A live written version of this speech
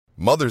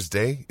Mother's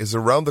Day is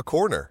around the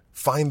corner.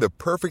 Find the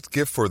perfect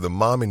gift for the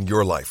mom in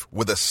your life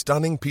with a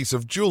stunning piece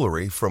of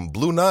jewelry from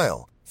Blue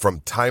Nile.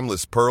 From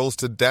timeless pearls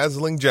to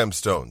dazzling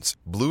gemstones,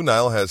 Blue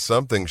Nile has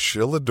something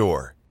she'll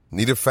adore.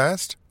 Need it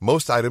fast?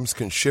 Most items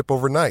can ship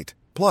overnight.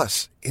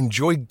 Plus,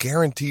 enjoy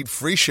guaranteed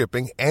free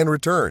shipping and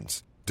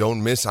returns.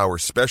 Don't miss our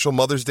special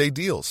Mother's Day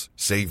deals.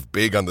 Save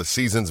big on the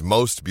season's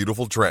most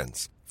beautiful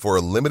trends. For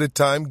a limited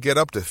time, get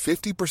up to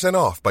 50%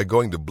 off by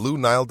going to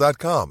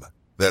BlueNile.com.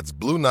 That's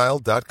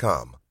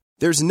BlueNile.com.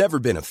 There's never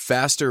been a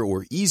faster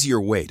or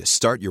easier way to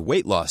start your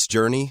weight loss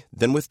journey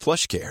than with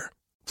PlushCare.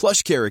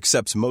 PlushCare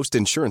accepts most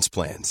insurance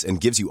plans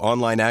and gives you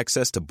online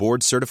access to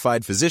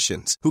board-certified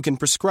physicians who can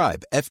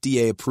prescribe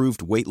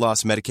FDA-approved weight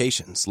loss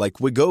medications like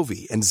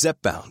Wegovy and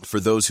Zepbound for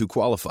those who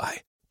qualify.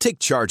 Take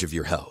charge of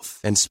your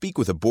health and speak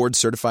with a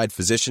board-certified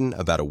physician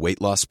about a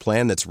weight loss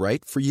plan that's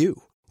right for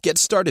you. Get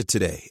started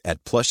today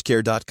at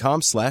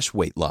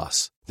plushcare.com/weight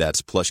loss.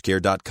 That's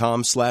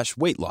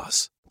plushcare.com/weight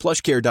loss.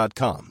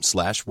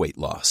 plushcare.com/weight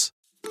loss.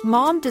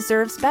 Mom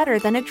deserves better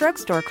than a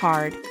drugstore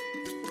card.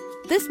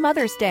 This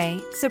Mother's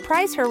Day,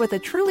 surprise her with a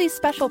truly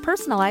special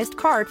personalized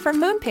card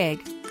from Moonpig.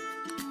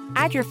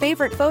 Add your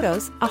favorite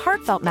photos, a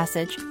heartfelt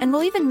message, and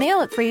we'll even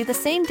mail it for you the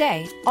same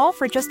day, all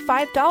for just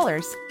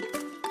 $5.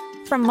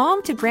 From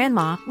mom to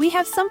grandma, we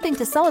have something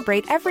to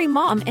celebrate every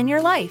mom in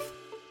your life.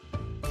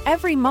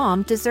 Every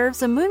mom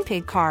deserves a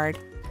Moonpig card.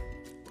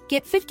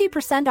 Get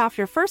 50% off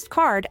your first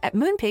card at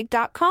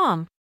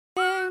Moonpig.com.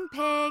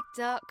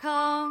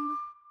 Moonpig.com.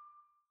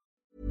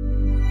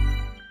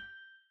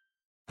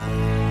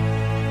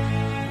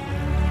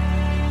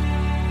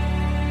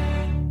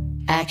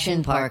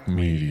 Action Park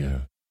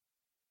Media.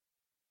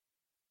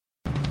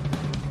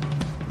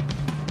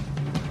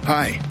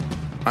 Hi,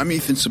 I'm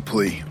Ethan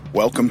Suplee.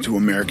 Welcome to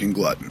American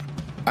Glutton.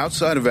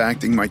 Outside of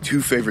acting, my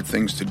two favorite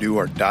things to do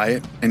are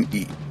diet and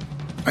eat.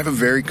 I have a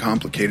very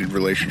complicated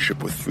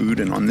relationship with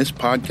food, and on this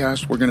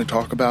podcast, we're going to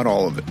talk about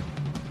all of it.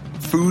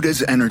 Food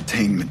as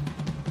entertainment,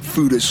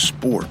 food as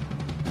sport,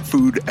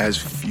 food as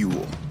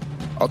fuel.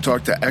 I'll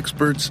talk to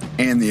experts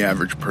and the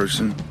average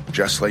person,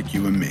 just like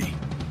you and me.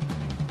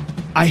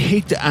 I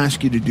hate to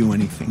ask you to do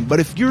anything,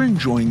 but if you're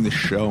enjoying the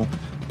show,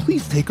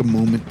 please take a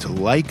moment to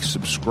like,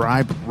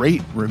 subscribe,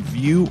 rate,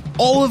 review,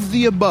 all of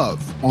the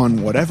above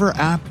on whatever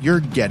app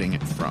you're getting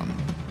it from.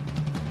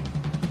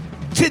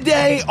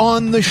 Today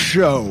on the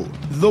show,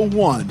 the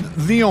one,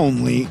 the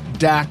only,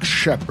 Dax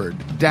Shepard.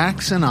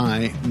 Dax and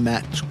I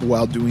met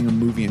while doing a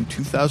movie in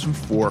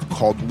 2004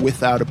 called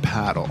Without a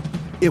Paddle.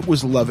 It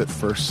was love at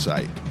first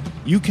sight.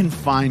 You can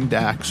find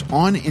Dax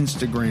on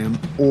Instagram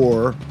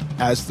or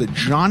as the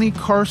Johnny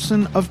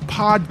Carson of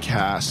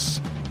podcasts,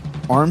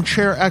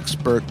 Armchair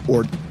Expert,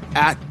 or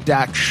at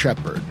Dax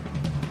Shepard.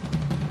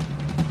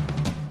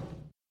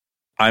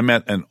 I'm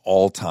at an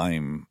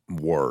all-time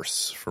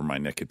worse for my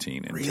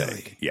nicotine intake.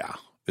 Really? Yeah.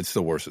 It's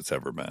the worst it's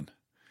ever been.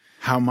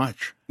 How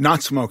much?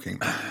 Not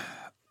smoking.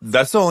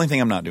 That's the only thing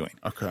I'm not doing.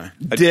 Okay.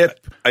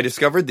 Dip. I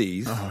discovered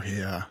these. Oh,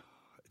 yeah.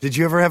 Did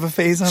you ever have a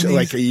phase on these?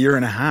 Like a year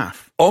and a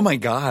half. Oh, my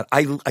God.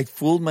 I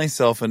fooled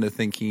myself into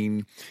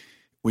thinking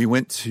we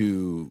went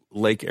to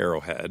Lake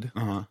Arrowhead,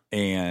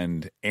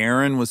 and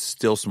Aaron was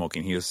still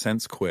smoking. He has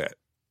since quit.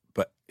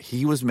 But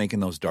he was making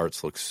those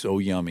darts look so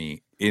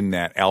yummy in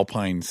that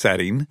alpine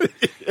setting.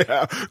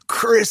 Yeah.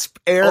 Crisp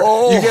air.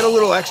 Oh. You get a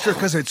little extra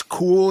because it's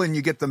cool and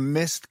you get the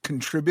mist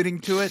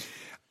contributing to it.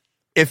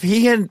 If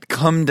he had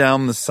come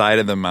down the side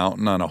of the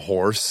mountain on a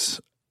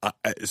horse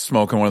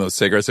smoking one of those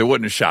cigarettes, it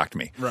wouldn't have shocked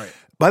me. Right.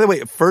 By the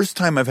way, first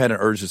time I've had an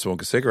urge to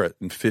smoke a cigarette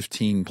in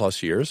 15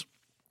 plus years.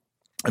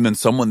 And then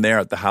someone there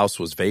at the house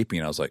was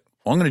vaping. I was like,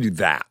 well, I'm going to do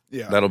that.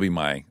 Yeah. That'll be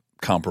my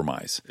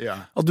compromise.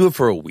 Yeah. I'll do it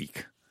for a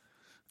week.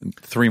 And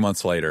 3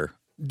 months later,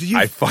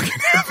 I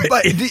fucking have it.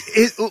 But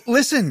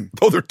listen.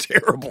 Oh, they're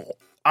terrible.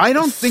 I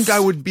don't think I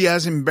would be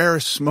as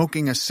embarrassed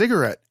smoking a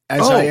cigarette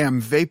as I am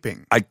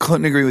vaping. I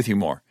couldn't agree with you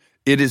more.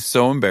 It is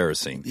so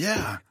embarrassing.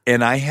 Yeah.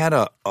 And I had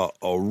a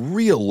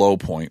real low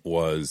point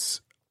was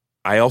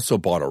I also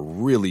bought a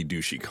really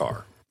douchey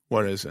car.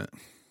 What is it?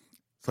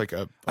 It's like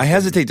I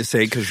hesitate to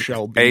say because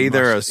A,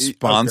 they're a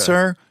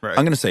sponsor. Okay. Right.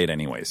 I'm going to say it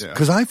anyways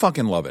because I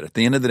fucking love it. At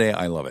the end of the day,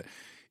 I love it.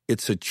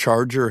 It's a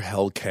Charger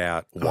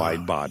Hellcat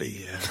wide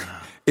body.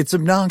 Yeah. It's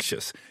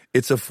obnoxious.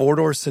 It's a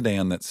four-door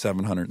sedan that's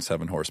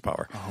 707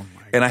 horsepower. Oh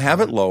my God. And I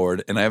have it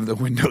lowered and I have the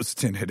windows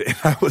tinted. And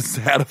I was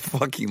at a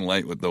fucking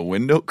light with the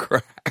window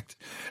cracked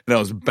and I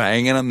was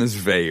banging on this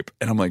vape.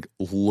 And I'm like,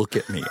 look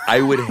at me.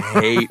 I would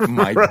hate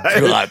my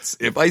guts.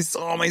 If I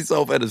saw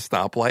myself at a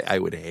stoplight, I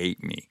would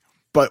hate me.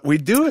 But we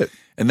do it.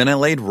 And then I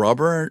laid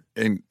rubber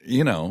and,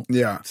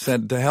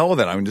 said to hell with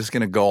it. I'm just going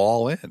to go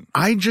all in.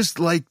 I just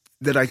like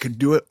that I could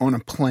do it on a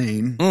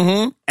plane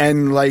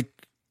and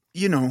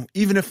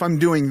even if I'm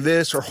doing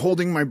this or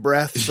holding my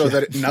breath so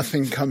that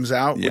nothing comes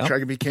out, which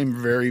I became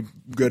very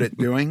good at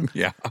doing.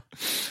 Yeah.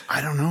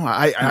 I don't know.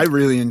 I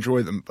really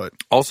enjoy them, but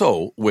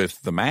also with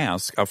the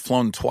mask, I've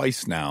flown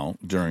twice now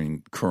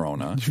during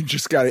Corona. You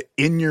just got it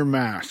in your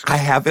mask. I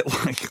have it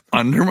like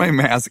under my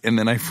mask and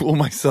then I fool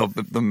myself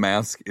that the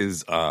mask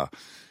is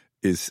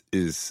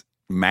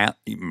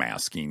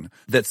masking,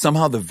 that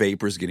somehow the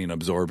vapor's getting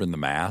absorbed in the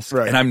mask,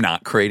 Right. and I'm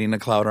not creating a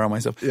cloud around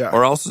myself. Yeah.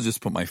 Or also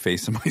just put my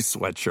face in my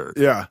sweatshirt.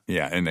 Yeah.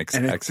 Yeah, and it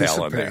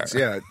exhale in there. dissipates.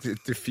 Yeah,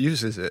 it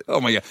diffuses it. Oh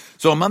my God.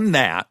 So I'm on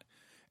that.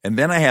 And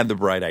then I had the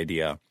bright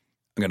idea.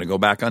 I'm going to go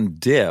back on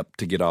dip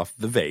to get off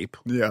the vape.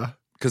 Yeah.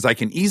 Because I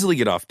can easily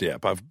get off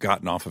dip. I've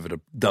gotten off of it a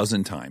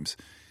dozen times.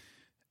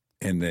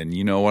 And then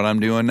you know what I'm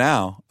doing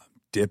now? I'm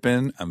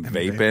dipping, I'm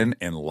vaping,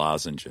 and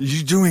lozenges.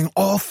 You're doing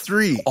all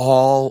three.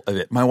 All of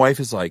it. My wife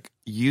is like,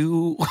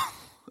 you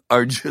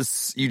are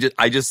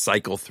I just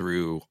cycle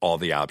through all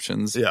the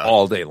options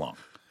all day long.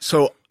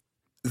 So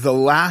the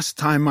last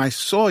time I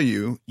saw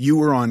you, you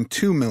were on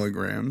 2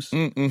 milligrams.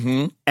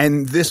 Mm-hmm.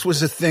 And this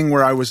was a thing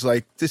where I was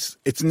like,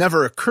 it's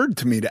never occurred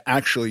to me to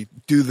actually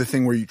do the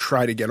thing where you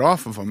try to get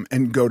off of them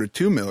and go to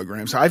 2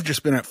 milligrams. I've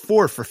just been at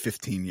 4 for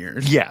 15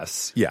 years.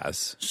 Yes,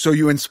 yes. So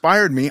you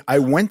inspired me. I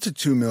went to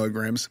 2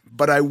 milligrams,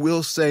 but I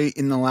will say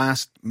in the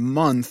last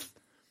month,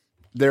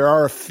 there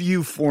are a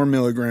few 4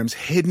 milligrams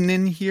hidden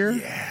in here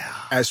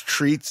as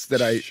treats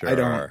that I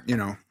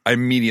don't, I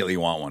immediately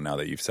want one now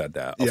that you've said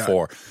that, a Yeah.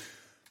 4.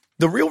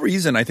 The real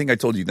reason, I think I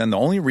told you then, the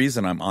only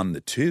reason I'm on the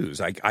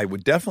 2s, I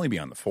would definitely be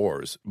on the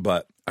 4s,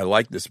 but I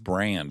like this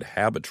brand,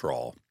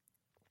 Habitrol,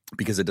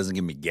 because it doesn't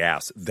give me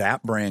gas.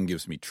 That brand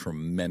gives me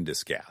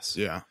tremendous gas.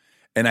 Yeah.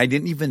 And I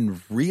didn't even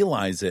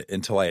realize it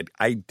until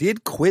I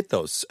did quit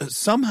those.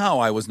 Somehow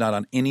I was not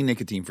on any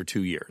nicotine for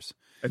 2 years.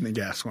 And the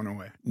gas went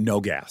away.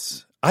 No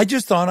gas. I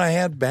just thought I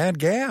had bad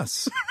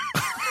gas.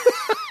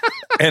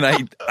 And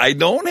I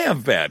don't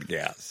have bad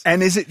gas.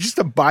 And is it just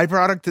a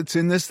byproduct that's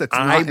in this that's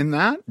not in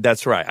that?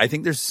 That's right. I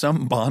think there's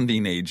some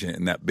bonding agent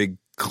in that big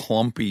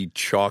clumpy,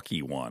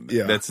 chalky one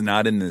that's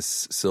not in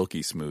this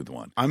silky smooth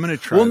one. I'm going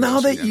to try Well, now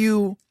those that again.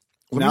 you...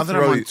 Now that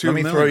I'm on 2 let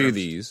me throw you milligrams.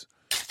 these.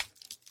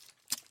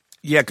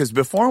 Yeah, because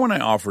before when I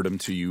offered them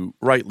to you,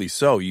 rightly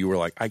so, you were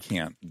like, I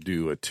can't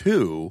do a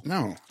 2.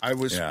 No, I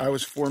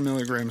was 4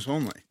 milligrams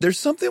only. There's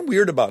something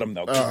weird about them,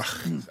 though.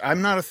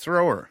 I'm not a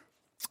thrower.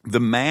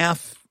 The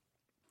math...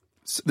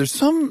 There's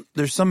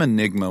some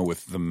enigma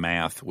with the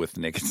math with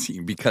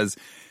nicotine, because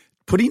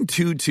putting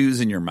 2 2s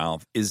in your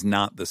mouth is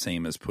not the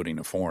same as putting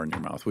a 4 in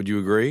your mouth. Would you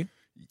agree?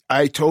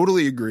 I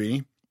totally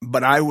agree,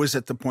 but I was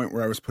at the point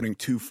where I was putting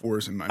 2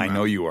 4s in my mouth. I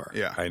know you are.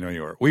 Yeah. I know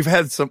you are. We've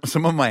had some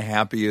of my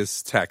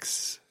happiest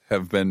texts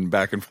have been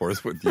back and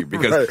forth with you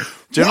because Right.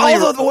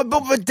 generally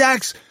but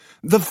Dax,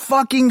 the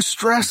fucking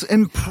stress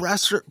and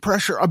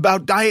pressure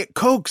about Diet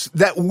Cokes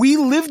that we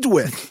lived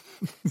with.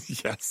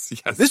 yes.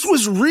 This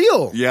was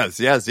real. Yes.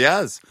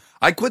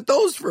 I quit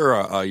those for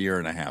a year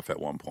and a half at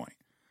one point.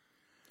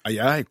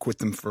 Yeah, I quit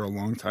them for a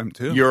long time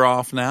too. You're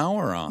off now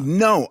or on?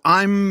 No,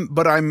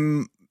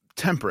 I'm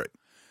temperate.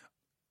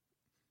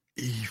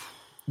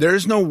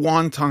 There's no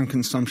wanton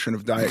consumption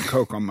of Diet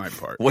Coke on my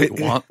part. Wait,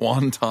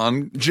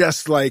 wonton?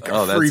 Just like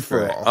that's free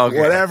for great. all. Okay.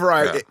 Whatever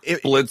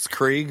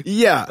Blitzkrieg?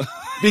 Yeah,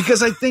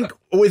 because I think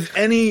with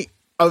any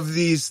of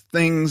these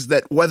things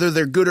that whether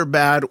they're good or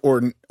bad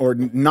or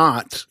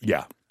not,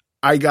 Yeah.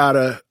 I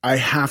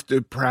have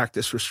to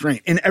practice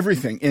restraint in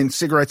everything, in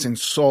cigarettes and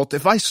salt.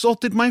 If I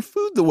salted my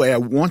food the way I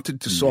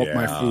wanted to salt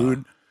my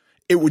food,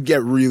 it would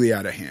get really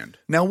out of hand.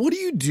 Now, what do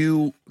you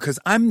do? Because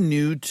I'm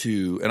new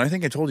to, and I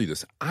think I told you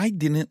this, I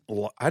didn't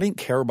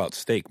care about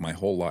steak my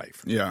whole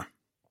life. Yeah.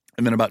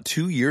 And then about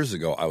 2 years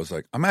ago, I was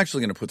like, I'm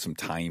actually going to put some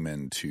time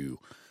into,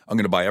 I'm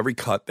going to buy every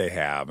cut they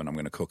have and I'm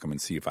going to cook them and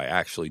see if I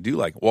actually do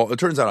like, well, it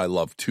turns out I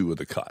love 2 of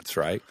the cuts,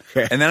 right?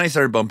 Okay. And then I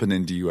started bumping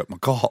into you at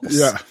McCall's.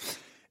 Yeah.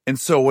 And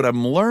so what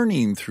I'm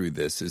learning through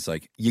this is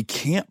like, you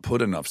can't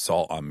put enough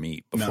salt on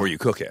meat before you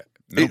cook it.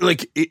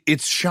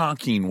 It's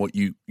shocking what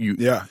you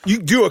Yeah.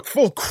 You do a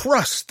full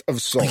crust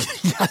of salt.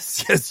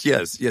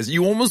 Yes.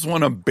 You almost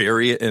want to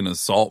bury it in a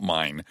salt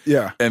mine.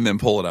 Yeah. And then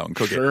pull it out and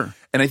cook Sure. it.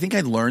 And I think I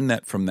learned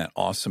that from that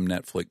awesome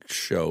Netflix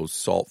show,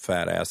 Salt,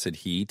 Fat, Acid,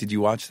 Heat. Did you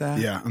watch that?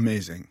 Yeah,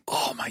 amazing.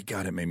 Oh my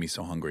God, it made me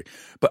so hungry.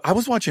 But I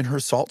was watching her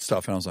salt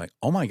stuff and I was like,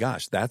 oh my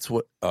gosh, that's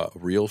what a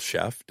real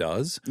chef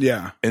does.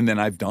 Yeah. And then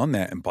I've done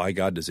that and by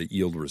God, does it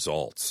yield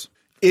results.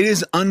 It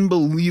is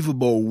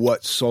unbelievable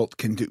what salt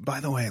can do. By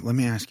the way, let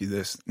me ask you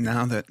this.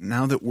 Now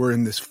that we're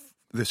in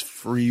this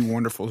free,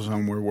 wonderful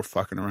zone where we're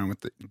fucking around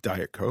with the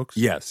Diet Cokes.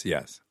 Yes.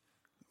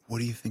 What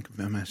do you think of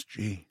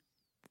MSG?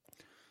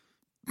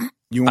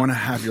 You want to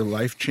have your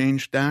life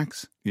changed,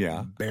 Dax?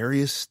 Yeah.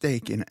 Bury a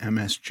steak in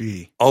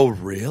MSG. Oh,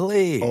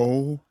 really?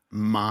 Oh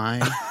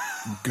my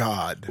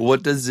God.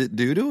 What does it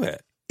do to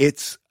it?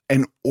 It's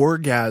an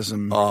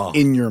orgasm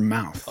in your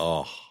mouth.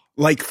 Oh.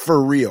 Like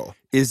for real.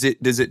 Does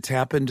it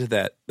tap into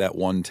that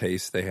one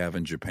taste they have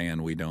in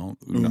Japan we don't?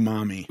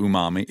 Umami.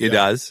 Umami. It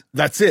does?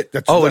 That's it.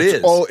 It That's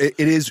is. all. It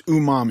is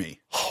umami.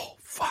 Oh,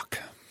 fuck.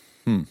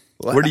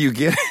 Where do you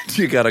get it?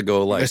 You got to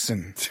go like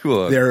Listen,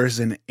 to a... there is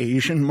an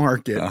Asian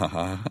market.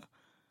 Uh-huh.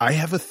 I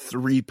have a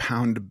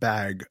 3-pound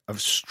bag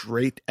of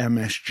straight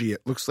MSG.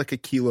 It looks like a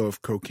kilo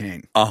of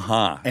cocaine.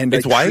 Uh-huh. And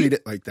it's I white? treat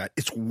it like that.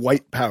 It's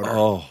white powder.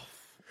 Oh.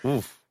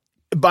 Oof.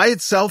 By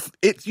itself,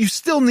 you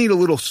still need a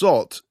little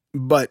salt,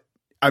 but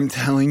I'm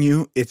telling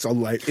you, it's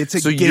a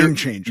So game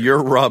changer.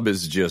 Your rub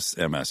is just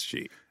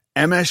MSG.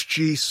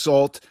 MSG,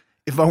 salt.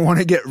 If I want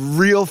to get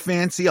real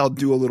fancy, I'll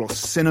do a little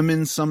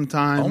cinnamon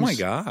sometimes. Oh my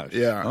gosh.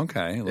 Yeah.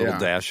 Okay. A little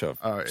dash of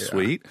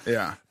sweet.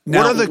 Yeah.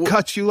 Now, what are the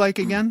cuts you like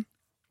again?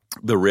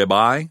 The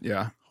ribeye.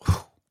 Yeah.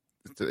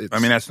 I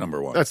mean, that's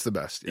number one. That's the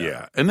best.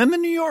 Yeah. And then the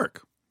New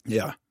York.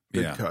 Yeah.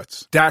 Good Yeah.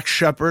 cuts. Dax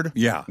Shepard.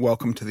 Yeah.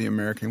 Welcome to the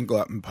American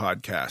Glutton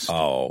Podcast.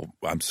 Oh,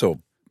 I'm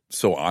so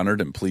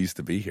honored and pleased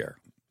to be here.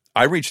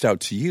 I reached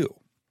out to you.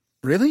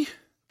 Really?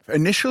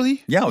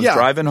 Initially? Yeah, I was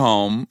driving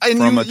home And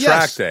from you- a track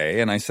yes.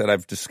 day, and I said,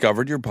 I've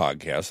discovered your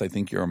podcast. I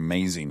think you're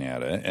amazing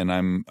at it, and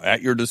I'm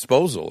at your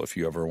disposal if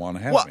you ever want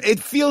to have Well, me. it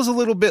feels a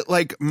little bit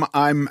like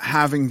I'm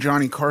having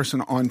Johnny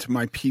Carson onto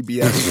my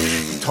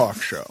PBS talk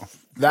show.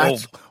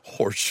 That's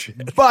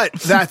horseshit. But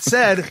that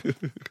said,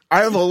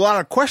 I have a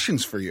lot of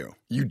questions for you.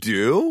 You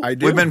do? I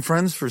do. We've been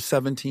friends for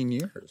 17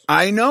 years.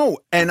 I know,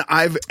 and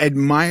I've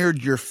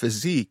admired your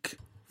physique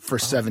for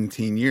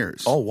 17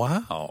 years. Oh,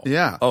 wow.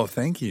 Yeah. Oh,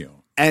 thank you.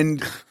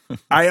 And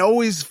I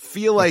always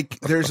feel like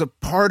there's a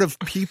part of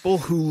people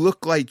who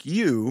look like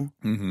you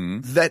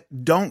that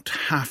don't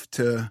have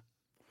to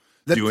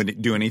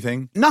Do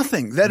anything?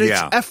 nothing. That it's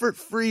Yeah. effort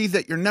free,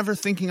 that you're never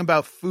thinking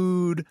about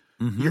food.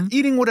 You're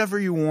eating whatever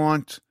you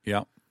want.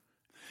 Yeah.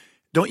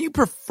 Don't you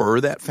prefer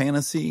that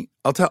fantasy?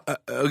 I'll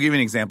give you an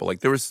example.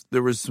 Like there was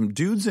some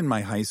dudes in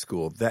my high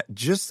school that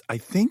I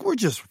think were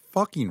just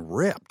fucking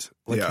ripped.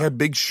 Like Yeah. had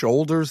big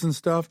shoulders and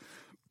stuff.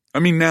 I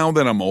mean, now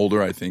that I'm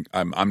older, I think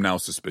I'm now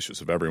suspicious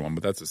of everyone,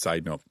 but that's a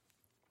side note.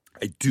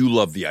 I do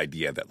love the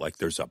idea that like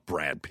there's a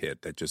Brad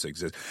Pitt that just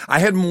exists. I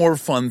had more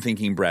fun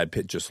thinking Brad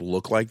Pitt just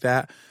looked like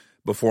that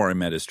before I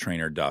met his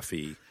trainer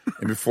Duffy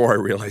and before I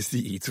realized he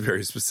eats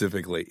very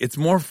specifically. It's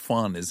more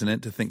fun, isn't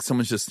it, to think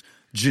someone's just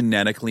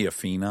genetically a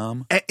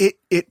phenom?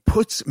 It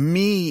puts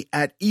me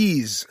at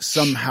ease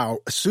somehow,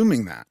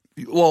 assuming that.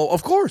 Well,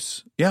 of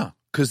course. Yeah.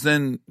 Because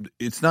then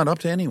it's not up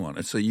to anyone.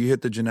 It's so you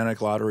hit the genetic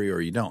lottery or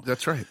you don't.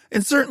 That's right.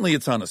 And certainly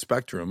it's on a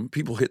spectrum.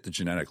 People hit the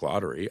genetic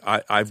lottery.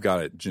 I've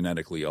got it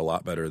genetically a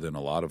lot better than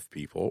a lot of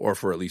people, or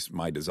for at least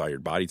my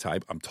desired body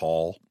type. I'm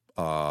tall.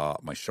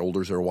 My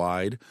shoulders are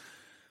wide.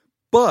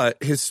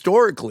 But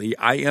historically,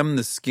 I am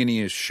the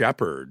skinniest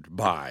shepherd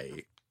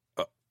by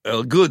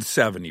a good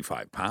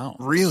 75 pounds.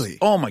 Really?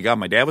 Oh, my God.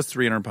 My dad was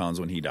 300 pounds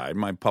when he died.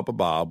 My Papa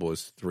Bob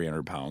was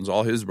 300 pounds.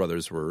 All his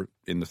brothers were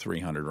in the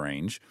 300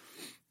 range.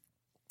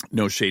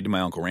 No shade to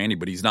my Uncle Randy,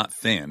 but he's not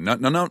thin.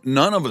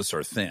 None of us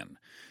are thin.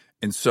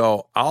 And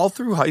so all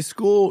through high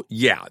school,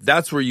 yeah,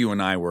 that's where you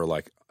and I were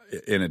like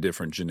in a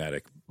different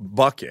genetic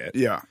bucket.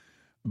 Yeah.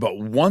 But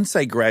once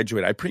I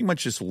graduated, I pretty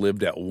much just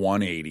lived at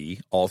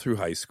 180 all through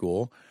high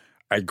school.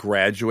 I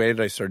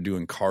graduated. I started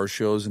doing car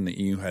shows, and the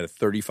EU had a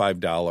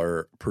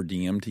 $35 per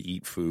diem to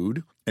eat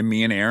food. And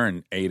me and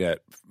Aaron ate at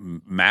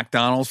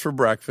McDonald's for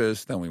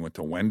breakfast. Then we went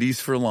to Wendy's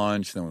for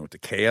lunch. Then we went to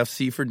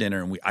KFC for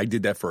dinner. And I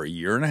did that for a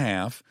year and a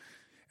half.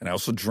 And I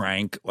also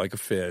drank like a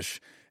fish.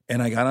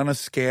 And I got on a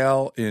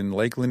scale in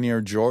Lake Lanier,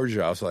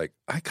 Georgia. I was like,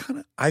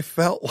 I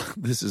felt,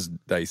 this is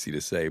dicey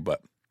to say, but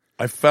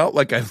I felt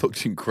like I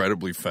looked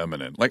incredibly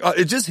feminine. Like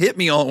it just hit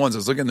me all at once. I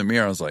was looking in the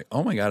mirror. I was like,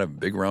 oh my God, I have a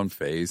big round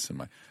face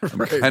and I'm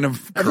kind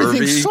of curvy.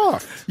 Everything's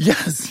soft.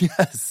 Yes.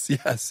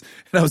 And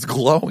I was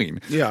glowing.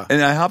 Yeah.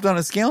 And I hopped on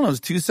a scale and I was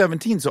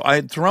 217. So I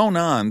had thrown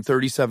on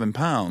 37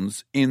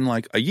 pounds in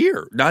like a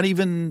year, not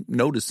even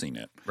noticing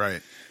it.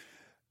 Right.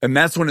 And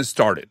that's when it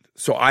started.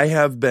 So I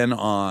have been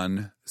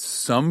on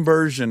some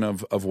version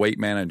of weight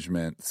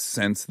management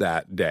since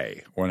that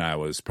day when I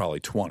was probably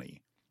 20.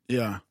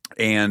 Yeah.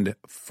 And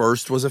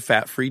first was a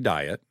fat-free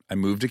diet. I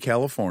moved to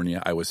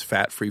California. I was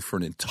fat-free for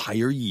an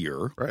entire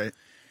year. Right.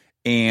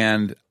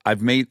 And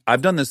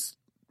I've done this,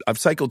 I've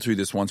cycled through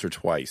this once or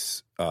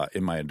twice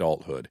in my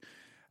adulthood.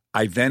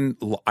 I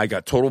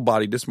got total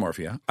body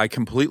dysmorphia. I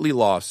completely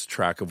lost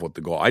track of what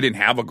the goal. I didn't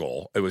have a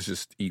goal. It was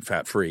just eat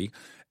fat-free.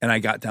 And I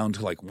got down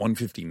to like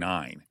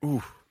 159.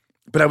 Ooh.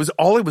 But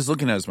all I was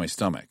looking at was my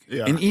stomach.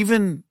 Yeah. And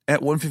even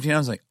at 159, I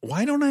was like,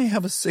 why don't I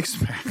have a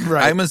six-pack?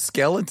 Right. I'm a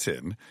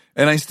skeleton.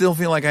 And I still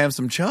feel like I have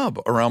some chub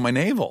around my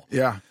navel.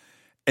 Yeah.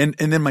 And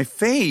then my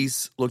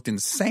face looked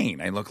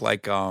insane. I looked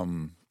like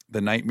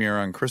the Nightmare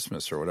on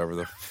Christmas or whatever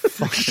the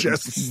fuck.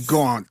 Just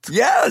gaunt.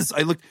 Yes,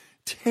 I looked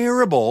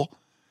terrible.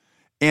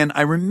 And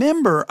I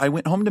remember I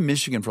went home to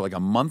Michigan for like a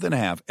month and a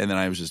half, and then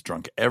I was just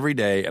drunk every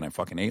day, and I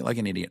fucking ate like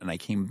an idiot. And I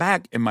came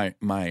back, and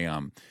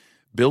my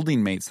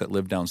building mates that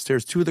lived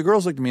downstairs, two of the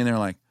girls looked at me, and they're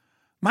like,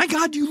 my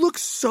God, you look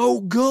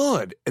so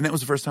good. And that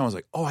was the first time I was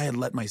like, oh, I had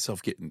let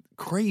myself get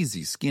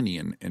crazy skinny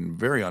and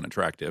very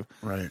unattractive.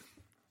 Right.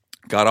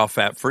 Got off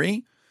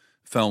fat-free,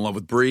 fell in love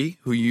with Bree,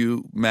 who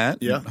you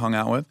met and hung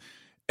out with.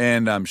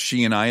 And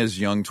she and I, as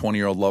young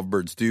 20-year-old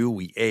lovebirds do,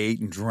 we ate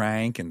and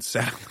drank and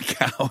sat on the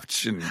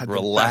couch and Had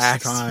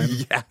relaxed. The best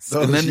time. Yes.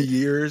 Those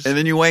years. And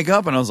then you wake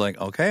up and I was like,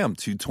 okay, I'm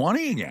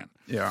 220 again.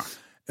 Yeah.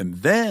 And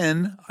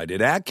then I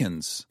did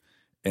Atkins.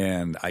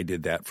 And I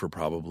did that for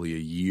probably a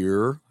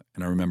year.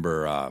 And I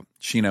remember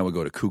she and I would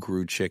go to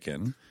Kookaroo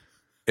Chicken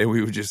And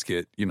we would just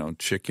get,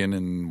 chicken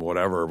and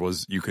whatever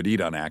was you could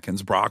eat on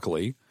Atkins,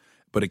 broccoli.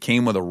 But it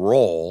came with a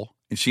roll.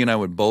 And she and I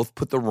would both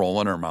put the roll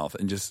in our mouth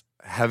and just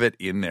have it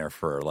in there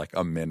for like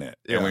a minute.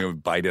 Yeah. And we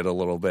would bite it a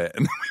little bit.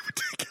 And then we would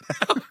take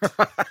it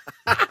out.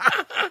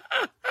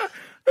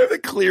 I have the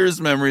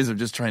clearest memories of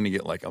just trying to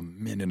get like a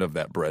minute of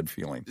that bread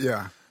feeling.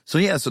 Yeah. So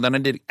then I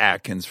did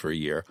Atkins for a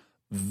year.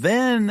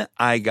 Then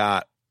I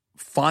got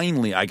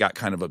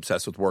kind of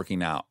obsessed with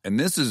working out.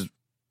 And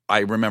I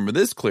remember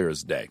this clear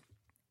as day.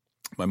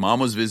 My mom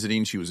was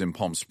visiting. She was in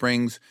Palm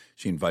Springs.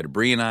 She invited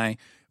Bree and I.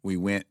 We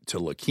went to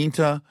La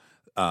Quinta,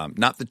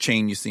 not the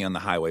chain you see on the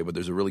highway, but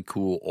there's a really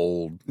cool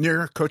old...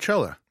 Near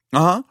Coachella.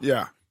 Uh-huh.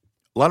 Yeah.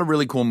 A lot of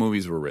really cool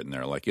movies were written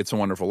there. Like It's a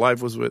Wonderful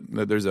Life was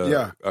written. There's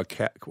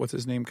what's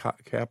his name?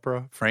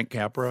 Capra? Frank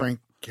Capra? Frank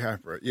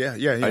Capra.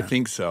 Yeah. I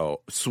think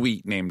so.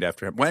 Sweet, named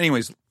after him. Well,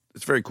 anyways,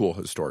 it's a very cool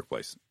historic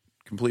place.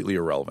 Completely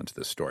irrelevant to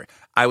this story.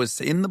 I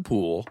was in the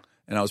pool,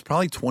 and I was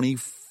probably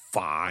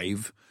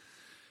 25,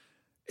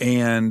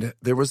 and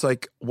there was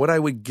like what I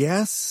would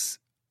guess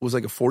was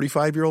like a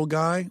 45-year-old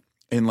guy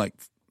and like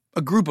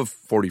a group of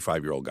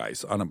 45-year-old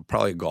guys on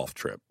probably a golf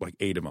trip, like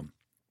 8 of them.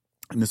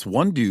 And this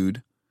one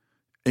dude,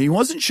 and he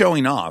wasn't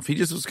showing off. He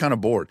just was kind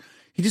of bored.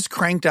 He just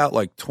cranked out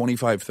like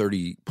 25,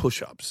 30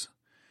 push-ups.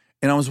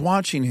 And I was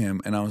watching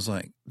him, and I was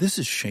like, this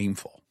is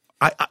shameful.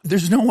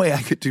 There's no way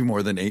I could do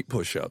more than 8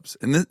 push-ups.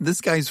 And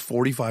this guy's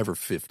 45 or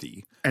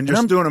 50. And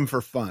just doing them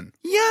for fun.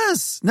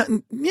 Yes.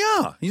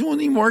 Yeah. He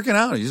wasn't even working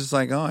out. He's just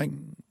like, I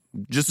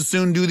just as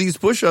soon do these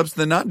push-ups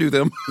than not do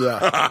them.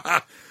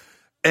 Yeah.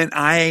 And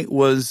I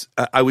was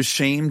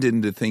shamed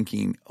into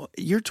thinking,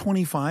 you're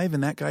 25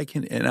 and that guy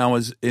can,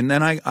 and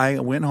then I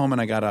went home and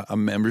I got a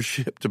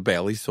membership to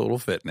Bally's Total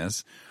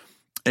Fitness.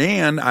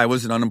 And I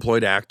was an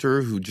unemployed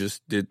actor who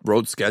just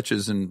wrote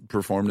sketches and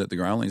performed at the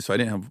Groundlings. So I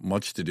didn't have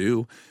much to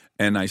do.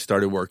 And I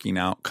started working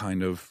out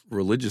kind of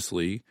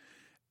religiously.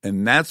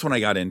 And that's when I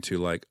got into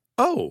like,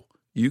 oh,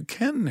 you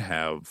can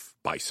have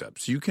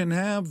biceps. You can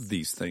have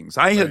these things.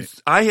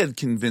 I had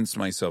convinced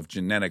myself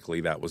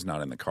genetically that was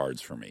not in the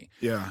cards for me.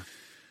 Yeah.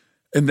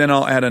 And then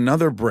I'll add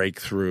another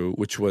breakthrough,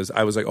 which was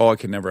I was like, oh, I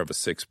can never have a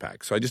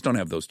 6-pack. So I just don't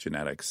have those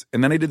genetics.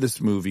 And then I did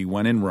this movie,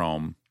 When in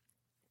Rome,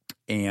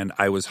 and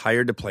I was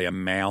hired to play a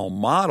male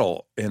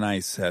model. And I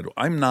said,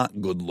 I'm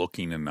not good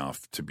looking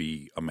enough to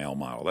be a male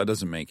model. That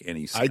doesn't make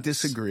any sense. I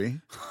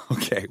disagree.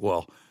 Okay,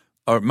 well,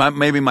 or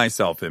maybe my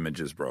self-image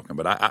is broken,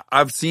 but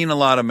I've seen a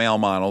lot of male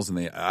models,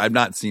 and I've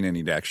not seen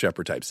any Dax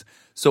Shepard types.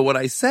 So what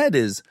I said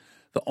is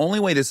the only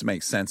way this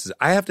makes sense is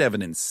I have to have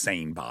an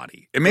insane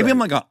body. And maybe I'm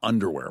like an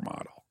underwear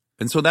model.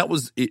 And so that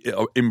was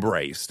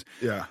embraced.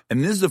 Yeah.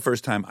 And this is the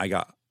first time I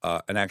got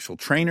an actual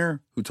trainer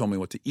who told me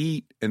what to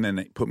eat, and then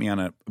they put me on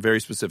a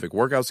very specific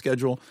workout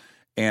schedule.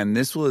 And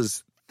this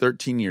was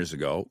 13 years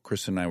ago.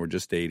 Kristen and I were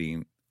just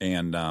dating,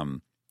 and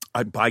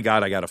by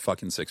God, I got a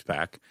fucking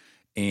 6-pack.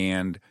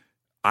 And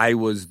I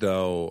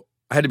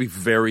had to be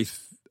very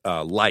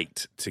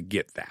light to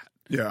get that.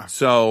 Yeah.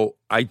 So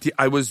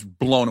I was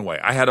blown away.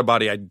 I had a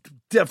body I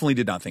definitely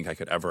did not think I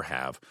could ever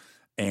have.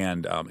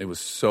 And it was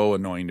so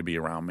annoying to be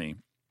around me.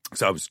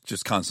 So I was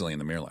just constantly in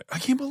the mirror like, I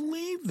can't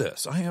believe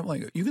this. I have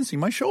like, you can see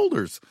my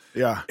shoulders.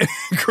 Yeah. And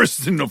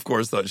Kristen, of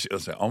course, thought she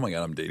was like, oh my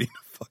God, I'm dating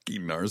a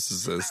fucking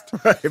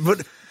narcissist.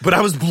 Right. But I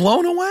was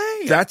blown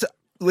away.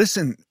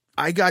 Listen,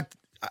 I got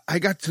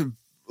to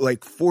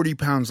like 40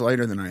 pounds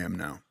lighter than I am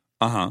now.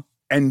 Uh-huh.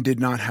 And did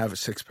not have a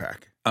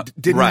 6-pack.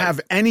 Didn't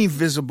have any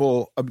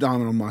visible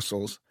abdominal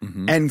muscles,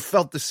 and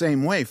felt the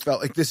same way.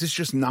 Felt like this is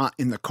just not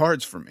in the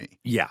cards for me.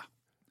 Yeah.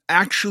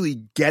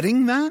 Actually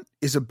getting that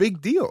is a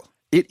big deal.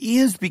 It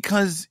is,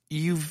 because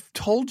you've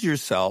told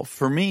yourself,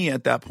 for me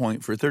at that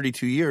point, for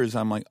 32 years,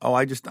 I'm like, oh,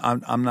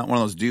 I'm not one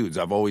of those dudes.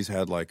 I've always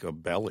had like a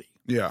belly.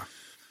 Yeah.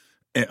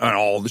 And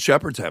all the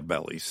shepherds have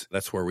bellies.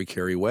 That's where we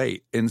carry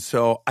weight. And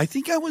so I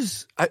think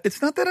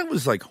it's not that I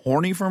was like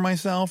horny for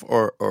myself,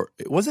 or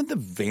it wasn't the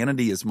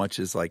vanity as much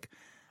as like,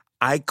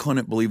 I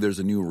couldn't believe there's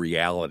a new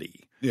reality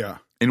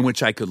in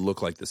which I could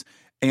look like this.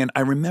 And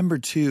I remember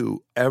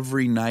too,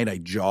 every night I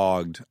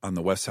jogged on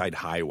the West Side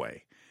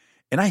Highway.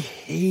 And I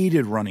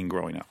hated running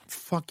growing up.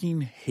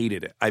 Fucking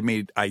hated it.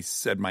 I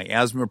said my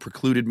asthma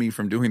precluded me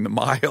from doing the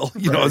mile.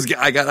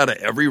 I got out of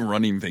every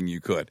running thing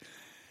you could.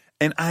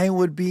 And I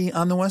would be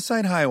on the West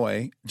Side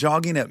Highway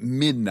jogging at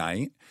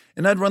midnight,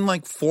 and I'd run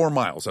like 4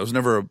 miles. I was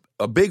never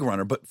a big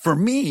runner. But for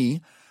me,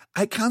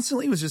 I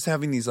constantly was just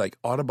having these like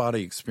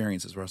out-of-body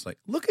experiences where I was like,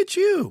 look at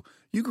you.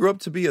 You grew up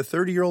to be a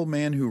 30-year-old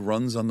man who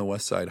runs on the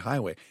West Side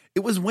Highway.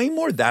 It was way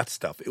more that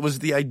stuff. It was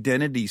the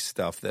identity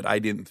stuff that I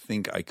didn't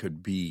think I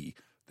could be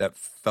that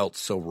felt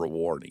so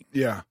rewarding.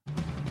 Yeah.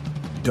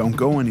 Don't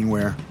go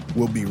anywhere.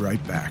 We'll be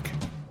right back.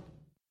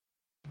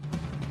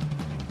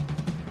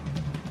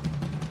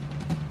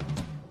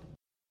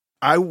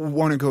 I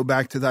want to go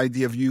back to the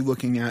idea of you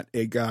looking at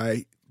a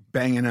guy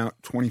banging out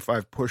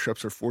 25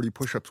 push-ups or 40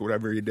 push-ups,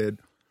 whatever he did.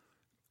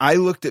 I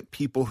looked at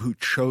people who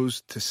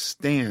chose to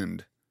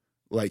stand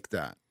like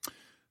that.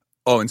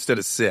 Oh, instead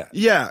of sit.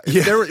 Yeah.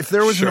 If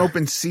there was sure. an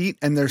open seat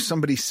and there's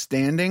somebody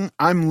standing,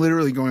 I'm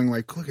literally going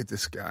like, look at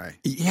this guy.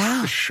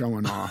 Yeah. Just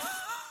showing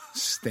off.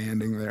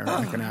 Standing there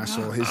like an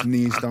asshole. His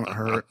knees don't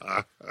hurt.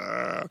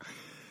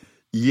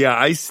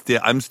 Yeah,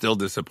 I'm still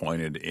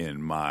disappointed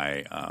in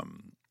my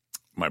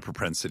my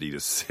propensity to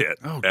sit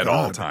at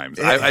all times.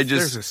 I just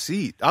there's a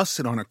seat. I'll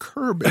sit on a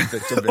curb if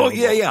it's available. Oh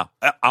yeah.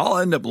 I'll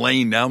end up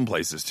laying down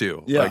places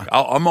too. Yeah. Like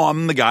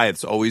I'm the guy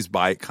that's always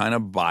by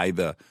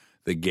the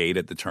gate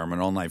at the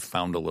terminal, and I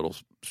found a little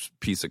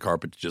piece of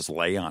carpet to just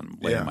lay on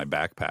in my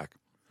backpack.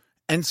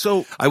 And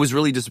so I was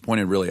really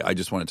disappointed. Really, I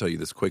just want to tell you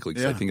this quickly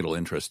because I Yeah. think it'll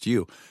interest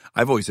you.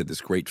 I've always had this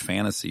great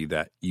fantasy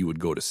that you would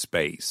go to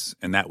space,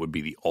 and that would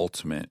be the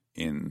ultimate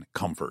in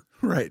comfort.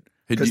 right.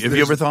 Have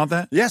you ever thought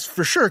that? Yes,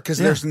 for sure. Because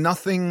there's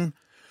nothing.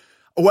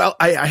 Well,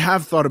 I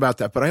have thought about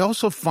that, but I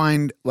also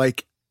find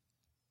like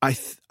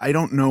I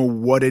don't know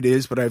what it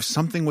is, but I have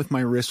something with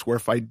my wrist where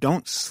if I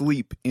don't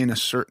sleep in a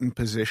certain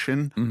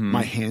position,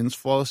 my hands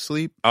fall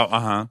asleep. Oh,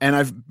 uh-huh. And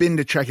I've been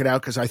to check it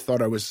out because I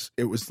thought it was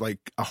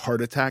like a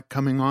heart attack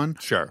coming on.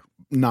 Sure.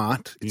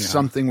 Not. It's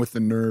something with the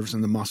nerves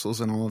and the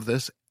muscles and all of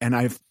this. And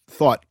I've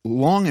thought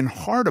long and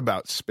hard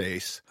about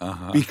space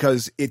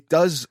because it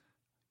does,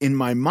 in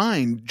my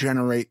mind,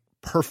 generate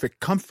perfect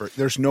comfort.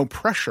 There's no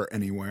pressure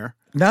anywhere.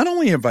 Not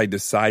only have I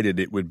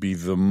decided it would be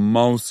the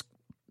most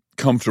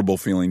comfortable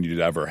feeling you'd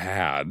ever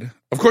had.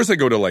 Of course, I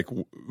go to like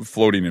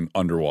floating in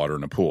underwater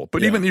in a pool,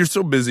 but even you're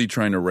so busy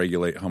trying to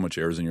regulate how much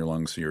air is in your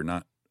lungs so you're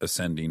not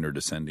ascending or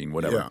descending,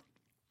 whatever.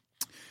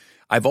 Yeah.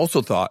 I've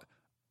also thought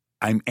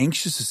I'm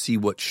anxious to see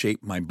what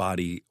shape my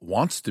body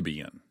wants to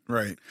be in.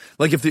 Right.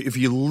 Like if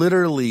you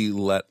literally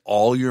let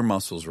all your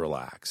muscles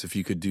relax, if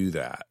you could do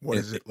that. What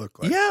does it look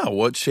like? Yeah.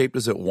 What shape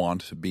does it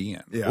want to be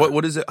in? Yeah.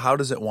 What is it? How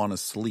does it want to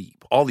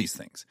sleep? All these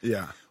things.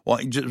 Yeah. Well,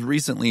 I just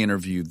recently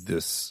interviewed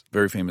this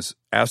very famous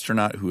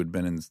astronaut who had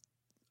been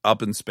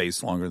up in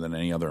space longer than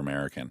any other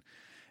American.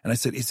 And I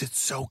said, is it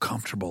so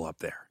comfortable up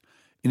there?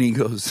 And he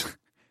goes,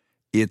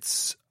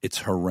 it's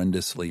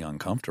horrendously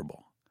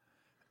uncomfortable.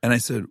 And I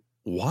said,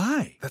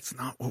 why? That's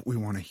not what we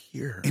want to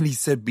hear. And he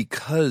said,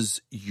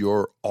 because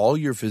all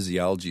your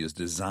physiology is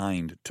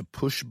designed to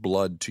push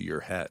blood to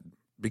your head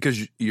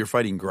because you're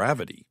fighting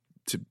gravity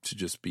to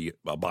just be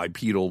a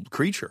bipedal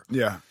creature.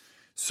 Yeah.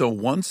 So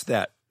once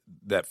that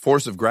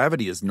force of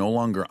gravity is no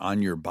longer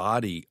on your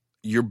body,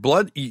 your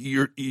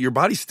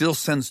body still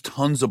sends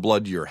tons of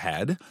blood to your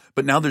head,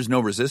 but now there's no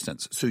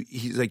resistance. So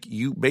he's like,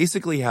 you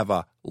basically have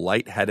a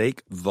light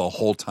headache the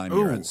whole time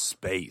you're in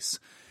space.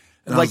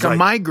 And Like a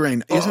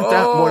migraine. Isn't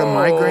that what a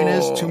migraine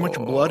is? Too much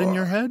blood in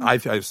your head?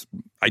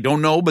 I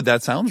don't know, but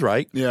that sounds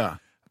right. Yeah.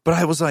 But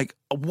I was like,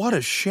 what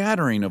a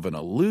shattering of an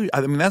illusion.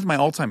 I mean, that's my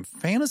all-time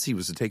fantasy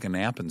was to take a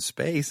nap in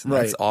space, and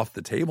that's off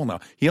the table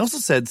now. He also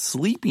said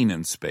sleeping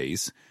in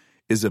space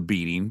is a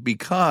beating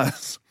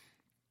because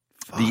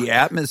the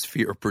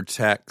atmosphere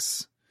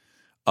protects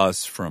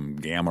us from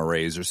gamma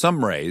rays or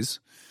some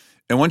rays.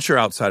 And once you're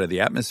outside of the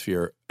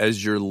atmosphere,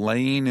 as you're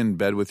laying in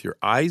bed with your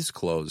eyes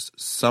closed,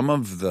 some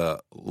of the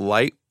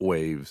light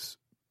waves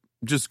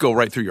just go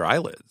right through your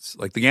eyelids,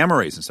 like the gamma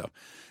rays and stuff.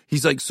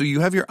 He's like, so you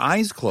have your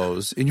eyes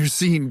closed and you're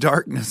seeing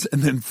darkness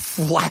and then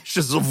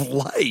flashes of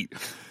light,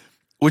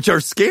 which are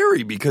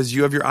scary because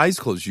you have your eyes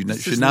closed. You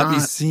should not be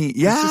seeing.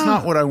 Yeah. This is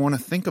not what I want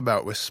to think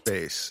about with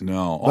space.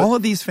 No. All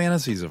of these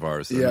fantasies of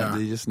ours. Yeah.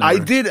 They just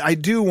never... I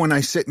do when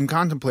I sit and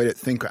contemplate it,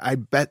 think I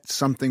bet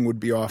something would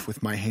be off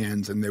with my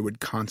hands and they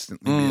would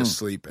constantly be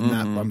asleep, and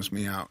that bums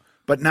me out.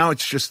 But now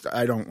it's just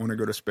I don't want to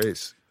go to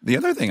space. The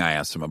other thing I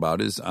asked him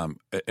about is, and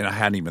I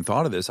hadn't even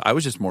thought of this, I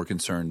was just more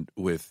concerned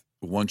with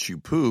once you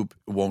poop,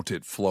 won't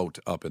it float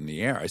up in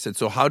the air? I said,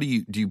 so how do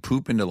you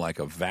poop into like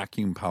a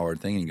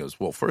vacuum-powered thing? And he goes,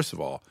 well, first of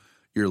all,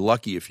 you're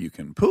lucky if you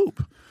can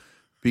poop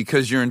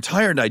because your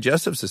entire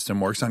digestive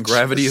system works on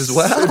gravity as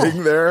well.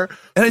 Sitting there,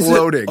 and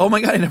floating. I said, oh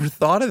my God, I never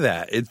thought of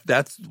that.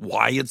 That's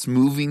why it's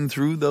moving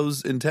through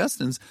those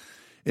intestines.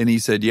 And he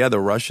said, yeah,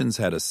 the Russians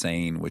had a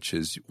saying, which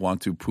is,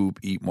 want to poop,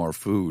 eat more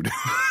food.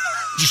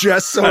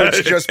 Just so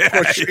it's just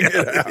pushing it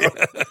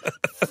out.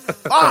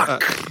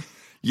 Fuck.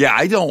 Yeah,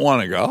 I don't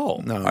want to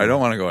go. No. I don't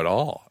want to go at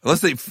all.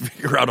 Unless they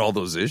figure out all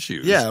those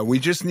issues. Yeah, we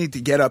just need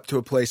to get up to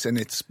a place and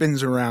it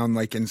spins around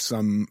like in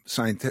some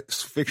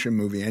science fiction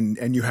movie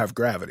and you have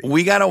gravity.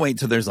 We got to wait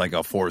till there's like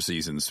a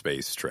 4-season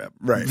space trip.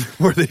 Right.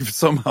 Where they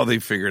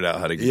figured out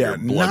how to get your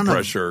blood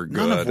pressure good.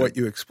 None of what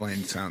you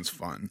explained sounds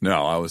fun.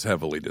 No, I was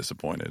heavily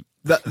disappointed.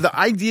 The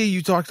idea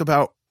you talked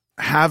about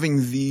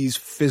having these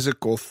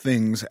physical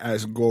things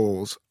as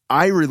goals,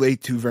 I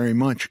relate to very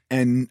much.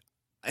 And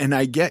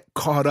I get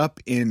caught up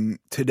in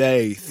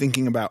today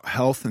thinking about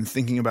health and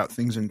thinking about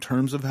things in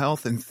terms of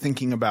health and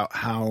thinking about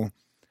how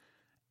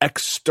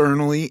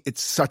externally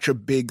it's such a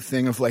big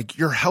thing of like,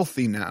 you're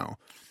healthy now.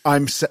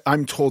 I'm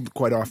told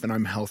quite often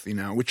I'm healthy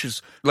now, which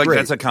is like great.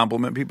 That's a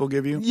compliment people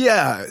give you?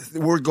 Yeah.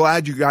 We're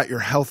glad you got your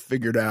health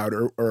figured out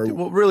or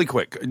well, really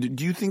quick.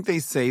 Do you think they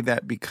say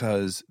that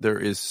because there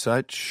is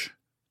such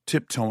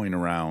tiptoeing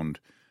around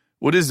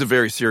what is a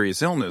very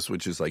serious illness,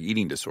 which is like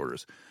eating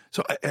disorders?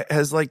 So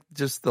has like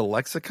just the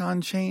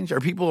lexicon changed? Are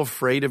people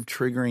afraid of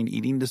triggering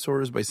eating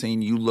disorders by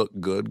saying you look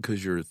good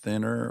because you're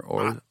thinner?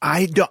 Or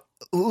I don't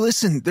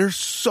listen. There's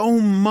so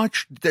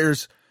much.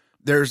 There's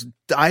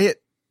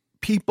diet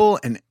people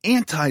and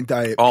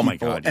anti-diet. Oh people, my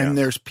God! And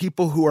there's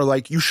people who are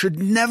like, you should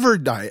never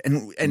diet,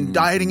 and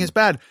dieting is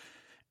bad.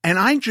 And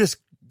I just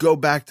go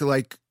back to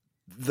like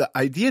the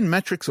idea and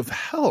metrics of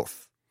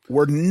health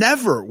were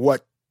never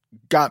what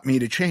got me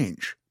to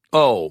change.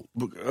 Oh,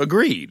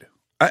 agreed.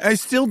 I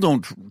still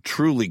don't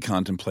truly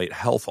contemplate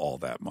health all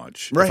that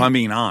much, Right. if I'm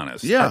being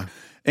honest. Yeah.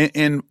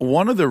 And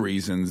one of the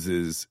reasons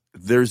is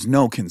there's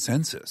no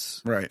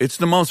consensus. Right. It's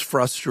the most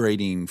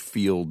frustrating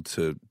field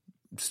to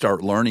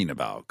start learning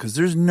about because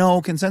there's no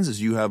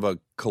consensus. You have a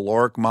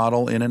caloric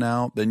model in and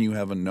out, then you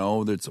have a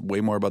no that's way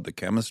more about the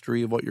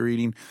chemistry of what you're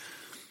eating.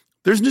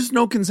 There's just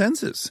no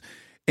consensus.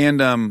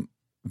 And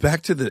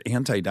back to the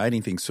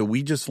anti-dieting thing. So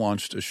we just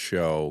launched a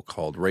show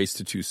called Race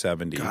to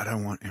 270. God, I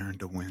want Aaron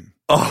to win.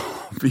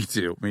 Oh, me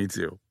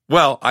too.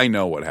 Well, I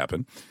know what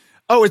happened.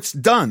 Oh, it's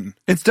done.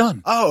 It's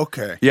done. Oh,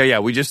 okay. Yeah.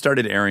 We just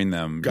started airing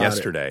them Got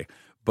yesterday.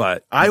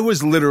 But I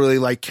was literally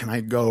like, can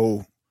I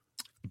go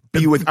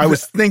be with, I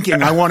was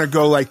thinking I want to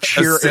go like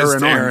cheer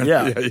assist Aaron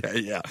on.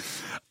 Yeah.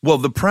 Well,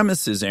 the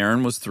premise is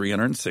Aaron was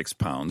 306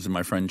 pounds and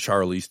my friend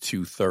Charlie's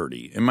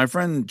 230. And my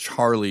friend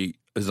Charlie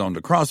has owned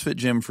a CrossFit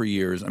gym for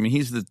years. I mean,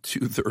 he's the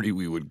 230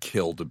 we would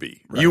kill to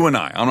be. Right. You and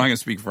I. I'm not going to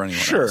speak for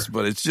anyone else,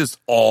 but it's just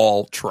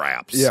all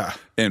traps. Yeah.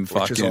 And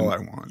fucking, which is all I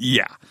want.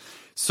 Yeah.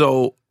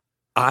 So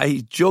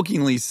I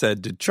jokingly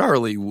said to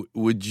Charlie,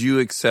 would you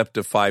accept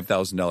a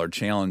 $5,000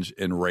 challenge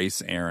and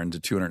race Aaron to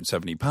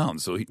 270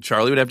 pounds? So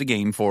Charlie would have to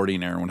gain 40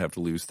 and Aaron would have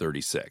to lose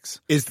 36.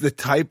 Is the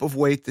type of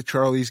weight that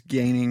Charlie's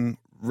gaining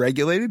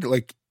regulated?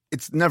 Like,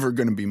 it's never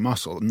going to be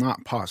muscle.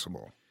 Not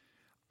possible.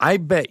 I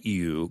bet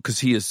you, because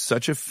he is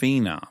such a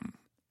phenom,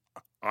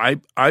 I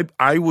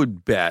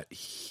would bet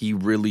he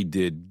really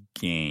did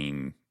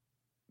gain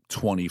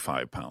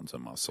 25 pounds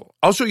of muscle.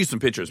 I'll show you some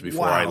pictures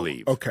before I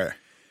leave. Okay.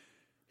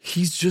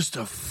 He's just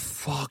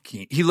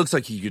he looks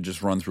like he could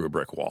just run through a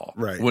brick wall.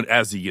 Right.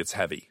 As he gets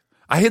heavy.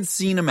 I had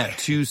seen him at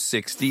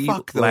 260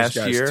 Fuck those last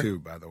guys year. too,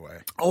 by the way.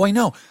 Oh, I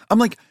know. I'm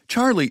like,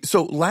 Charlie,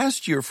 so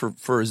last year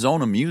for his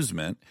own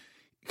amusement,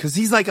 because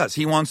he's like us.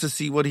 He wants to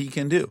see what he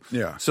can do.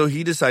 Yeah. So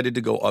he decided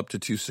to go up to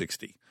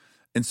 260.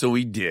 And so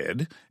he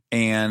did.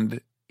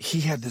 And he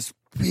had this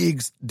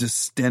big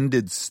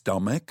distended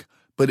stomach,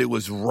 but it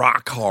was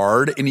rock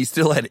hard. And he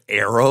still had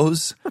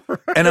arrows. Right.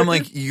 And I'm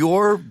like,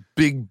 your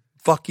big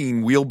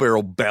fucking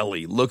wheelbarrow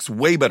belly looks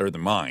way better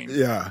than mine.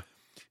 Yeah.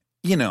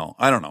 You know,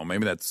 I don't know.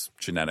 Maybe that's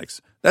genetics.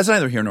 That's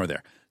neither here nor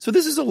there. So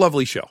this is a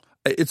lovely show.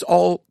 It's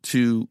all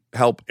to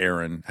help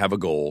Aaron have a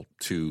goal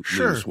to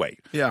lose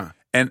weight. Yeah.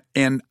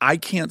 And I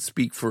can't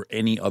speak for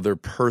any other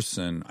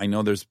person. I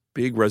know there's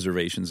big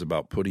reservations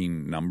about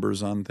putting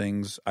numbers on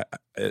things,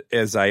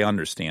 as I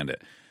understand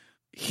it.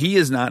 He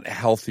is not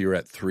healthier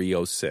at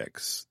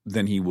 306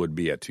 than he would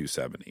be at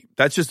 270.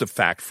 That's just a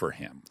fact for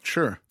him.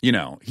 Sure. You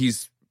know,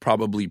 he's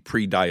probably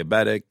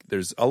pre-diabetic.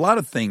 There's a lot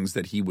of things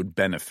that he would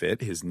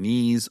benefit, his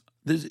knees.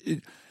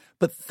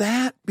 But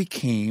that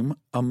became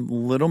a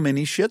little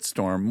mini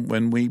shitstorm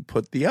when we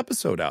put the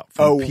episode out.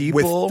 From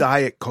people with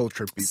diet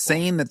culture people.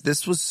 Saying that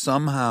this was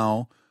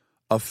somehow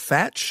a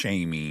fat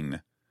shaming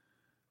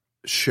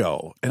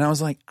show. And I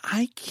was like,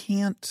 I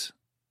can't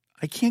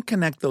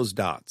connect those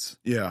dots.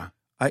 Yeah.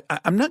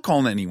 I'm not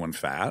calling anyone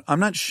fat. I'm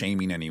not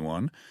shaming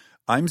anyone.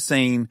 I'm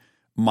saying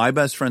my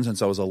best friend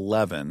since I was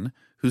 11,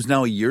 who's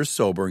now a year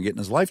sober and getting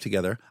his life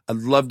together, I'd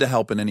love to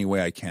help in any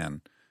way I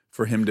can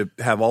for him to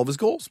have all of his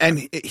goals.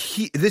 And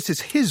this is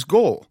his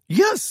goal.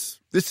 Yes.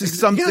 This is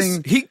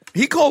something. Yes.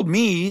 He called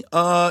me,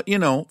 4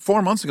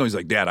 months ago. He's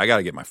like, Dad, I got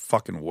to get my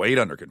fucking weight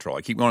under control.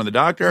 I keep going to the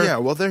doctor. Yeah,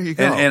 well, there you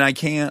go. And I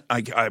can't,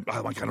 I'm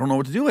like, I don't know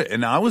what to do with it.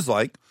 And I was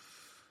like,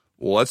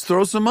 well, let's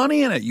throw some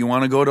money in it. You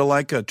want to go to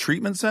like a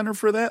treatment center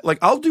for that? Like,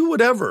 I'll do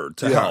whatever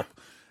to help.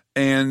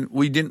 And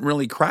we didn't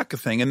really crack a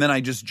thing. And then I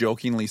just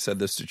jokingly said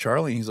this to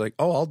Charlie. And he's like,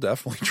 oh, I'll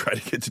definitely try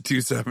to get to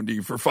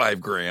 270 for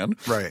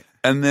 $5,000. Right.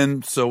 And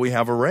then so we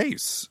have a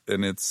race,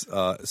 and it's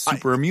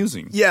super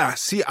amusing. Yeah.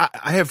 See,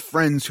 I have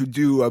friends who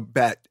do a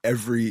bet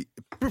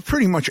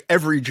pretty much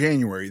every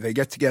January. They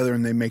get together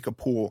and they make a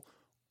pool.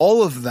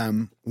 All of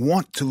them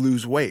want to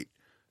lose weight.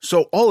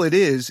 So all it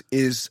is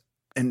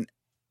an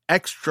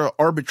extra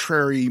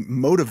arbitrary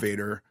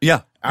motivator.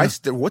 Yeah.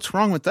 What's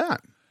wrong with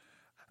that?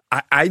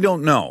 I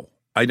don't know.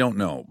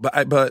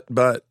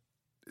 But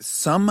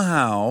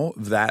somehow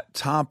that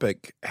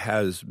topic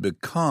has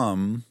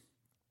become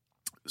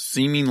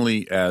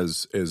seemingly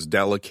as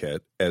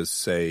delicate as,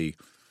 say,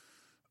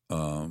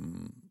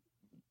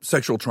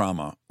 sexual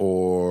trauma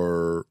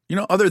or,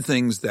 other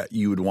things that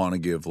you would want to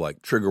give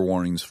like trigger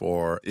warnings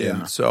for.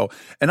 Yeah.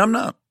 And I'm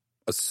not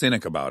a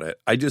cynic about it.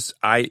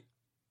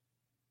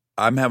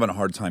 I'm having a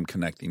hard time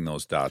connecting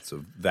those dots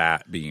of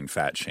that being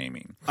fat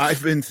shaming.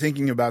 I've been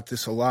thinking about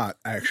this a lot,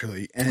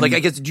 actually. And like, I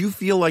guess, do you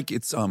feel like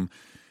it's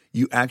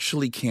you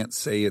actually can't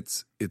say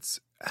it's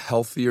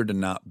healthier to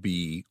not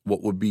be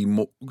what would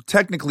be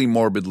technically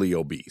morbidly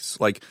obese.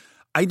 Like,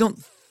 I don't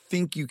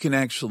think you can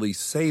actually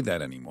say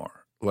that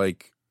anymore.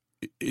 Like,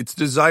 it's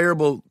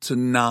desirable to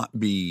not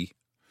be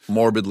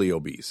morbidly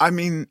obese. I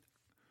mean,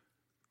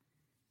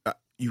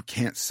 you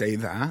can't say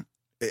that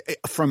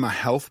from a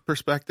health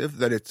perspective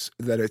that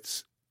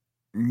it's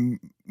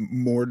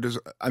more.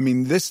 I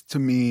mean, this to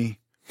me.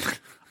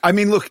 I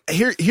mean, look,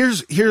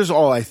 here's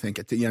all I think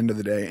at the end of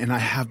the day, and I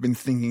have been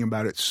thinking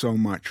about it so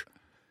much.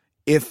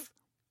 If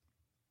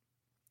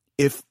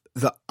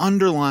the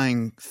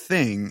underlying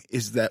thing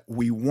is that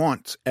we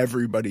want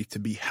everybody to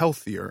be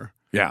healthier,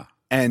 yeah,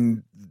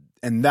 and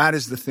that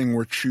is the thing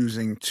we're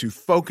choosing to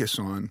focus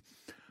on,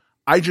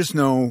 I just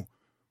know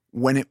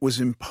when it was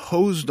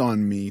imposed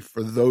on me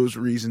for those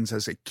reasons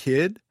as a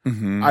kid,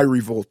 I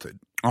revolted.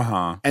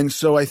 And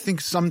so I think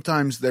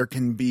sometimes there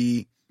can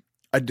be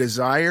a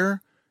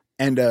desire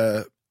and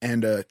a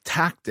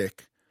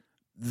tactic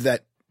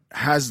that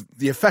has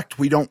the effect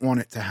we don't want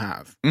it to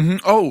have.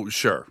 Oh,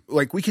 sure.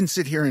 Like, we can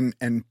sit here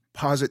and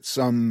posit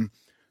some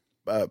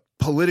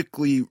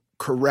politically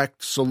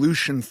correct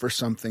solution for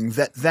something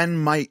that then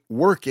might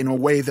work in a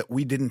way that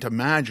we didn't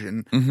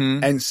imagine,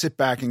 and sit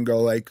back and go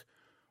like,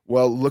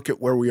 well, look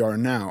at where we are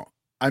now.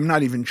 I'm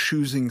not even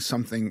choosing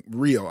something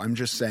real. I'm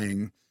just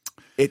saying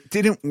it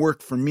didn't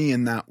work for me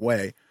in that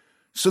way.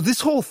 So this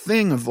whole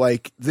thing of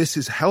like, this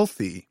is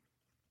healthy,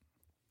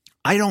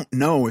 I don't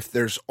know if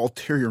there's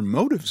ulterior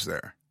motives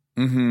there.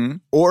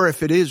 Or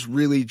if it is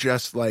really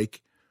just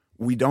like,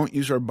 we don't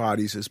use our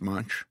bodies as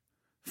much.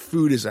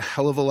 Food is a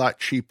hell of a lot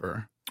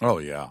cheaper. Oh,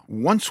 yeah.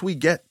 Once we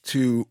get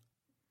to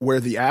where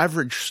the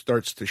average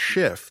starts to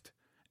shift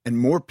and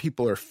more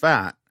people are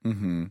fat,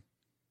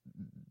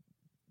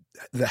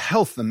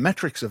 the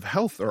metrics of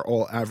health are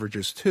all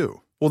averages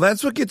too. Well,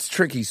 that's what gets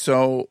tricky.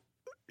 So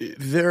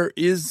there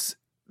is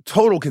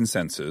total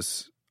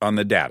consensus on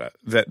the data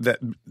that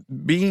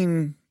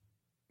being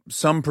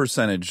some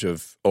percentage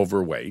of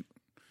overweight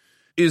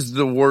is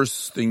the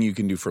worst thing you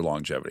can do for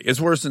longevity.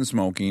 It's worse than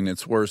smoking.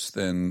 It's worse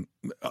than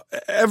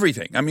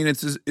everything. I mean,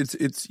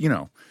 it's you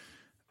know.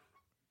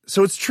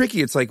 So it's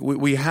tricky. It's like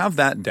we have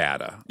that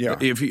data. Yeah.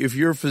 If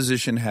your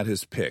physician had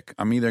his pick,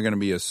 I'm either going to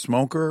be a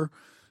smoker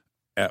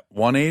at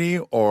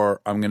 180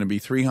 or I'm going to be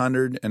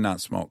 300 and not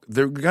smoke.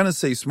 They're going to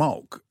say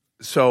smoke.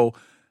 So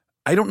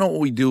I don't know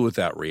what we do with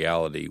that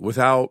reality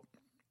without,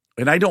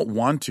 and I don't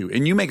want to.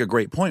 And you make a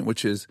great point,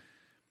 which is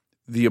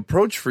the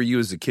approach for you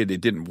as a kid,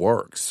 it didn't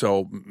work.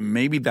 So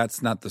maybe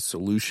that's not the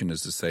solution,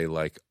 is to say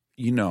like,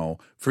 you know,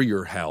 for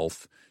your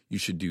health, you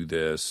should do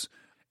this.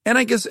 And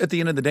I guess at the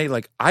end of the day,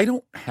 like, I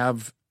don't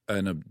have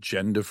an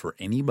agenda for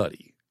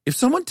anybody. If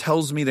someone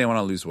tells me they want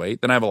to lose weight,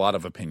 then I have a lot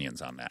of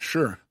opinions on that.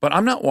 Sure. But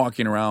I'm not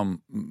walking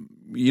around,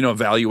 you know,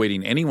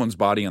 evaluating anyone's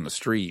body on the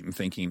street and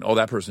thinking, oh,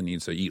 that person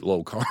needs to eat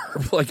low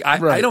carb. Like,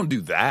 I don't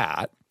do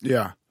that.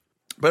 Yeah.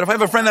 But if I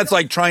have a friend that's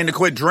like trying to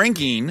quit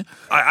drinking,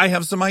 I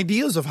have some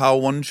ideas of how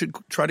one should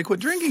try to quit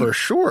drinking. For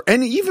sure.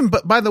 And even,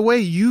 but by the way,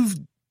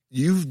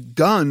 you've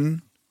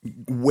done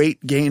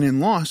weight gain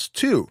and loss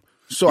too.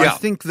 So Yeah. I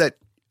think that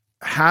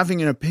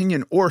having an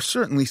opinion, or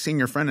certainly seeing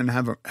your friend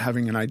and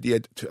having an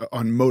idea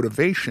on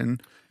motivation,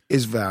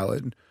 is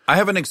valid. I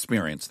have an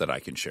experience that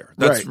I can share.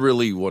 That's Right.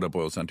 really what it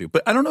boils down to.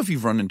 But I don't know if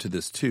you've run into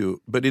this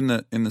too, but in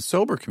the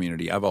sober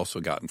community, I've also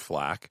gotten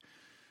flack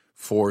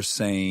for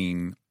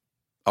saying,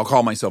 I'll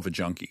call myself a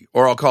junkie,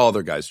 or I'll call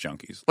other guys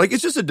junkies. Like,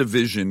 it's just a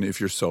division if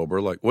you're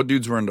sober. Like, what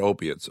dudes were into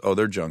opiates? Oh,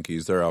 they're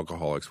junkies, they're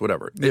alcoholics,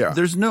 whatever. Yeah.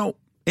 There's no,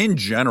 in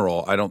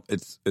general, I don't,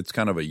 it's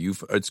kind of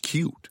it's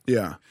cute.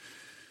 Yeah.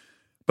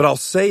 But I'll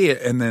say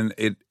it and then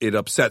it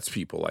upsets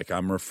people. Like,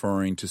 I'm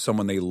referring to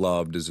someone they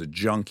loved as a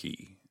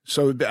junkie.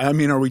 So, I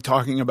mean, are we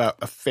talking about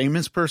a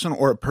famous person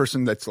or a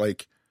person that's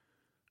like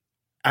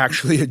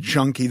actually a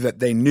junkie that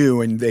they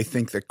knew and they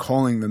think that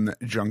calling them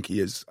a junkie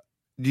is,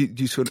 do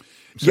you sort of?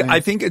 Yeah, I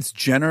think it's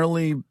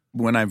generally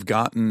when I've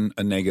gotten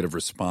a negative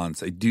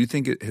response, I do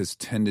think it has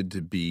tended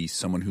to be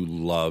someone who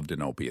loved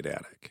an opiate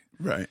addict.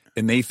 Right.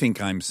 And they think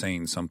I'm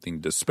saying something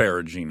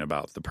disparaging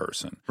about the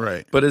person.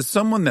 Right. But as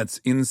someone that's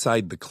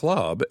inside the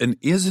club and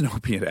is an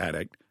opiate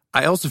addict,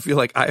 I also feel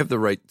like I have the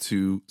right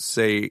to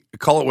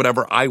call it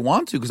whatever I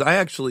want to, because I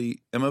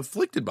actually am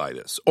afflicted by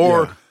this.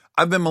 Or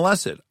I've been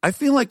molested. I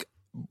feel like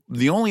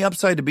the only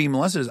upside to being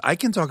molested is I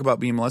can talk about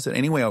being molested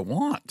any way I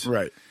want.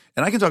 Right.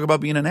 And I can talk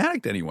about being an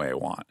addict any way I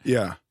want.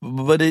 Yeah.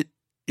 But it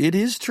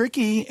is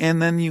tricky. And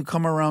then you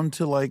come around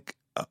to like,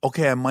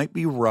 okay, I might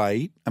be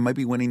right. I might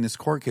be winning this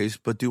court case,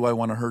 but do I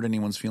want to hurt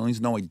anyone's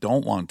feelings? No, I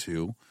don't want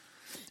to.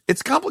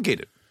 It's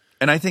complicated.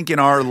 And I think in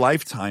our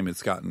lifetime,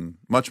 it's gotten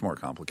much more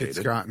complicated.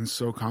 It's gotten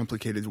so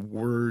complicated.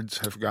 Words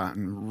have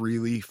gotten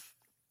really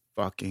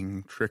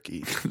fucking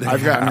tricky.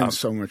 I've gotten in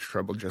so much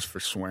trouble just for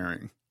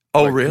swearing.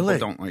 Oh, like, really?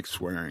 People don't like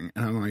swearing.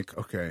 And I'm like,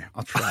 okay,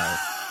 I'll try.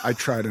 I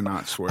try to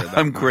not swear that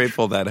I'm much.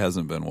 grateful that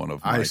hasn't been one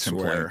of my I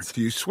swear. complaints.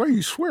 Do you swear?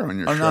 You swear on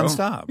your Oh, show?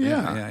 nonstop.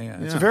 Yeah.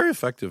 It's a very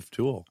effective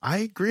tool. I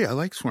agree. I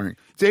like swearing.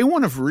 Day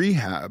one of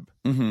rehab,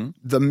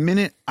 the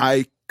minute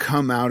I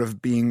come out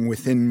of being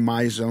within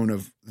my zone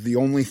of the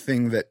only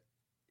thing that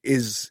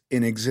is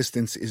in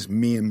existence is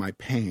me and my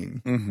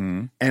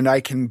pain, and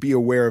I can be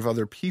aware of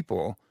other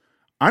people,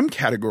 I'm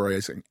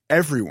categorizing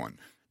everyone.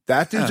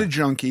 That dude's a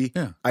junkie.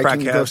 Yeah. I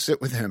can go sit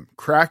with him.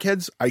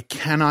 Crackheads, I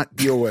cannot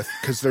deal with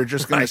because they're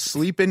just going to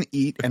sleep and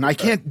eat, and I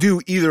can't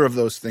do either of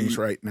those things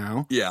right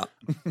now. Yeah.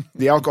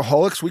 The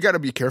alcoholics, we got to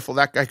be careful.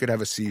 That guy could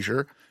have a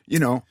seizure. You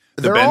know,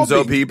 The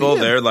benzo people,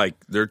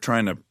 they're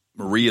trying to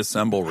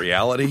reassemble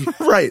reality.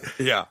 Right.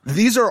 Yeah.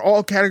 These are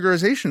all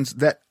categorizations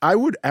that I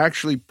would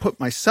actually put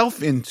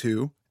myself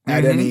into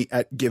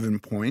at given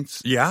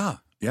points. Yeah.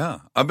 Yeah.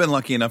 I've been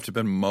lucky enough to have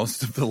been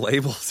most of the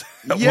labels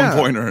at one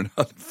point or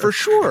another. For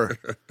sure.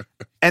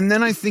 And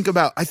then I think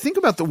about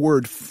the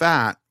word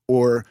fat,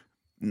 or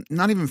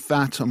not even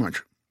fat so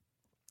much,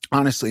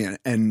 honestly,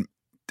 and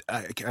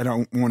I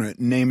don't want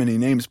to name any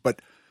names,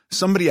 but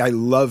somebody I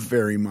love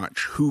very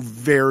much who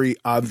very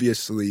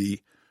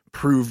obviously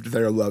proved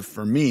their love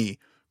for me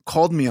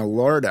called me a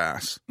lard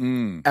ass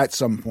at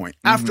some point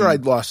after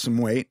I'd lost some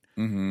weight.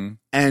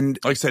 And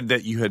like said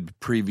that you had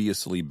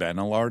previously been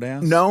a lard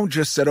ass? No,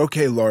 just said,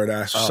 okay, lard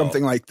ass,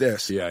 something like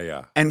this.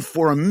 Yeah. And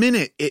for a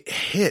minute, it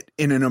hit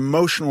in an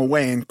emotional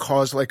way and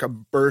caused like a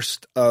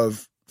burst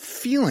of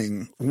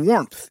feeling,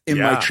 warmth in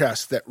my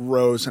chest that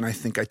rose, and I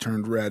think I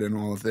turned red and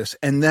all of this.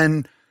 And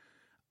then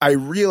I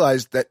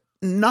realized that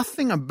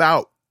nothing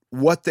about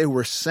what they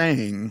were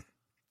saying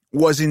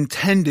was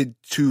intended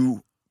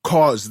to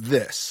cause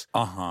this.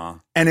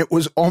 And it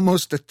was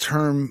almost a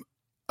term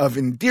of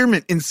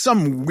endearment in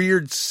some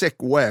weird, sick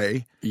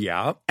way.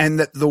 Yeah. And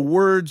that the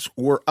words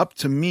were up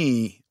to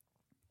me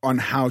on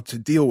how to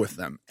deal with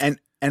them. And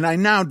I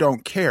now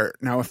don't care.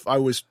 Now, if I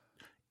was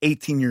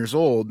 18 years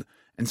old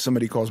and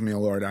somebody calls me a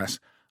lard ass,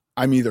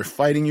 I'm either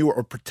fighting you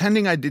or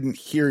pretending I didn't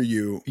hear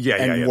you.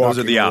 Yeah. Those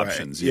are the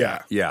options.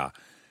 Yeah.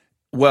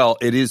 Well,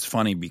 it is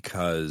funny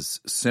because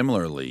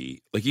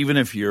similarly, like even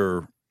if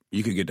you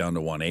could get down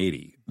to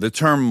 180, the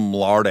term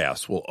lard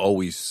ass will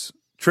always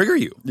trigger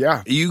you.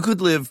 Yeah. You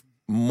could live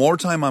more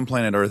time on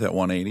planet Earth at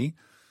 180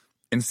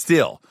 and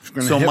still.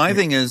 So my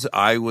thing is,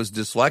 I was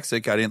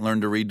dyslexic. I didn't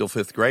learn to read till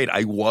 5th grade.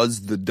 I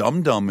was the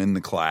dum-dum in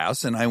the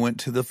class, and I went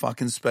to the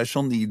fucking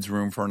special needs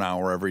room for an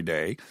hour every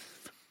day.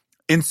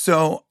 And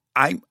so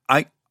I'm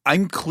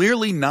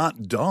clearly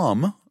not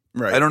dumb.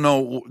 Right. I don't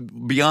know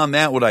beyond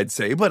that what I'd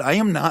say, but I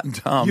am not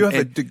dumb. You have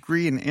a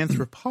degree in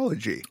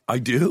anthropology. I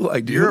do.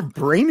 You're a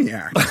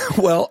brainiac.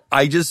 Well,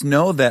 I just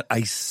know that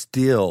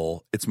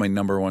it's my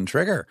number one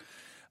trigger.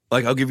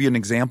 Like, I'll give you an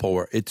example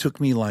where it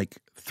took me like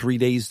 3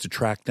 days to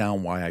track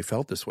down why I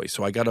felt this way.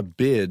 So I got a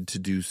bid to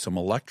do some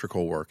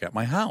electrical work at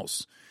my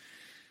house.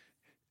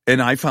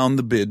 And I found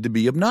the bid to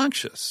be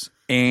obnoxious.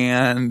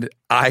 And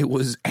I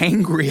was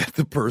angry at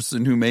the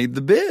person who made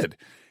the bid.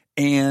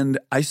 And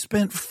I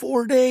spent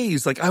 4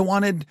 days. Like,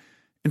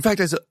 in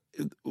fact, I said,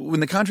 when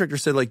the contractor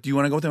said, like, do you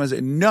want to go with him? I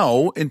said,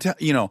 no. And,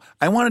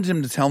 I wanted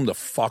him to tell him to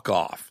fuck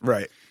off.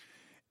 Right.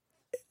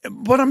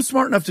 But I'm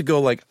smart enough to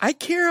go, like, I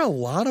care a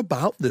lot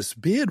about this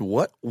bid.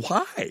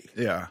 Why?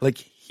 Yeah. Like,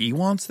 he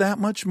wants that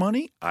much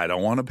money. I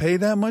don't want to pay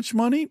that much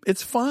money.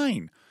 It's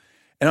fine.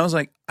 And I was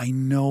like, I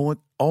know it.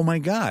 Oh my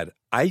God.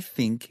 I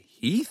think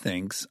he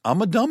thinks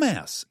I'm a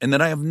dumbass and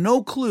that I have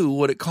no clue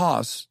what it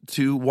costs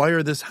to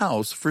wire this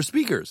house for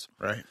speakers.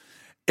 Right.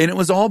 And it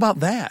was all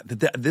about that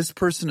this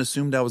person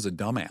assumed I was a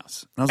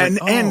dumbass. And I was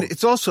and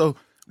it's also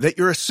that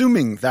you're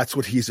assuming that's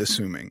what he's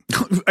assuming.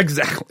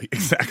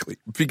 Exactly.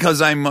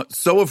 Because I'm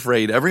so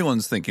afraid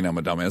everyone's thinking I'm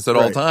a dumbass at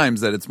all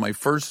times that it's my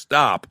first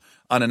stop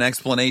on an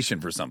explanation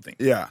for something.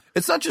 Yeah.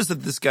 It's not just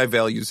that this guy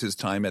values his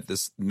time at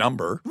this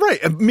number. Right.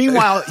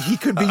 Meanwhile, he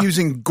could be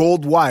using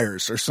gold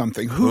wires or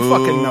something. Who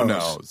fucking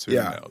knows? Who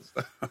knows?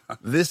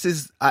 This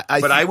is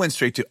I went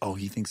straight to,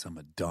 he thinks I'm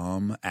a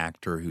dumb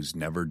actor who's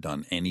never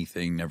done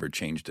anything, never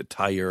changed a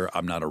tire.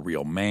 I'm not a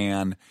real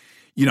man.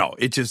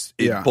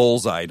 It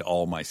bullseyed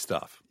all my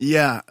stuff.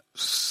 Yeah.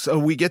 So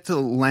we get to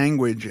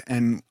language,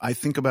 and I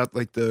think about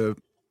like the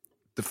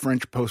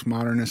French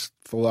postmodernist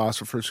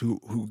philosophers who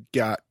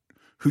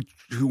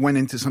went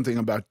into something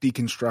about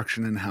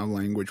deconstruction and how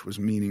language was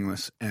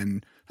meaningless,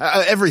 and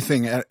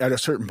everything at a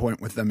certain point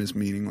with them is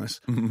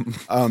meaningless,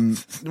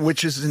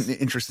 which is an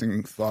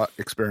interesting thought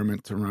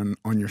experiment to run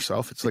on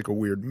yourself. It's like a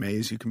weird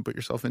maze you can put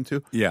yourself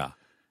into. Yeah.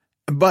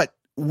 But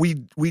we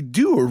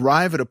do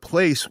arrive at a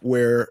place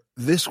where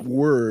this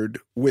word,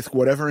 with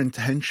whatever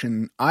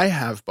intention I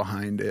have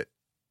behind it,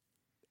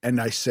 and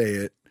I say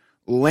it,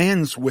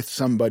 lands with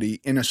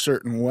somebody in a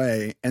certain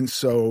way. And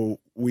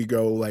so we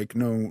go like,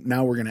 no,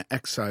 now we're going to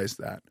excise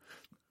that.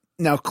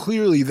 Now,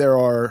 clearly there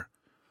are.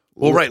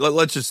 Well, right.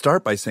 Let's just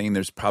start by saying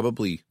there's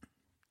probably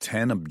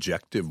 10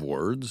 objective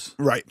words.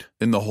 Right.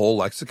 In the whole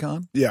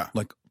lexicon. Yeah.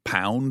 Like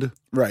pound.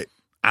 Right.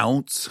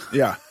 Ounce.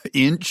 Yeah.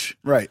 Inch.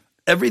 Right.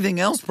 Everything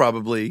else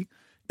probably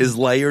is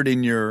layered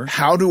in your.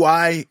 How do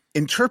I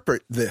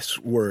interpret this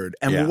word?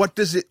 And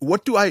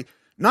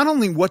not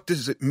only what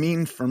does it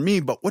mean for me,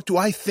 but what do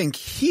I think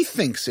he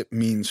thinks it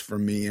means for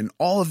me, and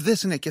all of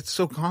this, and it gets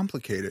so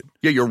complicated.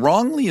 Yeah, you're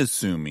wrongly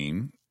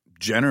assuming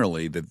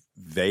generally that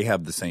they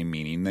have the same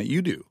meaning that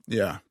you do.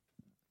 Yeah.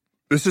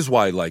 This is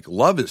why, like,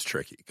 love is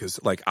tricky, because,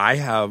 like, I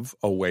have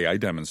a way I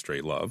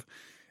demonstrate love,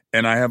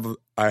 and I have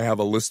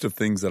a list of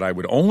things that I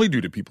would only do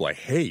to people I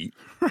hate.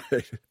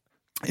 Right.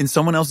 And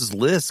someone else's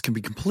list can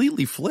be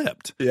completely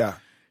flipped. Yeah.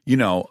 You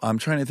know, I'm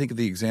trying to think of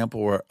the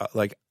example where,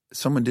 like,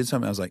 someone did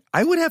something. I was like,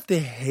 I would have to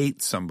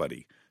hate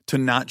somebody to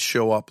not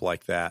show up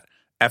like that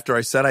after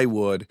I said I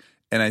would,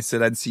 and I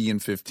said I'd see you in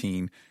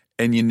 15,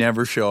 and you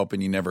never show up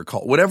and you never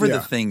call. Whatever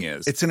the thing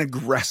is. It's an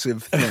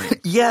aggressive thing.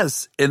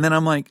 Yes. And then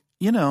I'm like,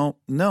 you know,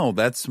 no,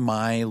 that's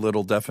my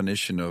little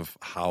definition of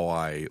how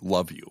I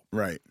love you.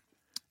 Right.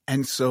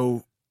 And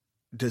so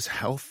does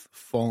health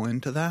fall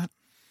into that?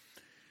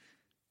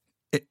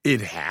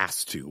 It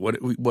has to. What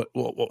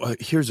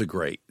here's a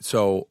great.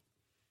 So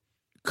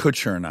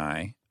Kutcher and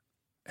I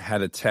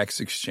had a text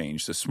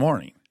exchange this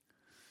morning.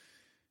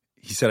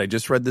 He said, I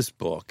just read this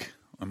book.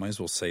 I might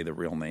as well say the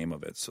real name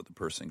of it so the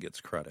person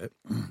gets credit,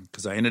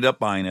 because I ended up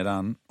buying it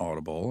on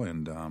Audible,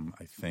 and I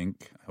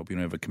hope you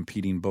don't have a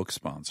competing book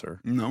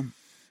sponsor. No.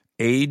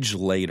 Age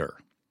Later.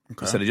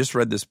 Okay. I said, I just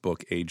read this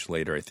book, Age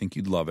Later. I think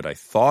you'd love it. I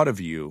thought of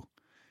you,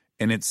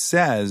 and it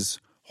says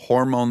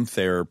hormone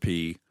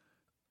therapy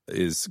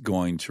is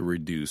going to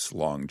reduce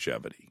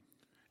longevity.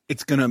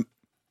 It's going to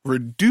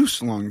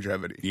reduce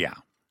longevity. Yeah.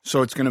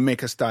 So it's going to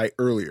make us die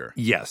earlier.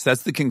 Yes,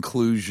 that's the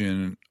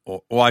conclusion.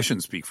 Well, I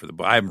shouldn't speak for the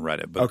book. I haven't read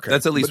it, but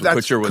that's at least what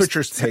Kutcher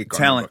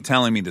was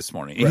telling me this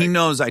morning. And he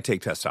knows I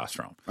take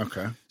testosterone.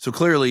 Okay. So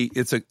clearly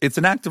it's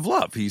an act of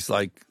love. He's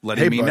like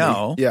letting me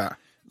know. Yeah.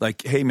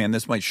 Like, hey, man,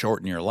 this might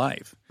shorten your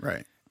life.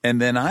 Right.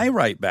 And then I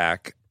write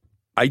back,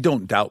 I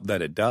don't doubt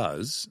that it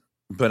does,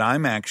 but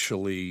I'm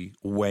actually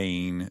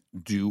weighing,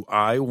 do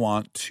I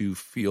want to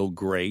feel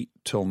great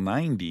till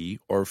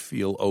 90 or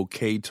feel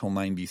okay till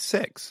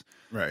 96?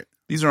 Right.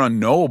 These are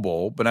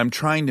unknowable, but I'm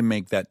trying to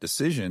make that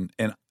decision,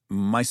 and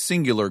my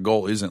singular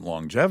goal isn't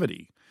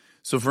longevity.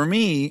 So for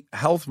me,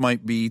 health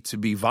might be to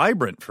be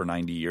vibrant for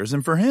 90 years,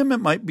 and for him,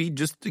 it might be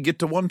just to get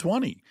to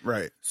 120.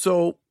 Right.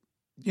 So,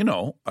 you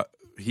know,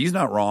 he's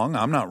not wrong,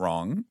 I'm not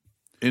wrong,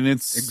 and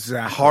it's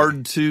exactly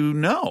hard to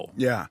know.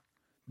 Yeah.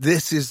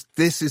 This is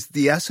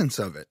the essence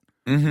of it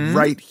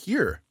right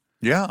here.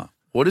 Yeah.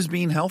 What is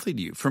being healthy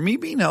to you? For me,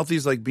 being healthy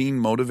is like being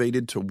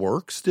motivated to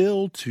work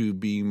still, to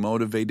be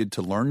motivated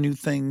to learn new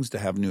things, to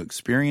have new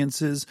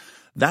experiences.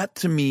 That,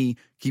 to me,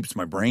 keeps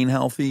my brain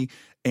healthy.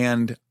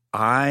 And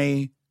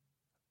I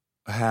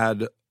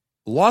had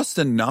lost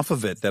enough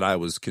of it that I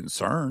was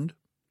concerned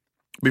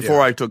before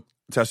I took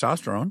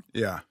testosterone.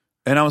 Yeah.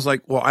 And I was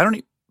like, well, I don't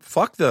need –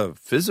 fuck the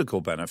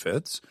physical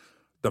benefits.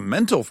 The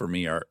mental for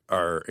me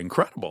are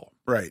incredible.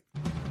 Right.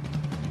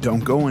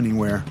 Don't go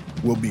anywhere.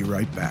 We'll be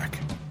right back.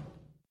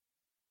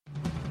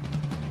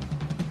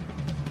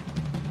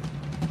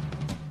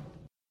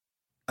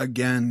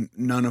 Again,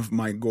 none of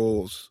my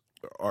goals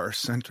are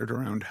centered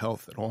around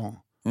health at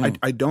all.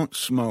 I don't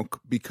smoke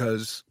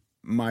because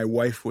my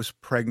wife was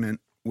pregnant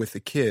with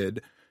a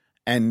kid,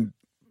 and,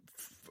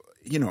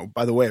 you know,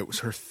 by the way, it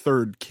was her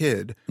third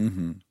kid,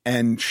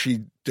 and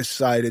she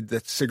decided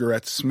that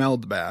cigarettes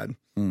smelled bad,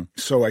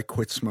 so I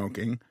quit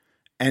smoking.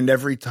 And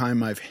every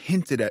time I've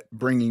hinted at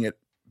bringing it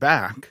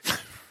back,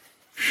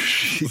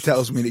 she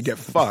tells me to get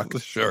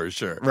fucked. Sure.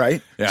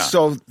 Right? Yeah.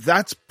 So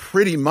that's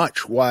pretty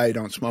much why I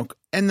don't smoke.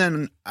 And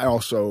then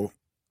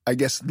I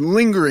guess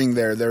lingering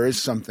there is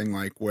something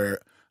like where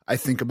I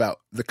think about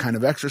the kind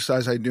of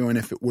exercise I do and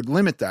if it would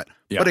limit that.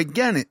 Yeah. But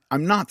again,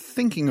 I'm not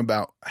thinking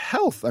about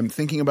health. I'm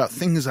thinking about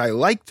things I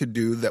like to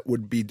do that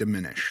would be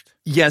diminished.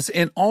 Yes.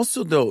 And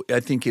also, though, I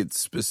think it's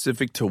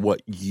specific to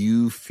what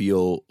you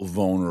feel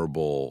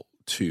vulnerable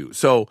to.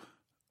 So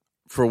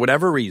for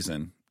whatever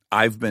reason,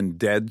 I've been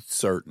dead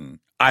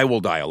certain I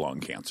will die of lung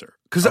cancer.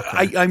 Because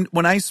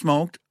when I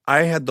smoked,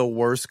 I had the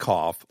worst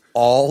cough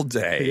all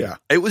day. Yeah.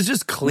 It was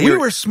just clear.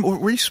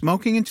 Were you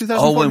smoking in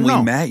 2004? Oh, when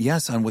we met,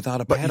 yes, on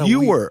Without a Paddle. But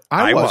you were.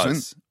 I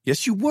wasn't.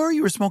 Yes, you were.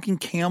 You were smoking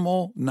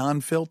Camel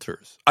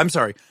non-filters. I'm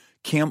sorry,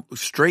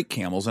 straight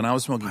Camels, and I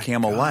was smoking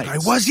Camel Lights. I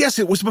was, yes.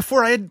 It was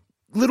before I had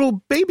little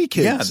baby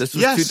kids. Yeah, this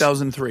was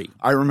 2003.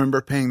 I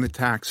remember paying the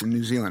tax in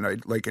New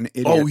Zealand. Like an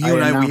idiot. I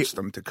announced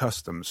them to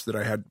customs that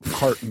I had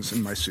cartons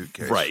in my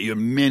suitcase. Right, you have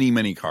many,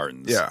 many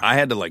cartons. Yeah. I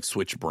had to like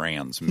switch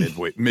brands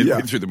midway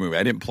through the movie.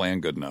 I didn't plan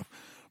good enough.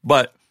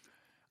 But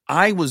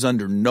I was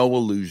under no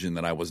illusion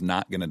that I was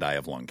not going to die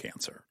of lung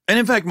cancer. And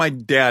in fact, my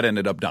dad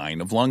ended up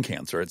dying of lung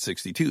cancer at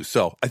 62.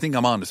 So I think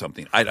I'm onto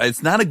something.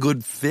 It's not a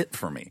good fit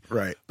for me.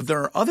 Right. But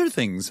there are other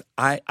things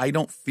I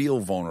don't feel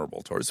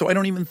vulnerable towards. So I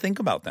don't even think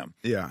about them.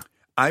 Yeah.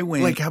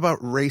 Like, how about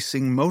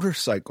racing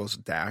motorcycles,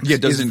 Dax? Yeah,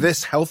 is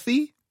this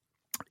healthy?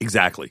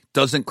 Exactly.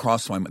 Doesn't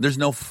cross my mind. There's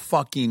no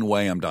fucking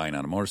way I'm dying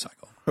on a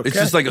motorcycle. Okay. It's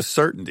just like a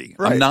certainty.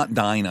 Right. I'm not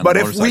dying on a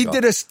motorcycle. But if we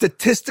did a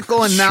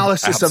statistical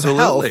analysis of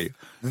health, Absolutely.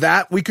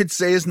 that we could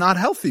say is not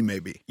healthy,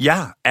 maybe.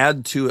 Yeah.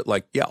 Add to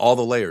it, all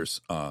the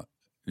layers.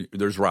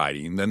 There's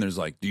riding. Then there's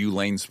do you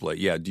lane split?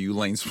 Yeah. Do you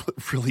lane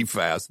split really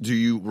fast? Do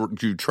you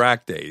do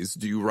track days?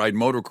 Do you ride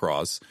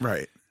motocross?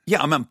 Right.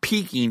 Yeah. I'm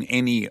peaking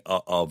any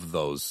of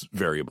those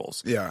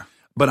variables. Yeah.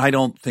 But I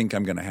don't think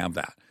I'm going to have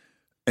that.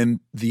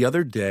 And the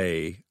other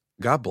day,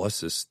 God bless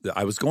this.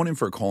 I was going in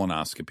for a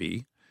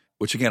colonoscopy,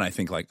 which again, I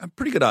think like I'm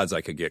pretty good odds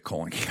I could get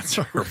colon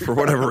cancer for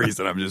whatever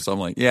reason. I'm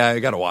like, yeah, I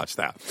got to watch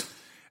that.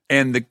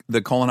 And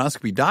the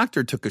colonoscopy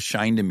doctor took a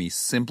shine to me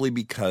simply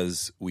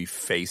because we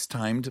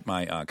FaceTimed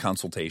my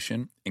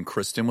consultation and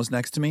Kristen was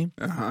next to me.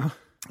 Uh-huh.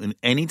 And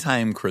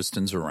anytime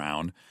Kristen's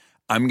around,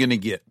 I'm going to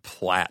get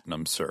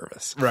platinum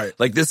service. Right.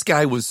 Like this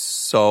guy was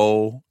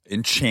so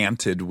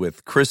enchanted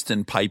with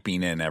Kristen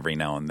piping in every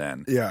now and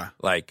then. Yeah.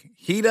 Like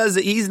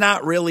he's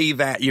not really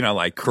that,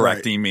 like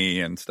correcting me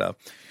and stuff.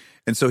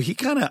 And so he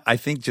kind of, I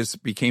think,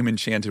 just became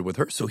enchanted with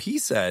her. So he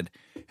said,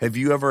 have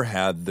you ever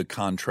had the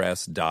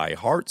contrast dye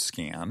heart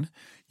scan?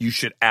 You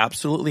should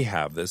absolutely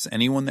have this.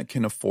 Anyone that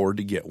can afford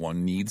to get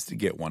one needs to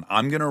get one.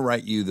 I'm going to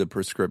write you the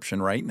prescription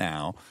right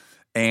now.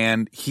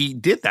 And he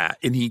did that,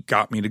 and he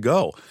got me to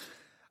go.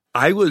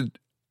 I would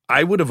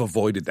have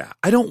avoided that.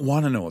 I don't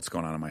want to know what's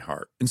going on in my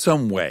heart in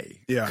some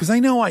way. Yeah. Because I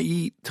know I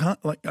eat,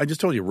 like I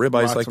just told you,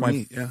 ribeye is like my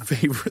meat, yeah.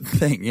 favorite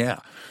thing. Yeah.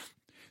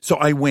 So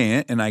I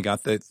went and I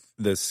got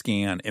the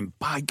scan, and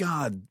by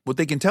God, what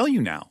they can tell you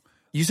now.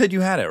 You said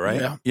you had it, right?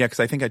 Yeah. Yeah, because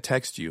I think I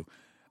texted you.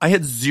 I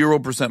had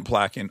 0%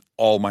 plaque in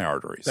all my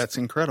arteries. That's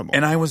incredible.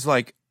 And I was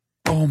like,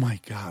 oh my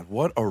God,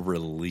 what a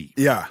relief.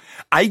 Yeah.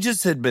 I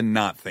just had been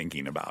not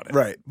thinking about it.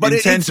 Right. But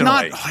it's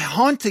intentionally. not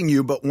haunting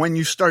you, but when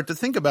you start to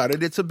think about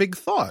it, it's a big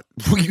thought.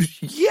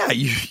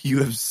 You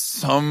have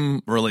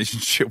some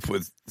relationship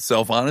with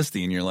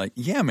self-honesty, and you're like,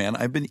 yeah, man,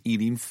 I've been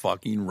eating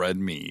fucking red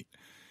meat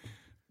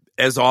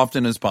as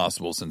often as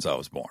possible since I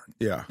was born.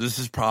 Yeah. This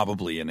is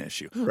probably an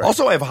issue. Right.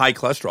 Also, I have high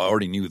cholesterol. I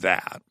already knew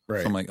that.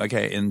 Right. So I'm like,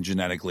 okay, and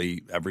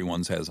genetically,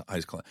 everyone's has high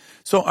cholesterol.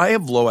 So I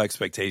have low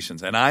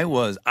expectations. And I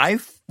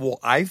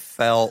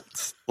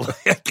felt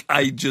like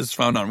I just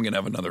found out I'm going to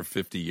have another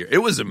 50 years. It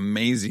was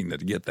amazing to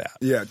get that.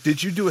 Yeah.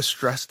 Did you do a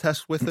stress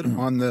test with it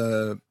on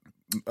the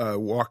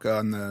walk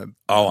on the...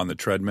 Oh, on the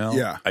treadmill?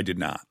 Yeah. I did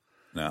not.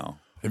 No.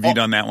 Have you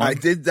done that one? I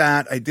did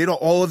that. I did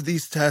all of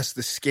these tests,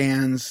 the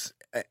scans,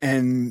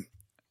 and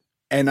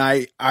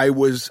I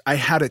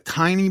had a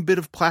tiny bit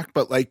of plaque,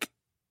 but like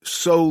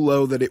so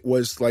low that it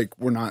was like,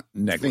 we're not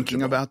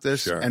thinking about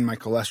this. Sure. And my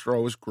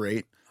cholesterol was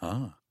great.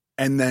 Ah.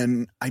 And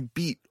then I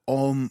beat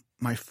all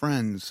my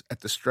friends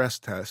at the stress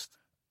test,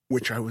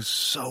 which I was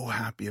so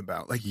happy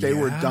about. Like they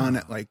were done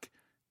at like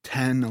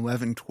 10,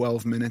 11,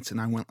 12 minutes. And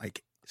I went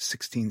like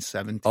 16,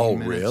 17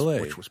 minutes.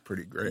 Really? Which was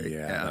pretty great.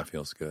 Yeah, that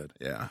feels good.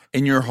 Yeah.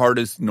 And your heart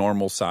is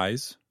normal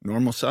size?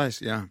 Normal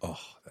size, yeah. Oh,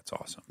 that's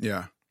awesome.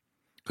 Yeah.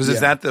 Because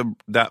is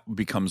that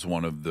becomes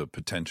one of the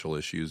potential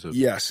issues of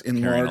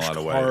enlarged a lot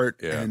of weight. heart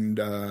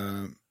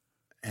Yeah.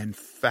 and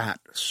fat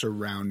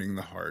surrounding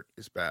the heart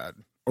is bad,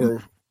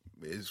 or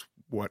is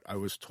what I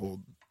was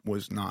told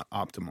was not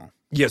optimal.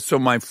 Yeah, so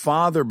my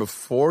father,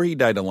 before he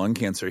died of lung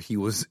cancer, he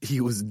was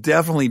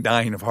definitely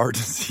dying of heart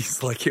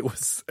disease. Like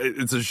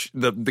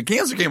the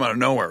cancer came out of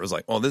nowhere. It was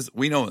like, oh,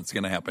 we know what's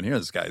going to happen here.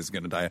 This guy is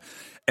going to die.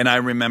 And I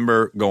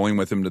remember going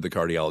with him to the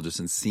cardiologist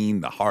and seeing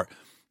the heart.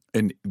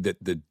 And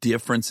the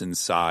difference in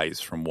size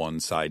from one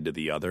side to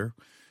the other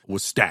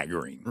was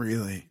staggering.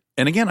 Really?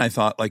 And again, I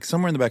thought, like,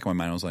 somewhere in the back of my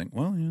mind, I was like,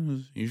 well,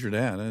 he's your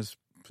dad. That's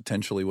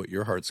potentially what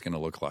your heart's going to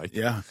look like.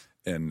 Yeah.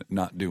 And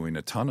not doing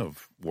a ton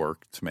of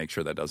work to make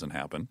sure that doesn't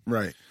happen.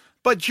 Right.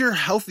 But you're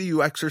healthy.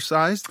 You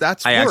exercise.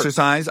 I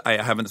exercise. I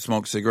haven't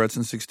smoked cigarettes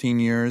in 16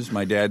 years.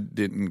 My dad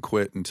didn't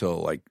quit until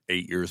like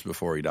 8 years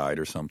before he died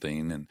or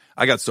something. And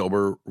I got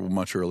sober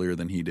much earlier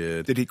than he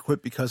did. Did he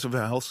quit because of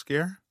a health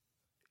scare?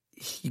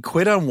 He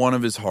quit on one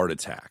of his heart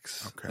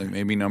attacks. Okay. Like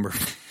maybe number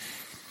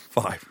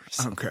 5 or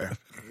something. Okay.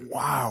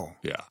 Wow.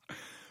 Yeah.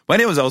 But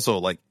it was also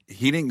like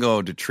he didn't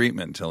go to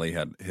treatment until he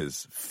had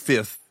his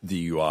 5th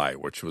DUI,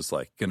 which was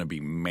like going to be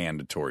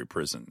mandatory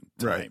prison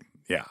time. Right.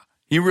 Yeah.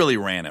 He really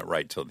ran it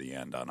right till the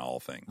end on all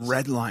things.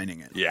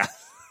 Redlining it. Yeah.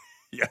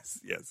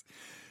 Yes.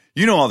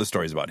 You know all the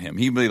stories about him.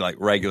 He'd be like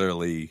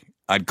regularly,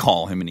 I'd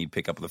call him and he'd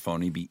pick up the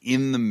phone. He'd be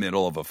in the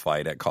middle of a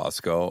fight at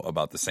Costco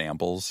about the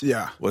samples.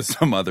 Yeah. With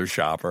some other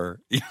shopper.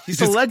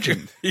 He's a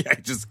legend. Yeah.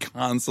 Just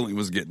constantly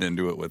was getting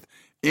into it with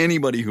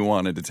anybody who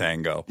wanted to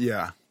tango.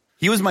 Yeah.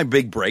 He was my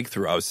big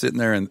breakthrough. I was sitting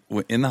there in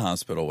the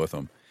hospital with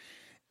him,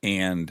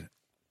 and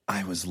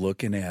I was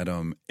looking at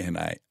him, and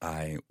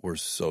I were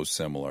so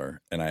similar.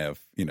 And I have,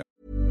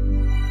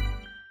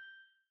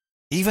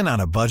 Even on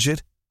a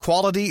budget,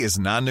 quality is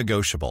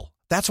non-negotiable.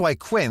 That's why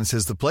Quince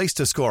is the place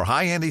to score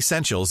high-end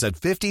essentials at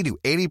 50 to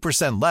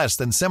 80% less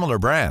than similar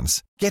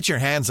brands. Get your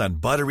hands on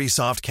buttery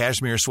soft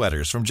cashmere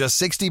sweaters from just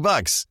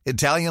 $60,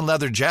 Italian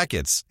leather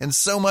jackets, and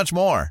so much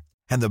more.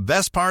 And the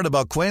best part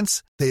about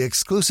Quince, they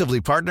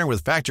exclusively partner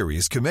with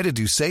factories committed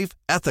to safe,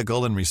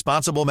 ethical, and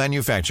responsible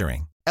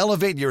manufacturing.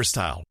 Elevate your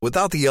style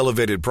without the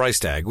elevated price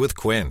tag with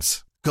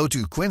Quince. Go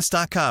to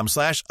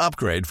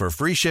quince.com/upgrade for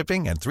free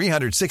shipping and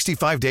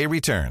 365-day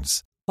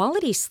returns.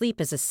 Quality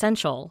sleep is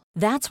essential.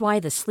 That's why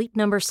the Sleep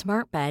Number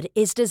Smart Bed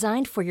is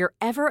designed for your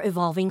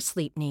ever-evolving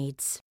sleep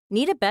needs.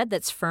 Need a bed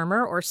that's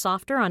firmer or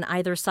softer on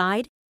either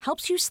side?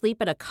 Helps you sleep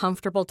at a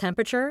comfortable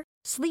temperature?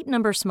 Sleep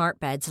Number Smart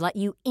Beds let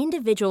you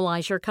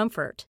individualize your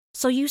comfort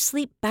so you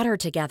sleep better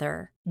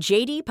together.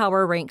 JD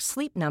Power ranks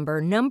Sleep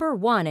Number number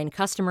 1 in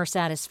customer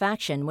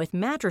satisfaction with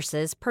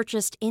mattresses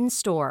purchased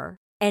in-store.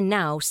 And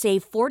now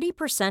save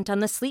 40% on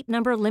the Sleep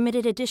Number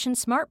limited edition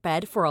smart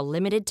bed for a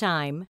limited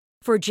time.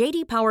 For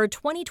JD Power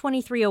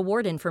 2023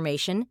 award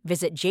information,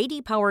 visit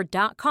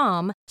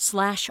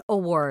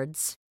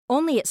jdpower.com/awards.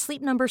 Only at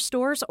Sleep Number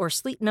stores or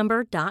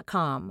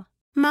sleepnumber.com.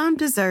 Mom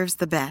deserves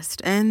the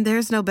best, and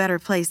there's no better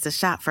place to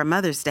shop for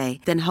Mother's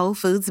Day than Whole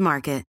Foods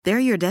Market. They're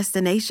your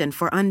destination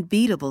for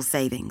unbeatable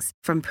savings,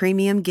 from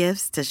premium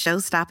gifts to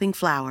show-stopping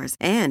flowers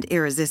and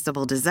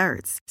irresistible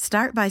desserts.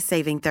 Start by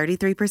saving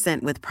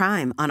 33% with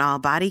Prime on all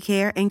body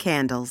care and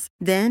candles.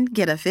 Then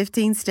get a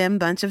 15-stem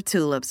bunch of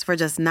tulips for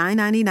just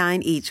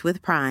 $9.99 each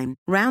with Prime.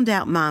 Round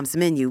out Mom's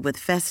menu with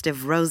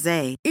festive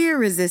rosé,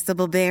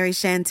 irresistible berry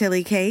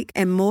chantilly cake,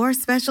 and more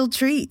special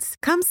treats.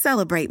 Come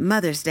celebrate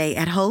Mother's Day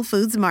at Whole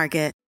Foods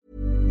Market.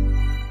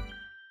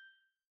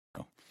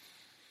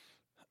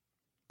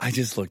 I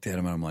just looked at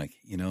him and I'm like,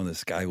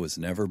 this guy was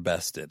never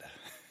bested.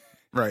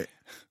 Right.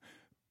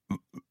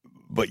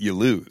 But you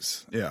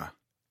lose. Yeah.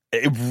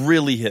 It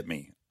really hit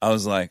me. I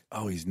was like,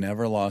 oh, he's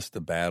never lost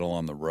a battle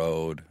on the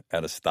road,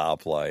 at a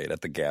stoplight,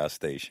 at the gas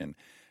station.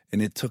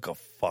 And it took a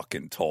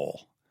fucking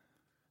toll.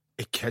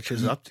 It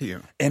catches up to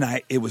you. And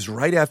it was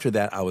right after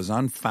that. I was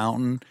on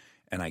Fountain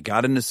and I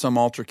got into some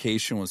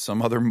altercation with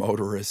some other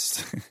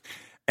motorist.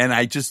 And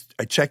I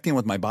checked in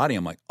with my body.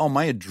 I'm like, oh,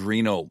 my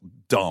adrenal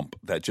dump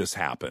that just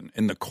happened,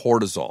 and the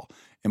cortisol,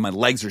 and my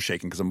legs are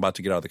shaking because I'm about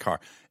to get out of the car.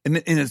 And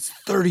it's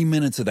 30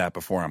 minutes of that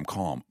before I'm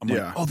calm. I'm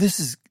like, oh, this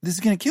is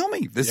going to kill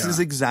me. This is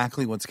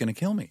exactly what's going to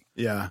kill me.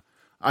 Yeah.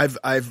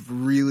 I've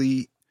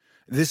really,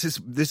 this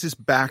is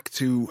back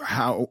to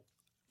how,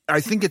 I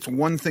think it's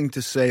one thing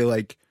to say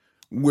like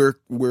we're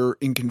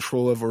in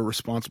control of or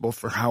responsible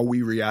for how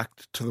we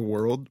react to the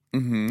world.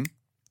 Mm-hmm.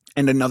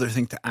 And another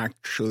thing to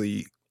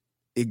actually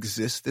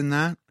exist in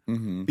that,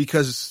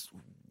 because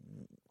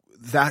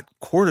that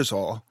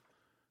cortisol,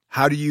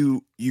 how do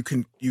you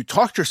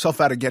talked yourself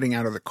out of getting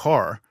out of the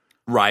car,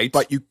 right?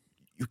 But you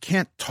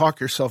can't talk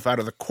yourself out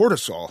of the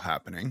cortisol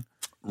happening,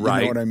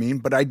 right? You know what I mean?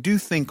 But I do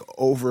think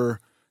over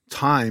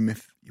time,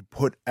 if you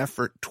put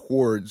effort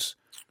towards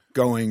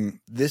going,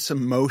 this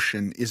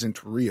emotion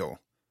isn't real,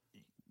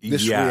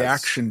 this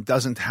reaction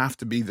doesn't have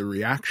to be the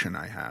reaction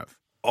I have.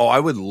 Oh, I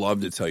would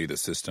love to tell you the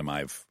system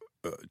I've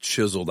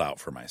chiseled out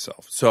for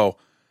myself. So,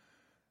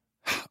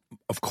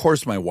 of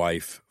course, my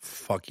wife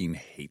fucking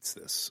hates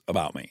this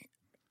about me.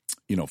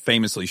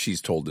 Famously,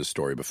 she's told this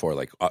story before.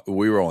 Like,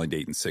 we were only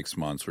dating 6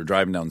 months. We're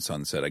driving down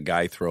Sunset. A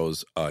guy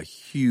throws a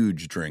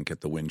huge drink at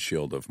the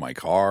windshield of my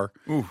car.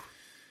 Ooh.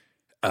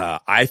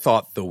 I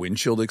thought the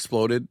windshield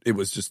exploded. It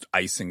was just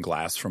ice and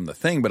glass from the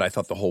thing, but I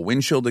thought the whole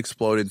windshield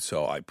exploded.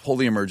 So I pull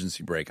the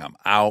emergency brake. I'm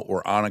out.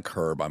 We're on a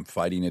curb. I'm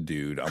fighting a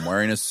dude. I'm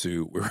wearing a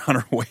suit. We're on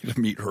our way to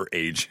meet her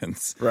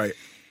agents. Right.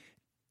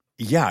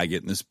 Yeah, I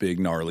get in this big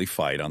gnarly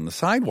fight on the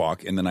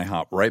sidewalk, and then I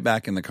hop right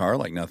back in the car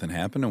like nothing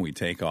happened, and we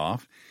take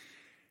off.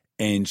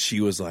 And she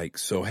was like,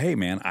 so, hey,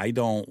 man, I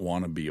don't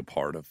want to be a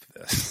part of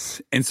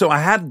this. And so I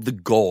had the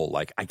goal,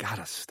 like, I got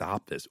to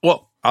stop this.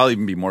 Well, I'll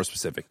even be more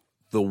specific.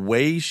 The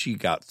way she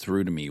got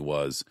through to me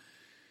was,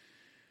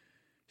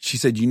 she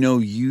said,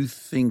 you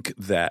think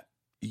that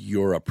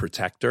you're a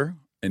protector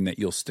and that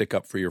you'll stick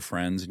up for your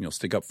friends and you'll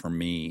stick up for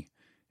me,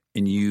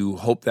 and you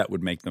hope that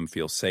would make them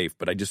feel safe.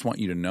 But I just want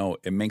you to know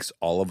it makes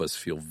all of us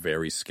feel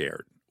very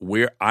scared.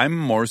 I'm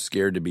more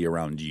scared to be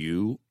around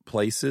you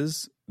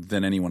places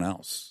than anyone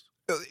else.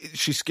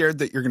 She's scared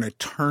that you're going to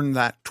turn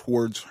that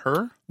towards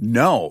her?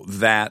 No,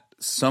 that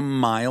some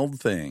mild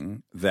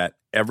thing that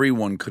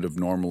everyone could have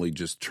normally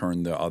just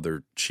turned the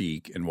other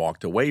cheek and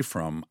walked away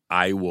from,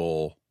 I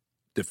will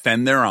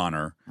defend their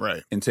honor,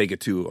 right, and take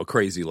it to a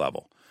crazy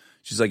level.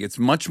 She's like, it's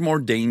much more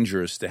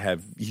dangerous to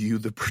have you,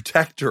 the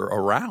protector,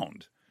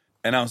 around.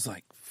 And I was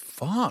like,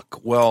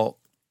 fuck, well,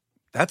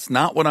 that's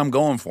not what I'm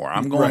going for.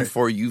 I'm going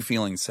for you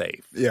feeling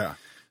safe. Yeah.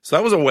 So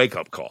that was a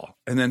wake-up call.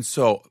 And then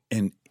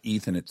and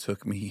Ethan, it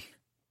took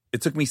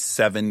me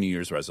 7 New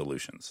Year's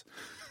resolutions.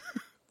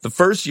 The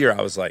first year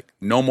I was like,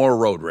 no more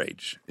road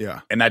rage.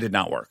 Yeah. And that did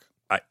not work.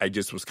 I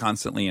just was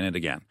constantly in it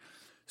again.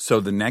 So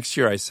the next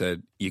year I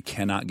said, you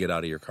cannot get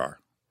out of your car.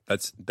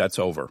 That's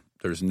over.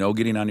 There's no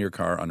getting out of your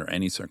car under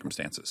any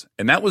circumstances.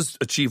 And that was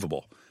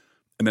achievable.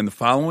 And then the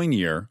following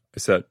year I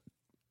said,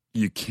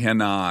 you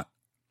cannot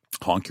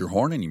honk your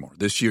horn anymore.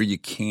 This year you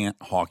can't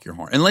honk your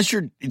horn unless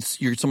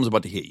someone's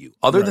about to hit you.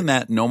 Other than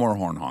that, no more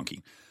horn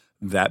honking.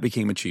 That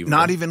became achievable.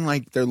 Not even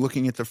like they're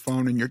looking at their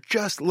phone and you're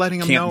just letting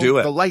them Can't know do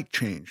it. The light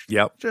changed.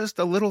 Yep. Just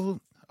a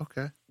little,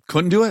 okay.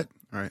 Couldn't do it.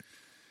 All right.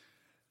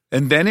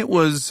 And then it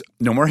was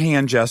no more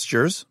hand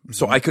gestures.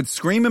 So I could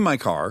scream in my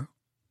car.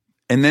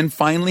 And then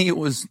finally it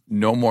was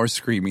no more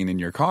screaming in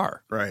your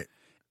car. Right.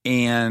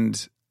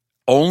 And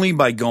only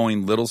by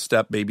going little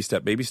step, baby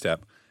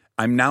step,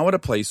 I'm now at a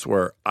place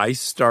where I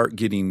start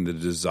getting the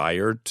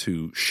desire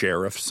to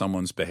sheriff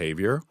someone's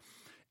behavior.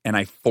 And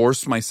I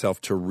force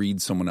myself to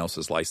read someone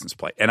else's license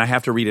plate. And I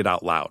have to read it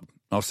out loud.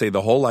 I'll say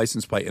the whole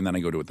license plate, and then I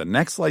go to the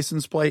next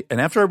license plate. And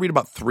after I read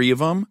about 3 of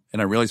them,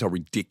 and I realize how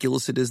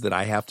ridiculous it is that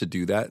I have to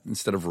do that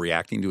instead of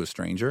reacting to a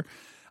stranger,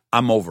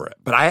 I'm over it.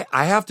 But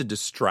I have to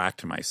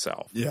distract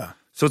myself. Yeah.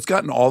 So it's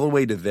gotten all the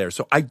way to there.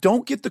 So I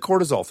don't get the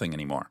cortisol thing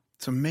anymore.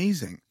 It's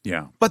amazing.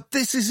 Yeah. But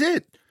this is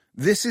it.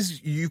 This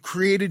is, you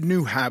created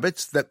new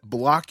habits that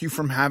block you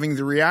from having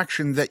the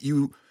reaction that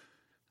you,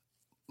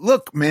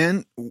 look,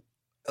 man,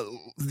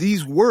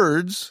 these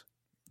words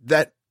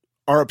that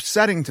are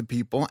upsetting to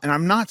people, and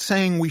I'm not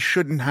saying we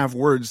shouldn't have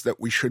words that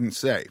we shouldn't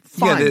say.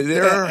 Fine. Yeah,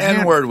 the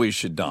N-word we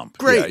should dump.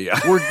 Great. Yeah.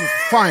 We're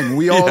fine.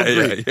 We all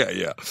agree.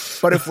 Yeah.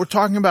 But if we're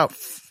talking about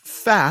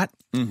fat,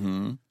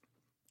 Mm-hmm.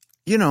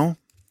 you know,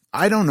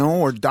 I don't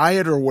know, or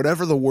diet or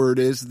whatever the word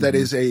is that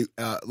is a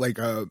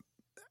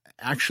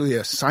actually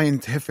a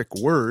scientific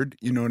word,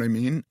 you know what I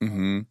mean?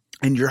 Mm-hmm.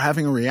 And you're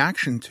having a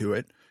reaction to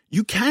it,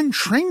 you can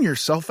train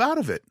yourself out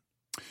of it.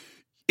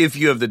 If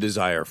you have the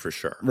desire, for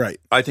sure. Right.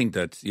 I think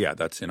that's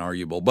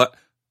inarguable. But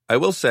I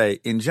will say,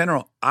 in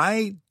general,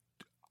 I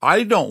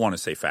don't want to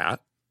say fat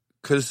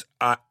because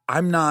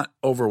I'm not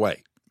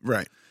overweight.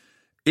 Right.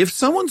 If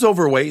someone's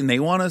overweight and they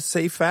want to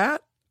say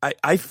fat,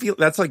 I feel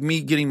that's like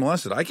me getting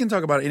molested. I can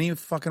talk about it any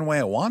fucking way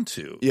I want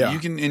to. Yeah.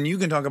 You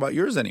can talk about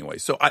yours anyway.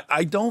 So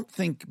I don't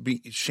think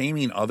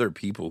shaming other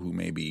people who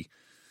maybe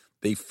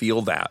they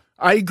feel that.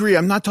 I agree.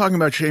 I'm not talking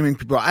about shaming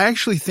people. I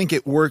actually think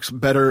it works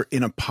better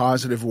in a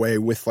positive way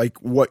with like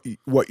what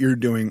you're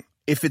doing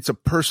if it's a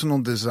personal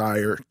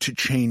desire to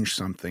change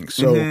something.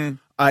 So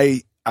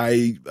I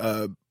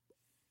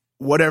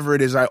whatever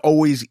it is, I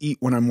always eat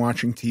when I'm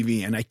watching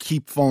TV, and I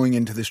keep falling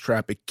into this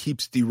trap. It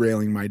keeps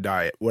derailing my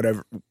diet.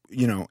 Whatever,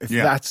 you know, if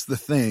that's the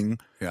thing,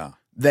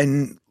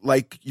 then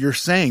like you're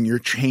saying, you're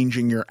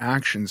changing your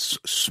actions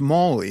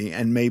smallly,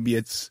 and maybe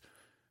it's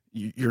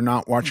you're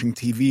not watching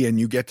TV, and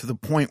you get to the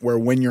point where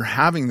when you're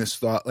having this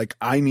thought, like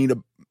I need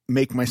to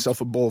make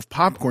myself a bowl of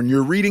popcorn,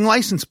 you're reading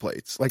license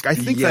plates. Like I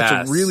think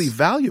that's really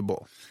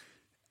valuable.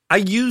 I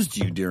used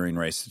you during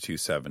Race to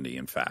 270,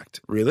 in fact.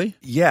 Really?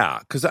 Yeah,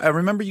 because I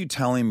remember you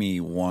telling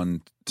me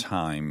one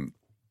time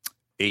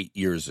 8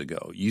 years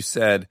ago, you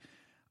said,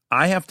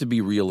 I have to be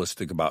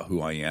realistic about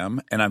who I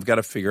am, and I've got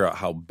to figure out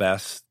how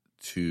best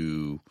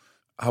to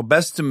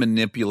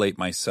manipulate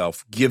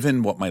myself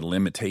given what my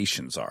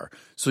limitations are.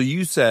 So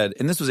you said,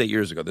 and this was 8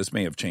 years ago, this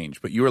may have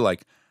changed, but you were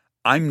like,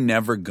 I'm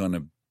never going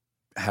to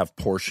have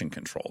portion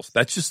controls.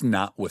 That's just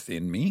not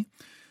within me.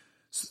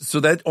 So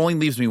that only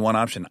leaves me one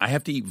option. I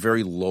have to eat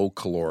very low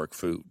caloric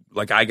food.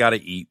 Like I got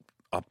to eat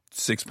up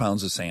 6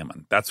 pounds of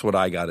salmon. That's what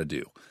I got to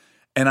do.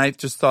 And I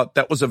just thought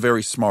that was a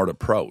very smart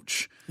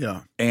approach.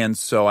 Yeah. And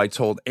so I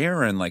told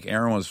Aaron, like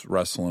Aaron was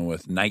wrestling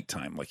with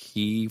nighttime. Like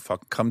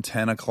come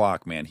 10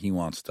 o'clock, man, he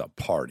wants to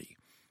party.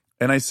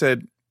 And I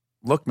said,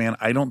 look, man,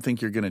 I don't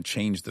think you're going to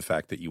change the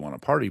fact that you want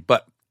to party,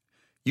 but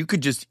you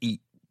could just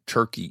eat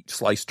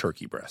sliced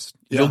turkey breast.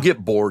 Yeah. You'll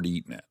get bored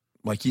eating it.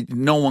 Like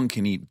no one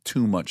can eat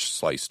too much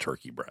sliced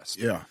turkey breast.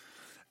 Yeah.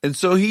 And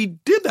so he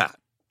did that,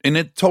 and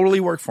it totally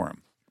worked for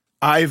him.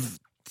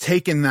 I've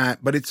taken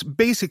that, but it's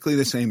basically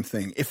the same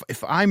thing. If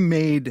I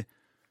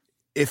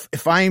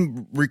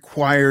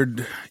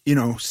required,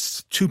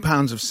 2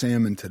 pounds of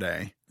salmon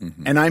today,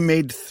 and I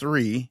made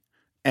 3,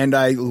 and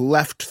I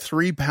left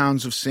 3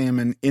 pounds of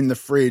salmon in the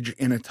fridge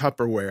in a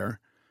Tupperware,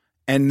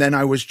 and then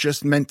I was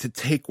just meant to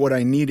take what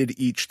I needed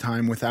each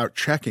time without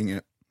checking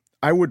it,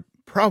 I would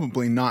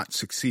probably not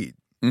succeed.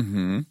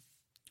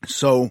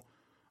 So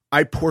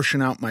I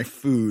portion out my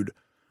food.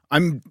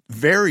 I'm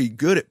very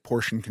good at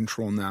portion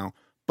control now,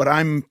 but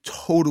I'm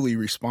totally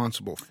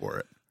responsible for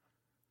it.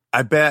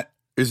 I bet,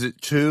 is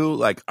it too,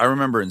 like I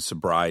remember in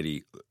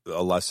sobriety,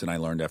 a lesson I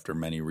learned after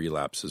many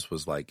relapses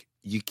was like,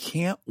 you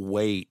can't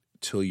wait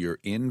till you're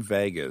in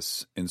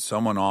Vegas and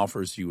someone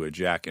offers you a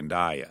Jack and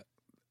Diet.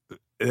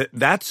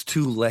 That's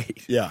too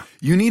late. Yeah.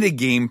 You need a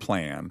game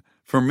plan.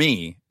 For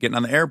me, getting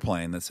on the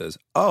airplane that says,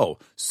 oh,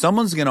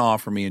 someone's going to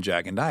offer me a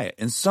Jack and Diet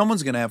and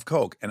someone's going to have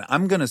Coke and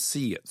I'm going to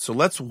see it. So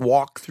let's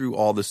walk through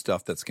all the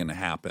stuff that's going to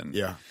happen.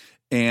 Yeah.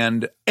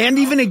 And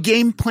even a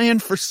game plan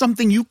for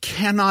something you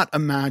cannot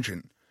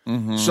imagine.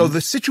 So the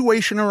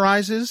situation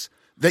arises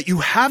that you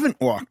haven't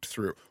walked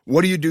through.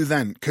 What do you do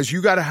then? Because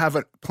you got to have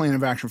a plan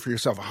of action for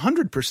yourself,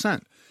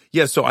 100%.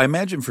 Yeah, so I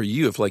imagine for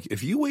you,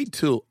 if you wait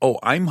till,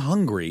 I'm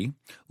hungry,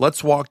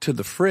 let's walk to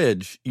the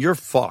fridge, you're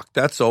fucked.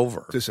 That's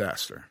over.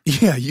 Disaster.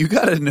 Yeah, you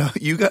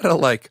gotta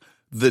like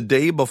the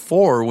day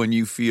before when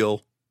you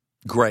feel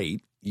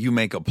great, you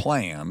make a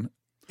plan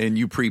and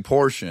you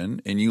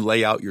pre-portion and you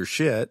lay out your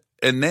shit,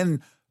 and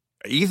then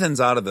Ethan's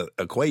out of the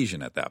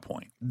equation at that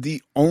point.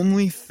 The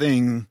only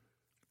thing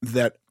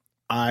that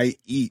I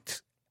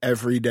eat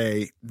every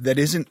day that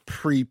isn't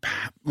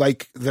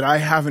that I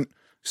haven't,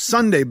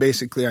 Sunday,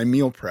 basically, I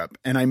meal prep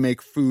and I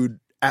make food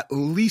at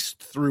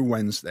least through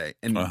Wednesday.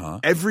 And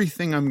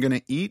everything I'm going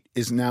to eat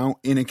is now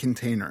in a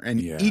container.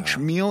 And each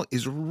meal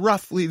is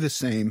roughly the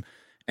same.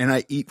 And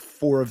I eat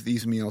 4 of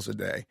these meals a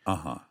day.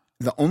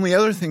 The only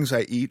other things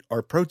I eat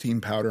are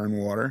protein powder and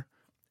water.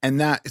 And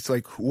that, it's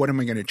like, what am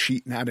I going to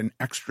cheat and add an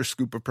extra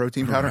scoop of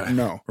protein powder? Right.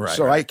 No. Right,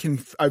 So right.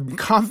 I'm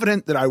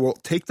confident that I will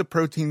take the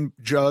protein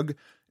jug,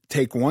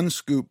 take 1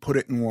 scoop, put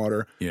it in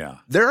water. Yeah.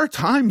 There are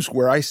times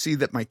where I see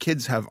that my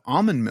kids have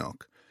almond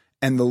milk,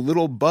 and the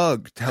little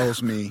bug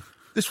tells me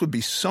this would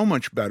be so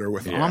much better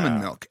with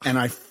almond milk. And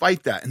I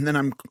fight that. And then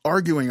I'm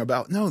arguing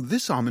about, no,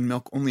 this almond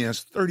milk only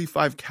has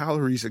 35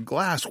 calories a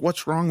glass.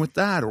 What's wrong with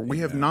that? Or we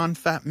have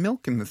non-fat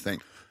milk in the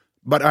thing.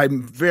 But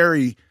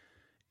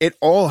it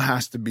all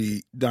has to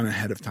be done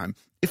ahead of time.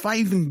 If I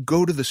even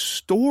go to the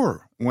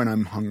store when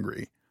I'm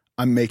hungry,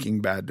 I'm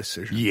making bad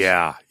decisions.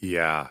 Yeah.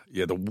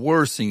 The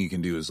worst thing you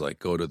can do is like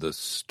go to the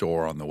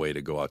store on the way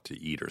to go out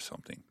to eat or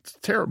something. It's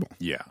terrible.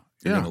 Yeah.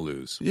 You're going to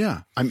lose.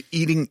 Yeah. I'm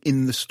eating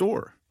in the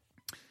store.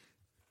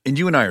 And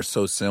you and I are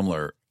so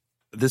similar.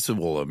 This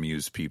will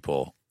amuse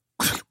people,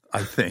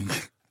 I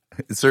think.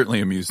 It certainly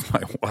amused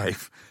my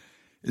wife.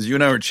 Is you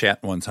and I were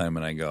chatting one time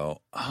and I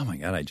go, oh my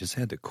God, I just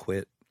had to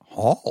quit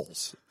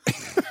Halls.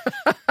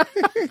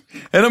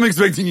 And I'm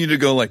expecting you to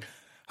go like,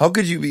 how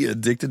could you be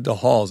addicted to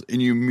Halls?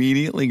 And you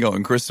immediately go,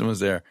 and Kristen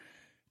was there.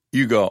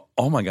 You go,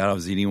 oh my God, I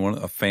was eating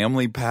a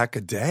family pack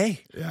a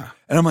day. Yeah.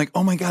 And I'm like,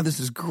 oh my God, this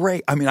is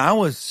great. I mean, I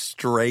was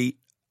straight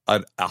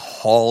a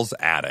Halls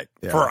addict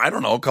for, I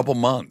don't know, a couple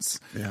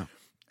months. Yeah.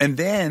 And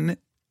then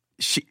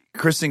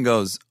Kristen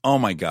goes, oh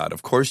my God,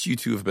 of course you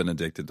two have been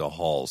addicted to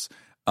Halls.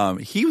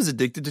 He was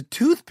addicted to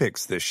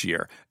toothpicks this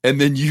year. And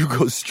then you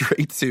go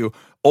straight to,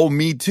 oh,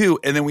 me too.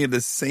 And then we had the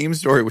same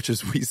story, which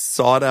is we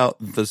sought out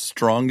the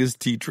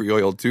strongest tea tree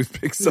oil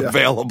toothpicks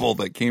available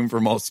that came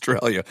from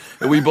Australia.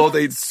 And we both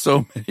ate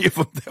so many of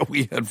them that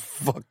we had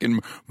fucking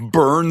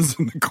burns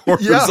in the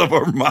corners of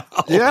our mouths.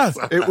 Yeah,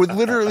 it would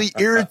literally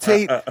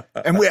irritate.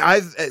 And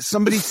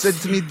somebody said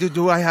to me,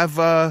 do I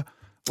have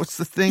what's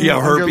the thing?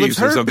 Yeah,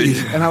 herpes or something.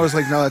 And I was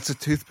like, no, that's a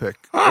toothpick.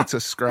 It's a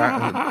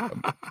scratch.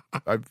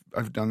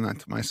 I've done that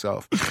to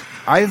myself.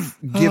 I've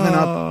given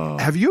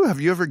up. Have you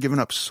ever given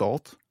up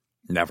salt?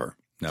 Never.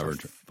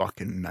 It's a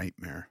fucking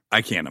nightmare.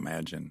 I can't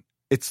imagine.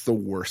 It's the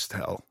worst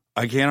hell.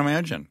 I can't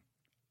imagine.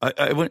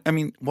 I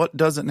mean, what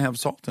doesn't have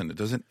salt in it?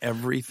 Doesn't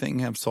everything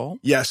have salt?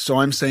 Yes, so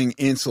I'm saying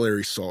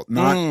ancillary salt,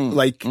 not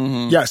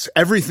yes,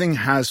 everything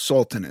has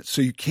salt in it.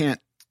 So you can't,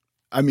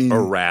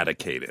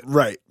 eradicate it.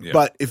 Right. Yeah.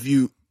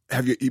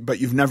 But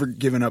you've never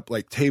given up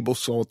like table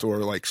salt or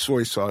like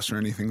soy sauce or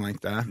anything like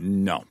that?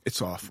 No.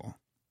 It's awful.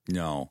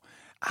 No.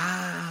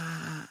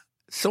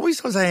 Soy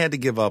sauce I had to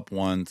give up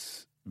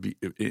once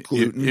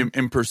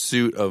in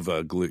pursuit of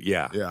gluten.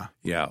 Yeah.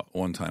 Yeah.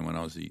 One time when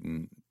I was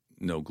eating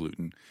no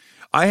gluten.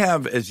 I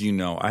have, as you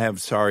know,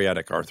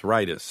 psoriatic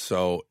arthritis.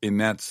 And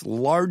that's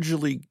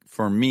largely,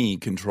 for me,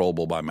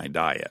 controllable by my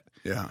diet.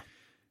 Yeah.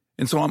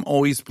 And so I'm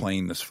always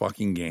playing this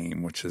fucking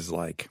game, which is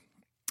like,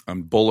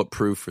 I'm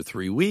bulletproof for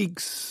 3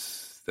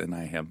 weeks. Then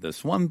I have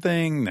this one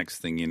thing. Next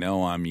thing you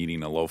know, I'm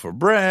eating a loaf of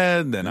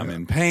bread. Then I'm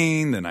in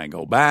pain. Then I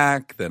go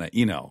back. Then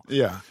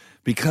Yeah.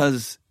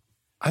 Because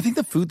I think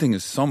the food thing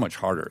is so much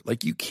harder.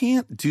 Like, you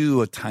can't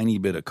do a tiny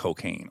bit of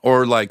cocaine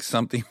or like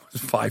something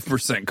with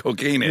 5%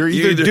 cocaine. You're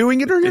either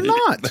doing it or you're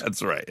not.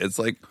 That's right. It's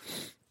like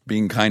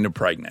being kind of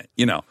pregnant,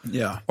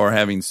 Yeah. or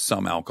having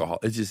some alcohol.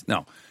 It's just,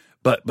 no.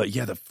 But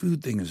yeah, the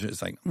food thing is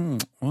just like,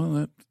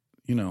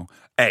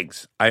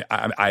 eggs.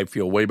 I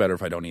feel way better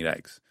if I don't eat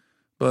eggs.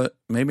 But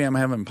maybe I'm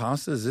having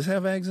pasta. Does this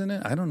have eggs in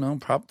it? I don't know.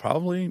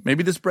 Probably.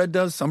 Maybe this bread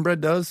does. Some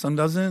bread does. Some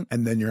doesn't.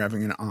 And then you're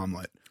having an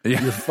omelet.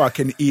 Yeah. You're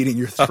fucking eating.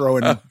 You're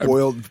throwing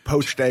boiled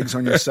poached eggs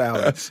on your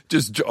salads.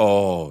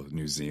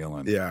 New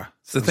Zealand. Yeah.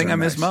 It's the thing I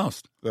miss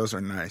most. Those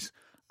are nice.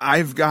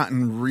 I've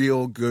gotten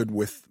real good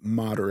with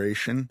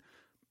moderation.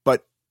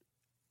 But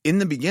in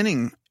the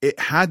beginning, it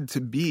had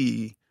to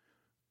be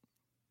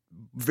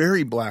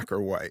very black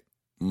or white.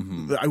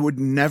 Mm-hmm. I would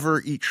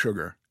never eat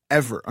sugar,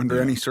 ever,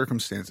 under any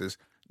circumstances.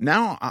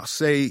 Now I'll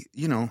say,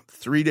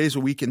 3 days a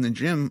week in the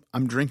gym,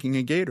 I'm drinking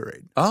a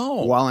Gatorade.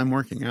 Oh, while I'm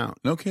working out.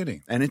 No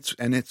kidding. And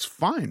it's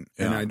fine.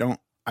 Yeah. And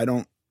I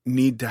don't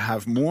need to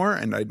have more,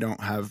 and I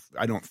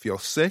don't feel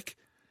sick.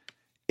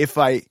 If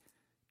I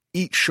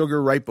eat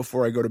sugar right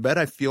before I go to bed,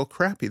 I feel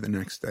crappy the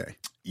next day.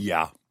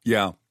 Yeah.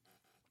 Yeah.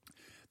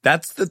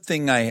 That's the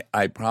thing. I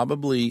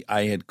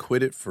had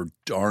quit it for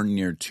darn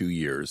near 2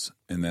 years,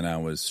 and then I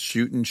was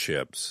shooting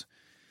chips.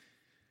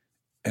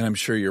 And I'm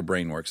sure your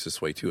brain works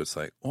this way too. It's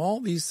like, well,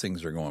 all these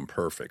things are going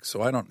perfect,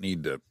 so I don't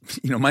need to,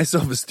 my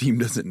self-esteem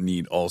doesn't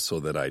need also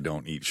that I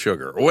don't eat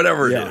sugar or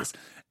whatever it is.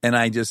 And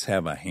I just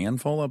have a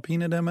handful of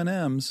peanut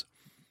M&Ms.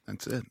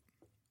 That's it.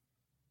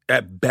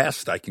 At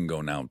best, I can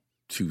go now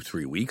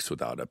 2-3 weeks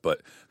without it.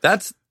 But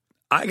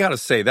I got to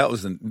say, that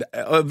was,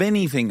 of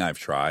anything I've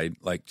tried,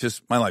 like,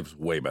 just my life's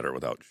way better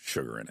without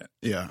sugar in it.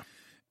 Yeah.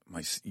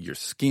 Your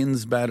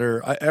skin's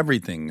better.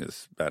 Everything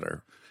is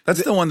better.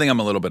 That's the one thing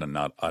I'm a little bit a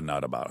nut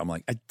about. I'm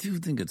like, I do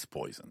think it's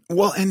poison.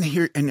 Well,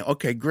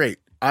 okay, great.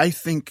 I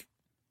think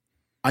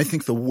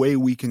the way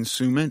we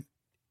consume it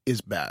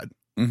is bad.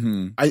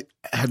 Mm-hmm.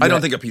 I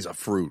don't think a piece of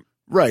fruit.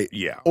 Right.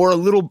 Yeah. Or a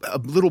little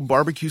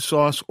barbecue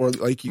sauce, or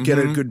like you get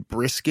a good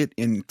brisket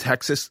in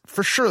Texas.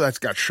 For sure, that's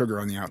got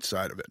sugar on the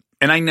outside of it.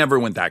 And I never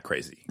went that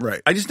crazy.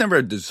 Right. I just never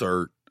had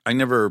dessert. I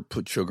never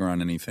put sugar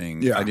on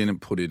anything. Yeah. I didn't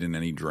put it in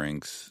any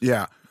drinks.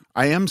 Yeah.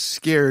 I am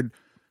scared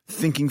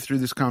thinking through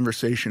this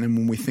conversation and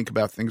when we think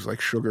about things like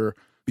sugar,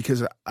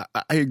 because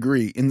I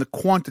agree. In the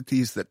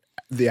quantities that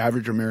the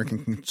average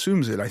American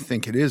consumes it, I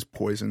think it is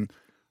poison.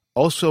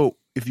 Also,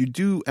 if you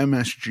do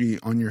MSG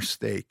on your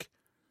steak,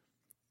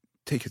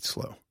 take it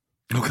slow.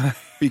 Okay.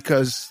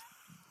 Because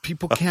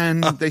people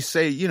they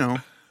say, you know,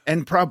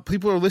 and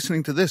people are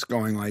listening to this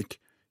going like,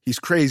 he's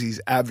crazy.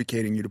 He's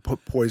advocating you to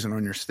put poison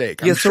on your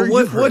steak. Yeah, so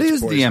what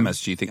is the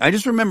MSG thing? I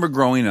just remember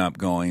growing up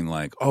going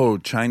like, oh,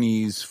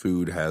 Chinese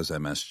food has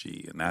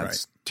MSG, and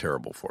that's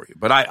terrible for you.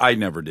 But I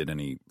never did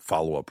any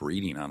follow-up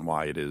reading on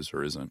why it is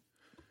or isn't.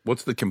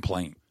 What's the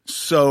complaint?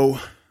 So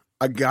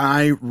a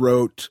guy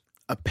wrote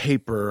a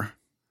paper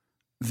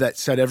that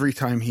said every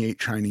time he ate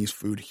Chinese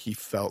food, he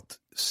felt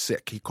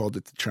sick. He called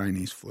it the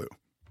Chinese flu.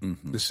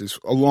 Mm-hmm. This is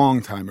a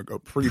long time ago,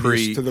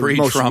 previous to the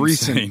most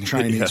recent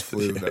Chinese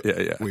flu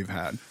that we've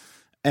had.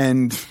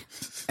 And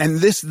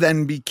this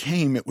then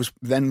it was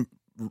then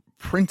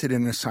printed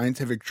in a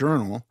scientific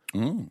journal,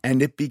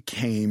 and it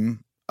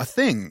became a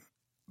thing.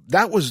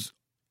 That was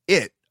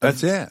it.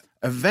 That's it.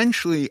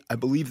 Eventually, I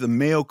believe the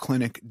Mayo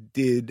Clinic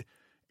did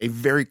a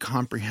very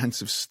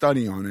comprehensive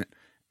study on it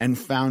and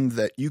found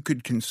that you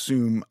could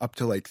consume up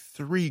to like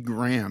 3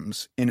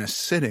 grams in a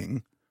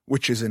sitting,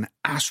 which is an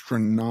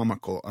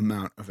astronomical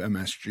amount of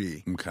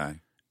MSG. Okay.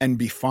 And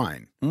be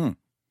fine.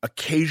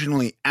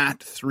 Occasionally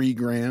at 3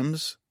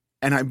 grams,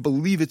 and I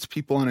believe it's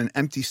people on an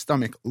empty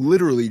stomach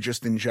literally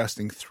just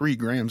ingesting 3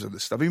 grams of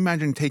this stuff.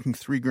 Imagine taking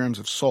 3 grams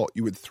of salt,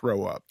 you would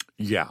throw up.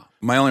 Yeah.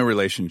 My only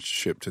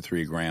relationship to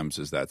 3 grams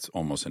is that's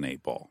almost an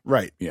 8-ball.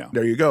 Right. Yeah.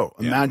 There you go.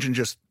 Imagine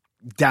just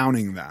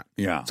downing that.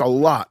 Yeah. It's a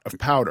lot of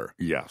powder.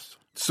 Yes.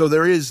 So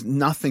there is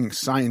nothing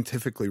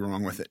scientifically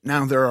wrong with it.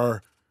 Now, there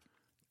are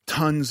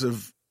tons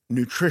of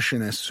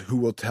nutritionists who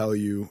will tell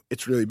you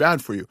it's really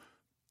bad for you,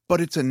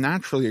 but it's a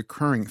naturally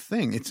occurring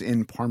thing. It's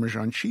in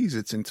Parmesan cheese,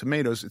 it's in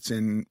tomatoes, it's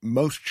in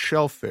most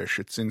shellfish,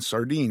 it's in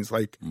sardines.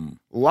 Like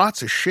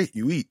lots of shit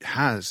you eat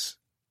has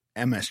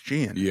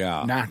MSG in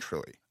it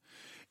naturally.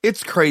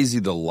 It's crazy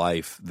the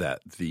life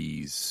that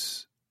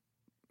these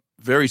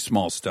very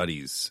small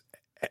studies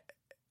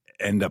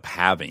end up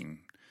having.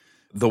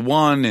 The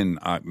one, and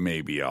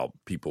maybe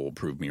people will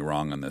prove me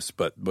wrong on this,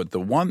 but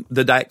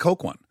the Diet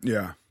Coke one.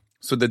 Yeah.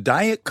 So the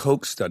Diet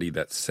Coke study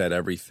that set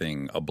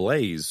everything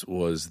ablaze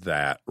was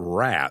that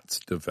rats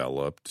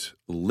developed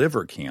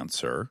liver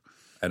cancer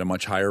at a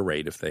much higher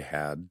rate if they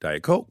had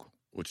Diet Coke,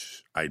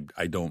 which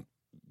I don't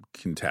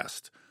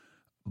contest.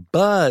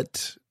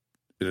 But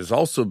it has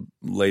also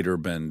later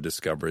been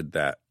discovered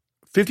that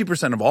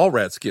 50% of all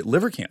rats get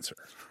liver cancer.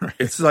 Right.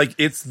 It's like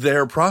it's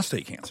their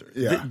prostate cancer.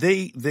 Yeah.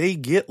 They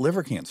get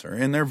liver cancer,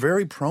 and they're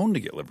very prone to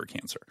get liver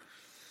cancer.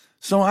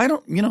 So I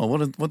don't,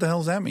 what the hell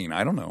does that mean?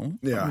 I don't know.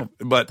 Yeah.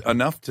 But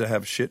enough to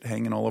have shit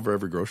hanging all over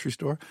every grocery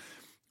store.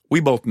 We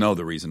both know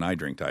the reason I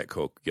drink Diet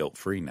Coke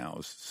guilt-free now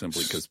is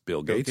simply because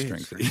Bill Gates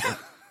drinks it.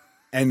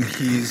 And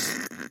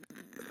he's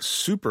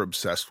super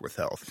obsessed with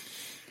health.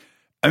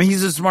 I mean,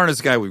 he's the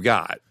smartest guy we've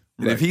got.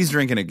 And Right. if he's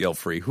drinking it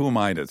guilt-free, who am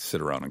I to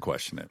sit around and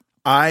question it?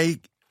 I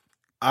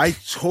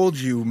told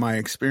you my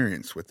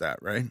experience with that,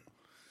 right?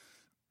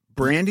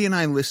 Brandy and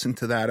I listened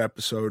to that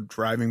episode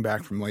driving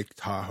back from Lake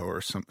Tahoe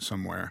or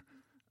somewhere,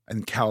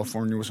 and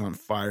California was on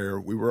fire.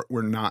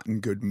 We're not in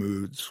good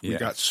moods. We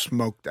got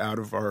smoked out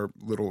of our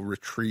little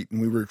retreat,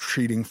 and we were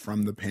retreating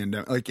from the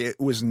pandemic. Like, it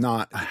was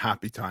not a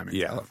happy time in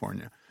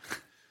California.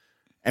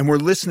 And we're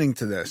listening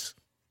to this,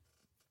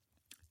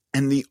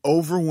 and the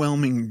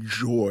overwhelming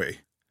joy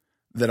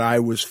that I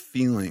was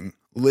feeling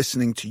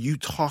listening to you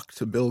talk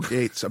to Bill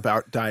Gates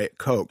about Diet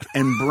Coke,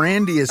 and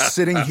Brandy is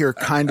sitting here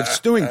kind of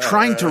stewing,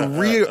 trying to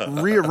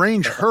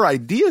rearrange her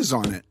ideas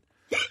on it,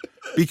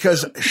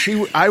 because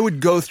I would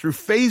go through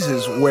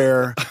phases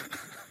where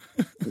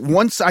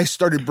once I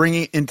started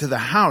bringing it into the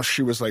house,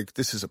 she was like,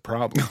 "This is a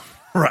problem."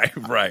 Right.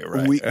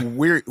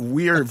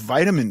 We are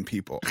vitamin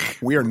people.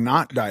 We are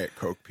not Diet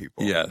Coke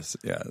people. Yes.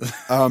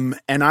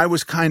 And I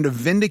was kind of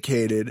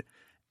vindicated.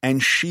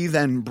 And she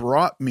then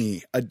brought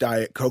me a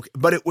Diet Coke,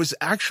 but it was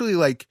actually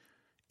like,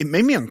 it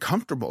made me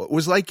uncomfortable. It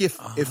was like if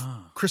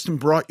Kristen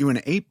brought you an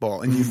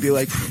 8-ball and you'd be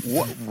like,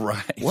 "What?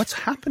 Right. What's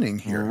happening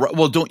here?" Right.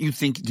 Well, don't you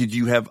think? Did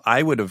you have?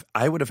 I would have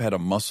had a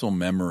muscle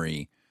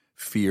memory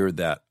fear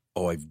that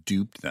I've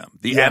duped them.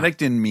 The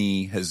addict in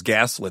me has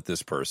gaslit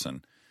this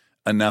person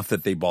enough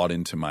that they bought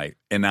into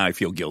and now I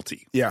feel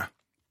guilty. Yeah.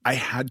 I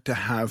had to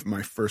have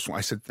my first one.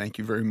 I said, "Thank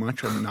you very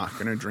much. I'm not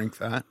going to drink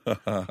that.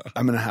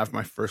 I'm going to have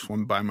my first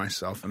one by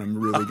myself, and I'm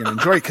really going to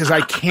enjoy it because I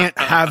can't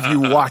have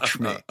you watch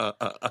me."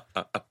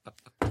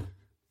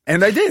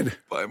 And I did.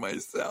 By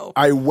myself.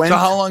 I went. So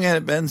how long had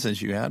it been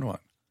since you had one?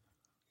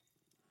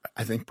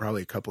 I think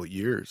probably a couple of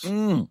years.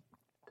 And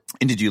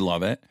did you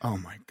love it? Oh,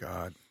 my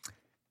God.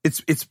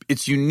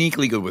 It's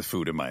uniquely good with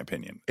food, in my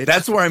opinion. It's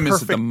That's where I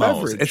miss it the perfect most.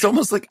 beverage. It's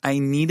almost like I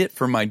need it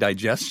for my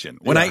digestion.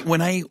 When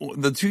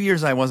the 2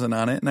 years I wasn't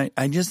on it, and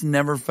I just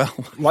never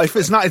felt Life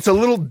is not. It's a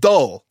little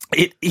dull.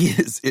 It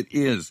is.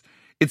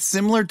 It's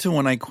similar to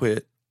when I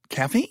quit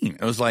caffeine.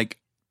 It was like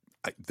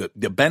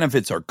the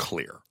benefits are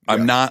clear.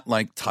 I'm not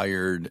like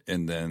tired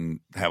and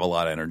then have a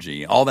lot of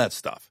energy, all that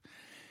stuff.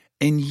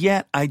 And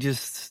yet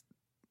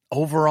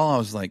overall I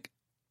was like,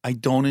 I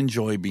don't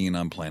enjoy being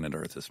on planet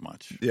Earth as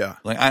much. Yeah.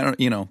 Like, I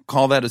don't,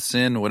 call that a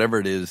sin, whatever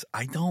it is.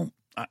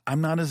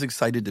 I'm not as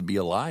excited to be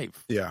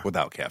alive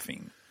without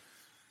caffeine.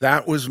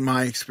 That was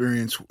my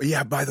experience.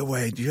 Yeah, by the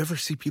way, do you ever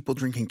see people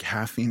drinking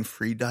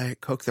caffeine-free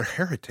Diet Coke? They're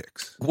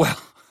heretics.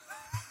 Well,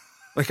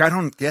 like, I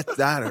don't get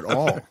that at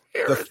all.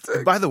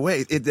 By the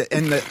way,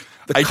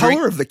 the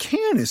color of the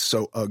can is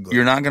so ugly.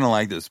 You're not going to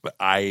like this, but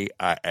I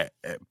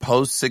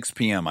post 6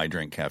 p.m. I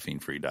drink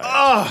caffeine-free diet.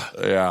 Oh.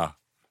 Yeah.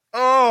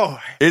 Oh,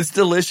 it's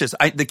delicious.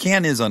 The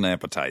can is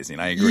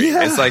unappetizing. I agree.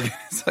 Yeah. It's like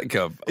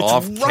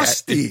it's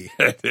rusty.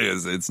 It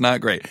is. It's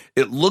not great.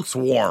 It looks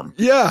warm.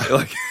 Yeah.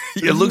 Like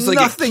it looks like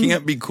it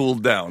can't be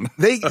cooled down.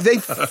 They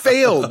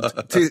failed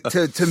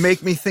to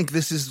make me think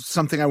this is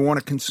something I want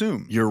to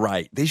consume. You're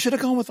right. They should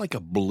have gone with like a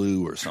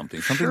blue or something.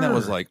 Something that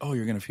was like, oh,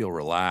 you're going to feel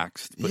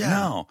relaxed. But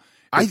no.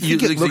 I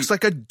think it looks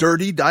like a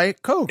dirty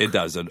Diet Coke. It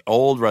does. An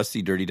old,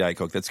 rusty, dirty Diet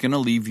Coke that's going to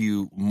leave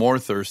you more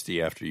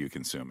thirsty after you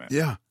consume it.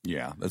 Yeah.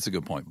 Yeah, that's a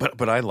good point.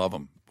 But I love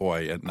them.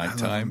 Boy, at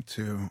nighttime. I love them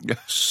too.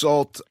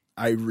 Salt,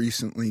 I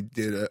recently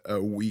did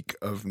a week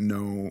of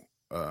no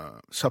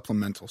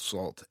supplemental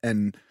salt.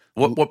 And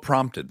what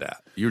prompted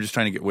that? You were just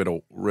trying to get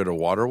rid of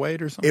water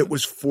weight or something? It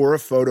was for a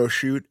photo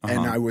shoot,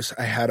 and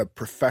I had a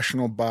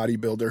professional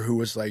bodybuilder who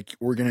was like,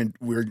 we're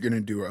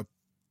gonna do a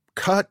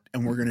cut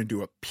and we're going to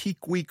do a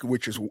peak week,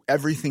 which is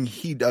everything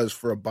he does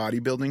for a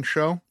bodybuilding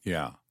show.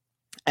 Yeah.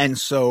 And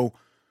so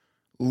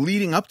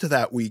leading up to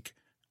that week,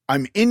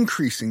 I'm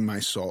increasing my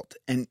salt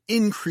and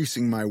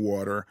increasing my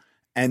water.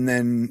 And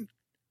then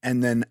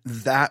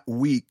that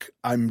week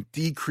I'm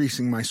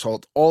decreasing my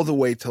salt all the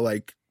way to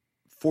like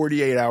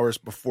 48 hours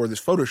before this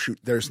photo shoot.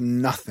 There's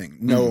nothing,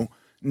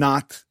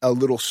 not a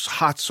little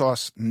hot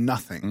sauce,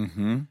 nothing.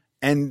 Mm-hmm.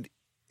 And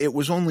it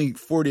was only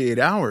 48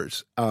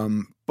 hours.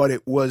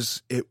 But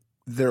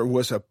there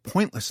was a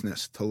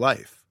pointlessness to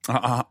life.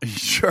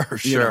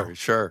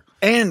 Sure.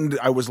 And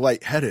I was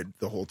lightheaded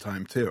the whole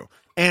time too.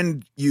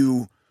 And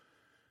you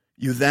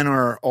then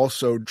are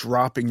also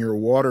dropping your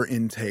water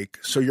intake.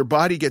 So your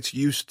body gets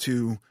used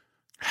to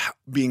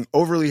being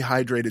overly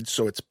hydrated.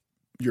 So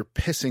you're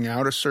pissing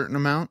out a certain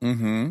amount.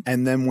 Mm-hmm.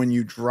 And then when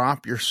you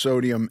drop your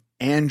sodium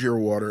and your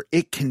water,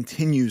 it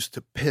continues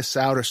to piss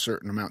out a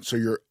certain amount. So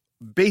you're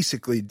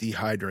basically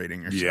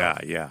dehydrating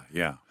yourself.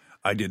 Yeah.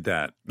 I did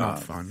that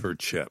Not fun. For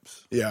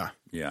chips. Yeah.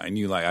 Yeah. I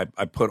knew I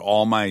put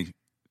all my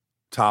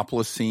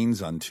topless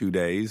scenes on 2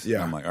 days.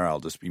 Yeah. I'm like, all right,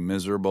 I'll just be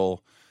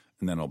miserable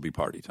and then it'll be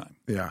party time.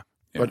 Yeah.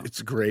 But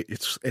it's great.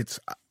 It's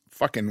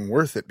fucking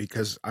worth it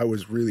because I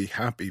was really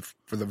happy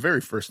for the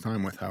very first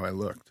time with how I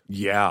looked.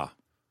 Yeah.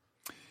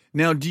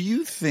 Now, do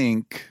you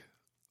think,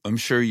 I'm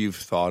sure you've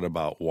thought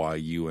about why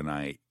you and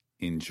I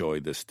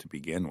enjoy this to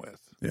begin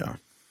with. Yeah.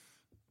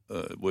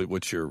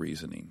 What's your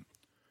reasoning?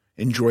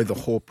 Enjoy the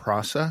whole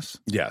process?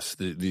 Yes,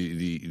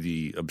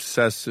 the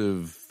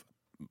obsessive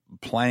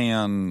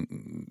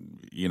plan,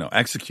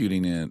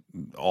 executing it,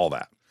 all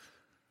that.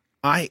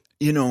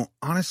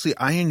 Honestly,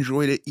 I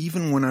enjoyed it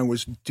even when I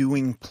was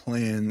doing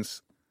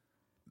plans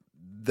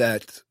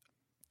that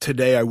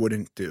today I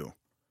wouldn't do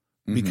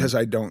because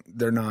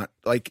they're not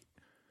like,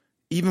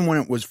 even when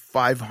it was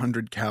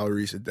 500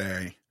 calories a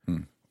day,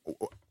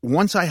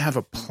 once I have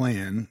a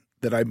plan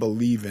that I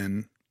believe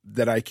in,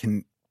 that I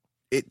can,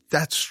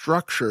 that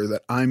structure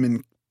that I'm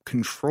in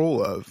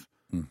control of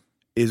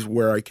is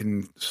where I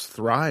can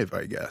thrive,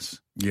 I guess.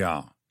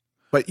 Yeah.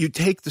 But you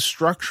take the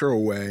structure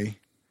away,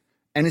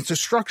 and it's a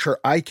structure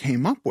I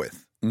came up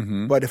with.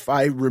 Mm-hmm. But if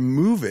I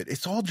remove it,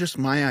 it's all just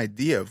my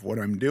idea of what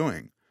I'm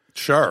doing.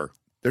 Sure.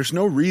 There's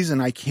no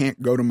reason I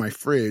can't go to my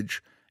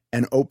fridge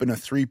and open a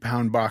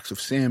 3-pound box of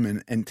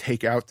salmon and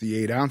take out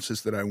the 8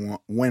 ounces that I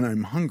want when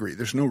I'm hungry.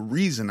 There's no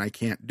reason I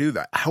can't do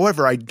that.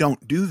 However, I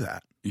don't do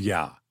that.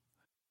 Yeah.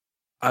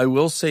 I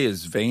will say,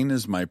 as vain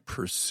as my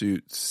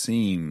pursuit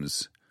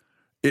seems,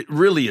 it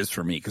really is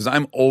for me because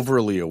I'm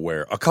overly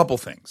aware. A couple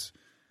things.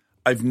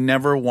 I've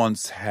never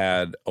once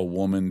had a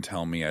woman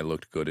tell me I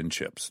looked good in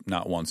chips.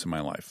 Not once in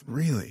my life.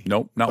 Really?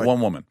 Nope, not one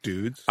woman.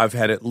 Dudes? I've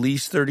had at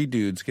least 30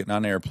 dudes getting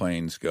on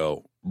airplanes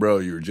go, bro,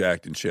 you were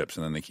jacked in chips,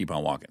 and then they keep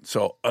on walking.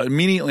 So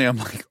immediately I'm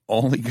like,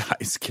 only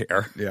guys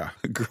care. Yeah.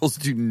 Girls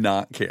do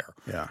not care.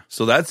 Yeah.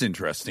 So that's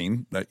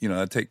interesting. That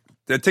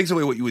that takes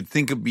away what you would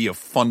think would be a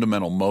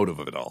fundamental motive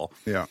of it all.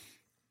 Yeah.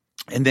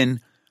 And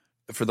then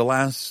for the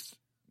last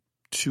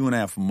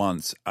 2.5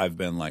 months, I've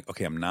been like,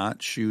 okay, I'm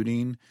not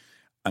shooting.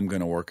 I'm going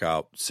to work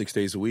out 6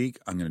 days a week.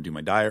 I'm going to do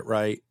my diet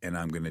right, and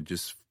I'm going to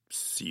just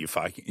see if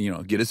I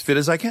can, get as fit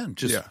as I can.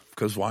 Just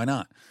because why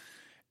not?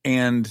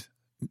 And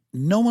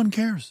no one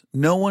cares.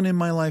 No one in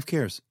my life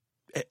cares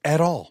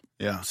at all.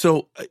 Yeah.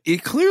 So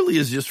it clearly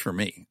is just for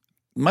me.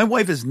 My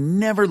wife has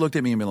never looked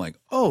at me and been like,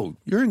 oh,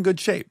 you're in good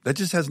shape. That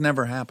just has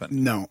never happened.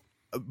 No.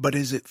 But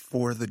is it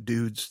for the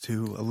dudes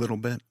too, a little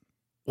bit?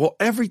 Well,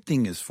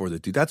 everything is for the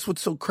dude. That's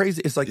what's so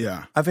crazy. It's like,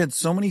 I've had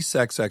so many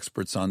sex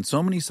experts on,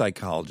 so many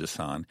psychologists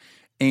on,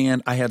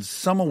 and I had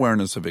some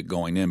awareness of it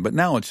going in, but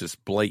now it's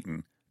just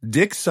blatant.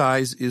 Dick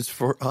size is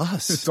for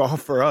us. It's all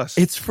for us.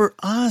 It's for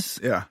us.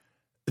 Yeah.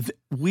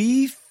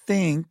 We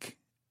think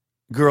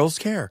girls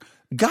care.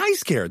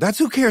 Guys care. That's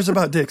who cares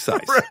about dick size.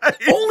 Right.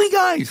 Only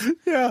guys.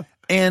 Yeah.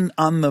 And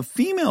on the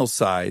female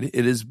side,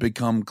 it has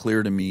become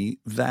clear to me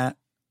that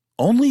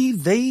only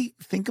they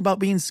think about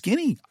being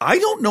skinny. I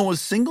don't know a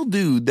single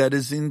dude that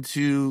is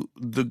into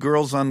the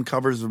girls on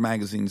covers of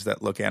magazines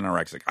that look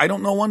anorexic. I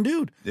don't know one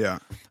dude. Yeah.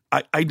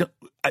 I don't.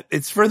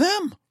 It's for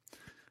them.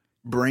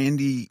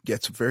 Brandy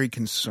gets very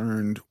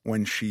concerned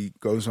when she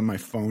goes on my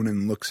phone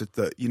and looks at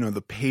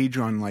the page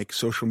on like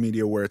social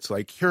media where it's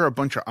like, here are a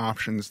bunch of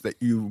options that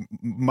you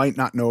might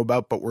not know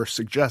about, but we're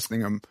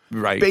suggesting them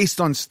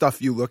based on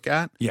stuff you look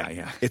at.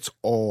 Yeah. It's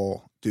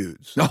all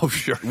dudes. Oh,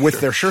 sure.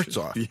 With their shirts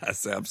off.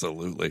 Yes,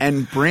 absolutely.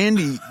 And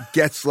Brandy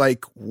gets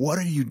like, what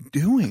are you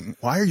doing?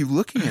 Why are you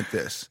looking at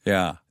this?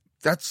 Yeah.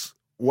 That's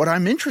what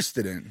I'm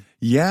interested in.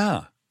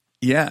 Yeah.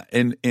 Yeah,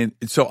 and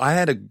so I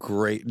had a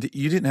great.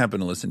 You didn't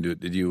happen to listen to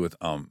it, did you? With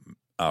Rob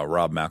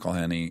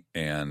McElhenney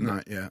and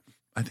not yet.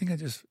 I think Rob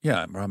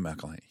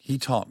McElhenney. He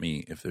taught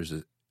me if there's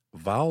a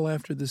vowel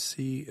after the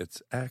C,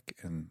 it's ek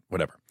and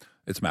whatever.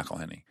 It's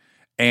McElhenney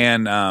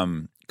and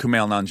Kumail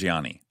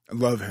Nanjiani. I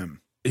love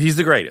him. He's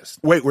the greatest.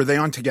 Wait, were they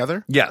on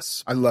together?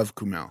 Yes, I love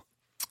Kumail.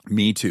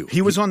 Me too.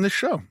 He was on this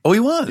show. Oh, he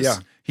was. Yeah,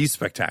 he's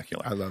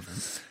spectacular. I love him.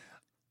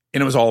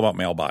 And it was all about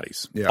male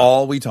bodies. Yeah.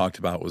 All we talked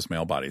about was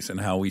male bodies and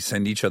how we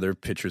send each other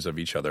pictures of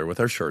each other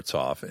with our shirts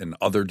off and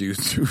other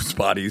dudes whose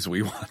bodies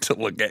we want to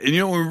look at.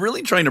 And, we're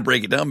really trying to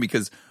break it down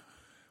because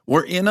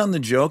we're in on the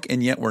joke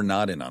and yet we're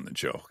not in on the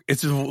joke.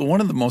 It's one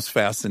of the most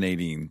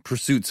fascinating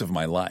pursuits of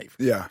my life.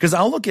 Yeah. Because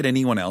I'll look at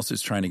anyone else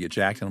who's trying to get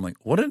jacked and I'm like,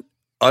 what an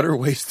utter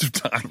waste of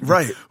time.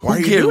 Right. Why are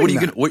you doing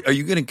that? Are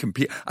you going to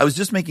compete? I was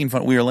just making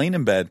fun. We were laying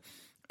in bed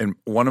and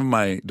one of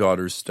my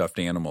daughter's stuffed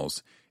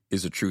animals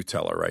is a truth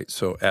teller, right?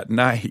 So at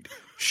night,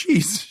 she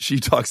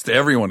talks to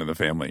everyone in the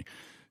family.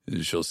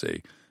 And she'll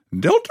say,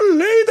 Delta,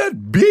 lay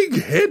that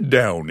big head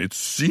down.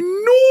 It's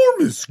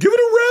enormous. Give it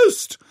a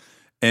rest.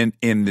 And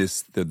in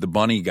this, the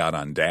bunny got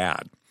on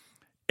Dad.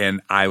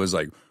 And I was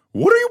like,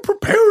 what are you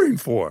preparing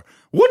for?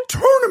 What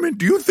tournament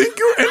do you think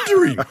you're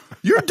entering?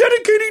 You're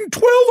dedicating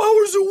 12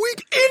 hours a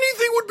week.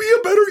 Anything would be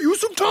a better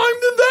use of time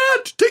than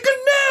that. Take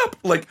a nap.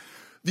 Like,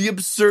 the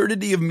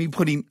absurdity of me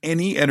putting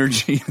any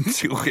energy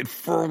into it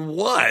for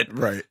what?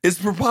 Right. Is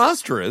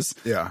preposterous.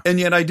 Yeah. And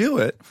yet I do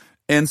it.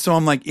 And so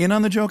I'm like in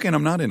on the joke and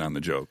I'm not in on the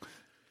joke.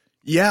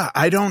 Yeah,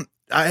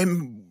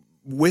 I'm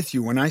with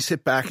you. When I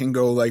sit back and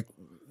go like,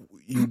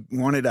 you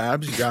wanted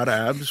abs, you got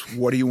abs.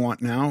 What do you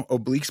want now?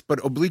 Obliques. But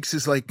obliques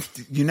is like,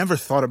 you never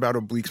thought about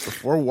obliques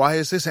before. Why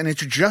is this? And it's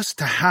just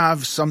to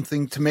have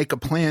something to make a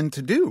plan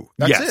to do.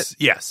 That's it.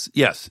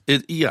 Yes.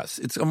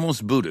 It's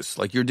almost Buddhist.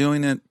 Like you're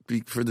doing it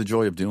for the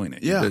joy of doing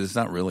it. Yeah. It's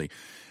not really.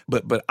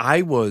 But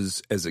I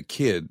was, as a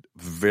kid,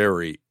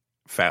 very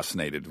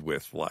fascinated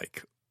with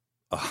like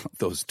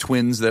those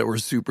twins that were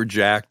super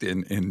jacked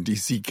in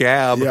DC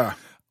Cab. Yeah.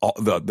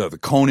 The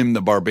Conan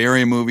the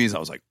Barbarian movies, I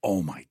was like,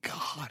 oh my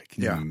God,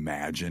 can you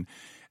imagine?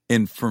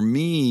 And for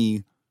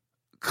me,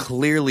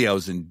 clearly I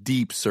was in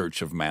deep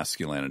search of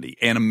masculinity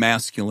and a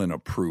masculine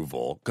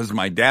approval because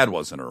my dad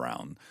wasn't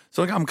around.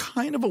 So like, I'm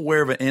kind of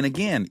aware of it. And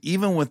again,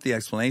 even with the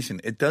explanation,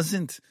 it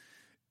doesn't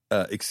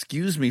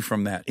excuse me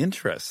from that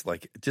interest.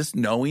 Like just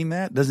knowing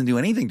that doesn't do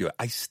anything to it.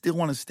 I still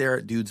want to stare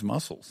at dudes'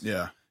 muscles.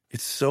 Yeah.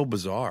 It's so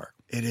bizarre.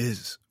 It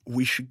is.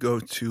 We should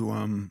go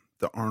to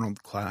the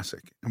Arnold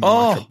Classic and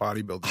watch a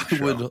bodybuilding show.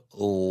 I would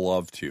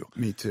love to.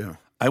 Me too.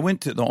 I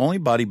went to the only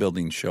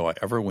bodybuilding show I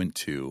ever went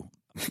to.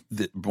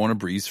 One of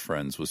Bree's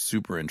friends was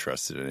super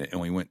interested in it, and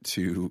we went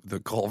to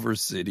the Culver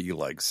City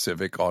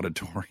Civic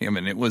Auditorium,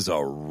 and it was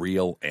a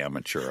real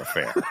amateur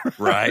affair,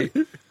 right?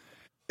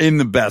 In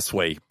the best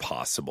way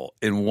possible.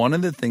 And one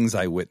of the things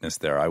I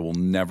witnessed there, I will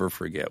never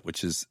forget,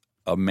 which is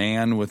a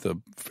man with a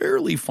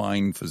fairly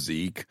fine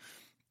physique.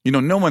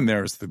 No one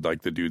there is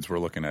like the dudes we're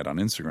looking at on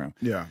Instagram.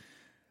 Yeah.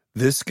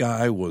 This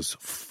guy was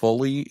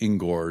fully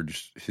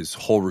engorged his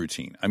whole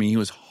routine. I mean, he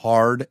was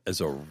hard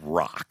as a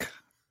rock.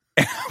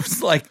 And I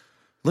was like,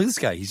 look at this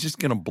guy. He's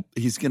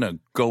going to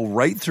go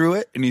right through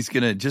it. And he's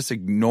going to just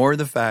ignore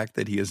the fact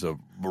that he is a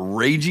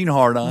raging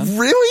hard on.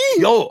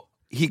 Really? Oh,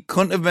 he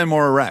couldn't have been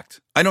more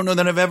erect. I don't know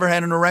that I've ever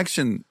had an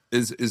erection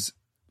is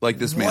like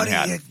this man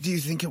had. Do you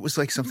think it was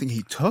like something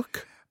he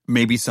took?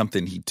 Maybe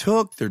something he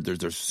took.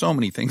 There's so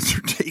many things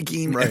they're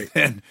taking. Right.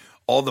 And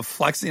all the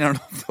flexing, I don't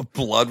know if the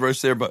blood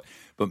rush there, but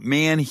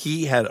man,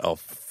 he had a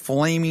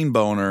flaming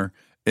boner,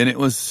 and it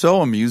was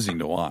so amusing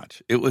to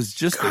watch. It was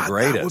just the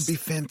greatest. That would be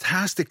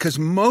fantastic, because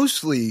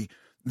mostly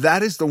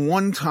that is the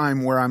one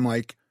time where I'm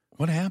like,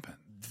 what happened?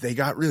 They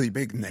got really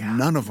big, and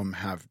none of them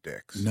have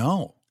dicks.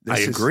 No, I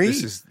agree.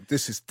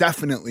 This is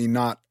definitely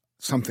not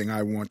something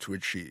I want to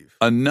achieve.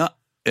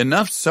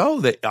 Enough so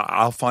that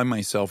I'll find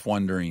myself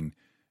wondering,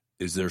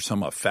 is there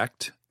some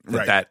effect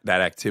that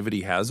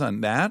activity has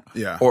on that?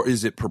 Yeah. Or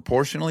is it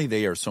proportionally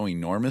they are so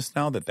enormous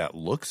now that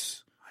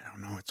looks? I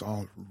don't know. It's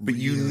all But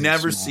you really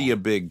never small. see a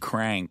big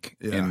crank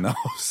in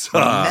those.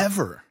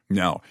 Never.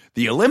 No.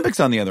 The Olympics,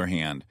 on the other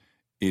hand,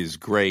 is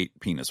great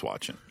penis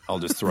watching. I'll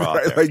just throw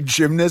out there. Like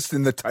gymnasts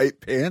in the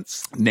tight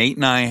pants. Nate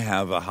and I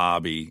have a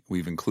hobby.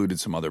 We've included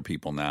some other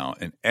people now.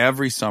 And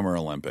every Summer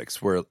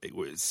Olympics, where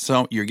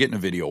you're getting a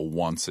video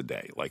once a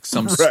day, like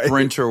some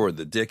sprinter where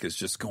the dick is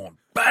just going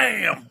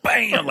bam,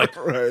 bam, like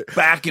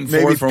back and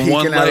forth from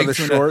one leg out of the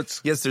to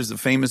shorts. Yes, there's a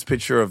famous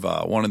picture of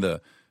one of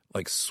the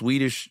like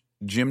Swedish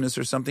gymnasts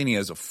or something. He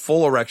has a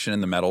full erection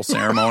in the medal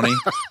ceremony.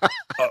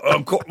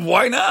 Of course,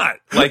 why not?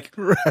 Like,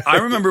 I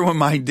remember when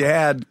my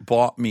dad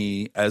bought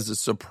me, as a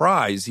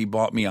surprise, he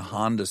bought me a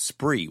Honda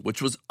Spree,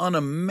 which was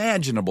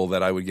unimaginable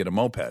that I would get a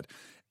moped.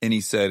 And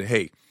he said,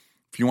 hey,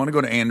 if you want to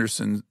go to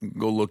Anderson,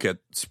 go look at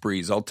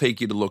Sprees. I'll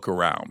take you to look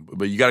around,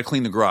 but you got to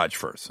clean the garage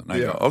first. And I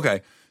go,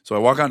 okay. So I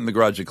walk out in the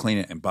garage to clean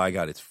it, and by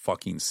God, it's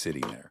fucking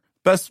sitting there.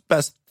 Best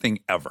thing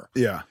ever.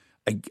 Yeah.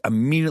 I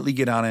immediately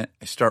get on it.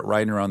 I start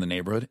riding around the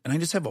neighborhood, and I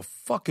just have a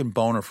fucking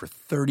boner for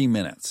 30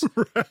 minutes.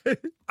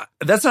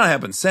 That's not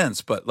happened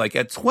since, but like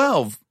at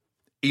 12,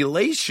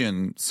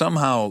 elation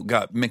somehow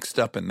got mixed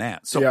up in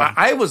that. So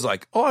I was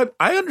like, oh,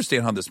 I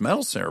understand how this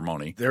medal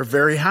ceremony. They're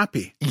very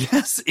happy.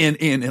 Yes, and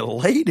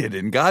elated,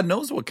 and God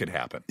knows what could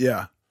happen.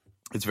 Yeah.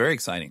 It's very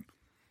exciting.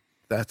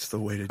 That's the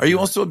way to do it. Are you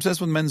also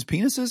obsessed with men's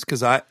penises?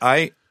 Because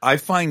I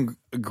find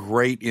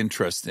great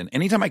interest in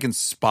anytime I can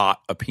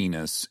spot a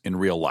penis in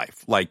real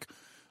life. Like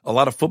a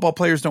lot of football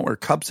players don't wear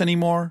cups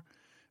anymore,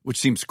 which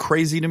seems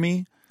crazy to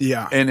me.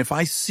 Yeah. And if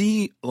I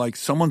see like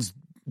someone's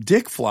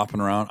dick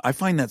flopping around, I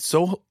find that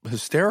so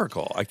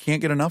hysterical. I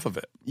can't get enough of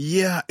it.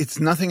 Yeah, it's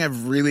nothing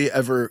I've really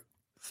ever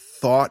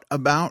thought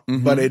about,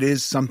 but it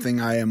is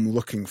something I am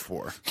looking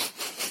for.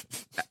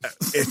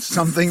 It's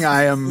something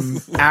I am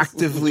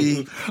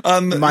actively,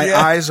 my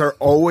eyes are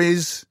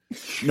always,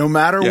 no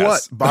matter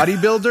what,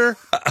 bodybuilder,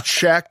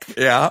 check,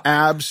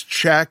 abs,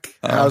 check,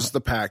 how's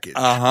the package?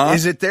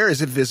 Is it there?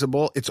 Is it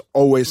visible? It's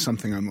always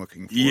something I'm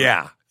looking for.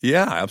 Yeah,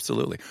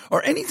 absolutely.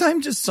 Or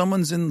anytime just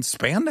someone's in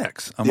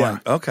spandex, I'm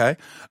like, okay.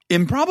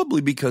 And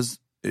probably because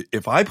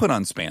if I put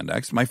on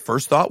spandex, my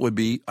first thought would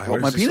be, I hope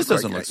my penis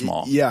doesn't look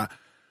small. Yeah.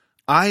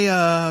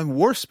 I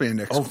wore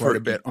spandex quite a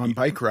bit on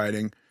bike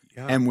riding.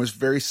 Yeah. And was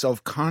very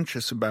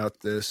self-conscious about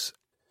this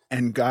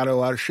and got a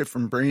lot of shit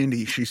from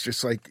Brandy. She's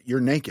just like, you're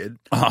naked.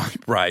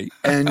 Right.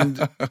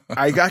 And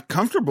I got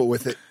comfortable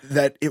with it,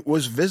 that it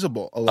was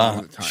visible a lot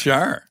of the time.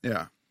 Sure.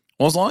 Yeah.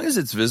 Well, as long as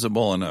it's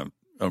visible in a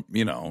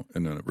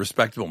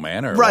respectable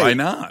manner, why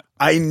not?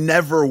 I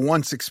never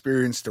once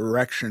experienced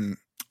erection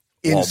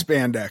in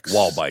spandex.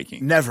 While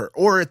biking. Never.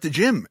 Or at the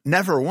gym.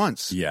 Never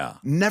once. Yeah.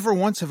 Never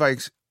once have I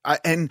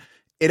and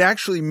it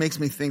actually makes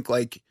me think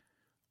like,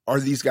 are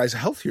these guys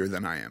healthier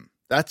than I am?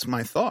 That's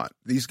my thought.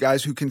 These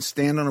guys who can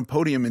stand on a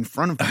podium in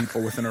front of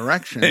people with an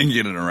erection. And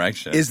get an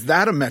erection. Is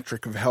that a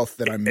metric of health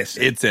that I'm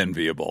missing? It's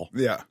enviable.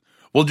 Yeah.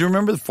 Well, do you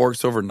remember the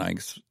Forks Over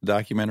Knives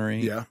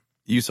documentary? Yeah.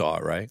 You saw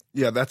it, right?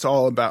 Yeah, that's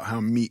all about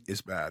how meat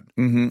is bad.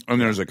 Mm-hmm.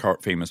 And there's a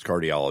famous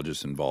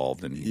cardiologist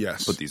involved, and he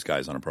put these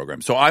guys on a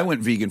program. So I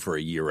went vegan for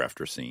a year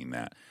after seeing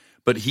that.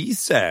 But he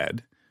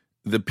said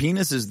the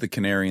penis is the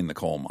canary in the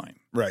coal mine.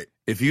 Right.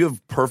 If you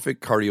have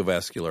perfect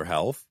cardiovascular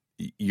health,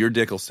 your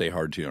dick will stay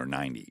hard till you're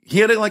 90. He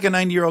had like a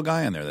 90-year-old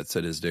guy on there that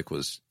said his dick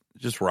was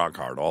just rock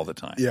hard all the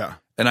time. Yeah.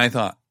 And I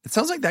thought, it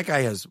sounds like that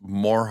guy has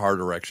more hard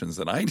erections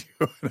than I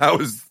do. And I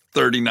was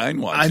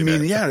 39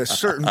 watching at a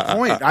certain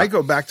point, I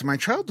go back to my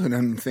childhood and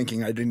I'm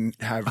thinking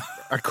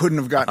I couldn't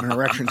have gotten an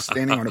erection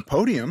standing on a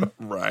podium.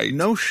 Right.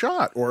 No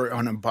shot. Or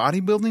on a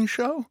bodybuilding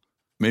show.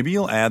 Maybe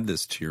you'll add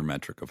this to your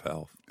metric of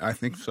health. I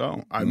think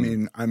so. I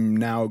mean, I'm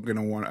now going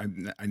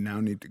to I now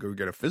need to go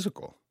get a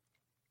physical.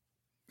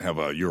 Have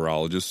a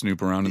urologist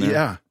snoop around in there?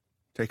 Yeah.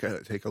 Take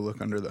a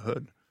look under the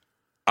hood.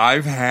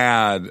 I've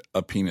had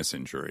a penis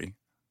injury.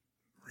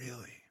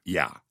 Really?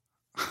 Yeah.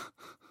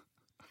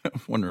 I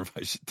wonder if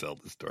I should tell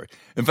this story.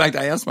 In fact,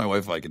 I asked my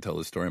wife if I could tell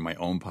this story on my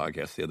own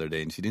podcast the other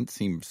day, and she didn't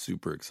seem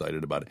super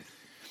excited about it.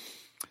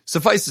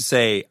 Suffice to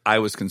say, I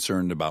was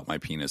concerned about my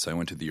penis. I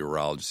went to the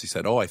urologist. He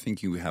said, I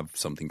think you have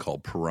something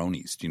called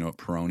Peyronie's. Do you know what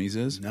Peyronie's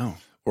is? No.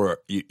 Or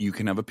you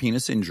can have a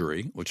penis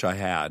injury, which I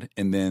had,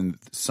 and then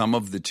some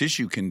of the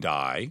tissue can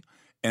die,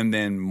 and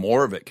then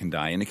more of it can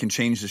die, and it can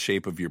change the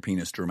shape of your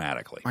penis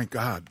dramatically. My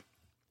God.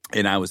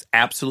 And I was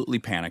absolutely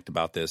panicked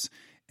about this,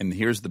 and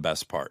here's the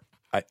best part.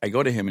 I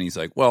go to him, and he's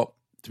like, well,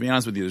 to be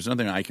honest with you, there's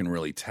nothing I can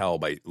really tell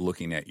by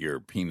looking at your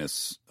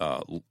penis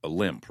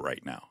limp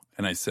right now.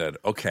 And I said,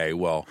 okay,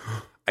 well,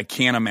 I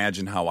can't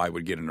imagine how I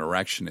would get an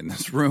erection in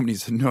this room. And he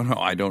said, no,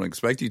 I don't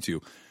expect you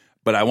to.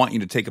 But I want you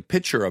to take a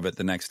picture of it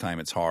the next time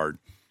it's hard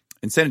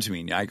and send it to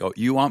me. And I go,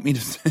 you want me to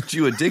send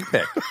you a dick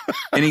pic?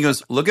 And he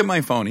goes, look at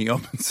my phone. He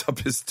opens up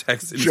his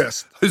text. And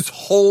his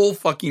whole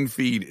fucking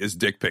feed is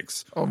dick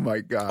pics. Oh, my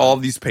God. All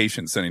these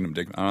patients sending him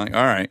dick pics. I'm like,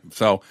 all right.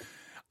 So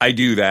I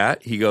do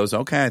that. He goes,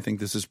 okay, I think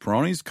this is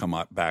Peyronie's. Come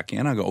up back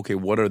in. I go, okay,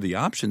 what are the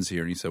options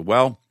here? And he said,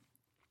 well,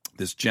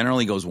 this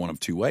generally goes one of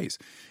two ways.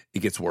 It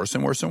gets worse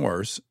and worse and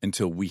worse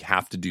until we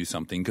have to do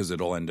something because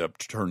it'll end up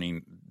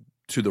turning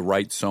to the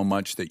right so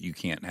much that you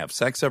can't have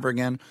sex ever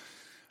again.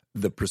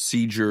 The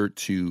procedure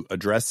to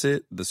address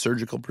it, the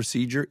surgical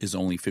procedure, is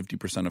only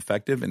 50%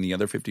 effective, and the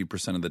other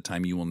 50% of the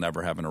time you will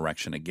never have an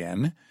erection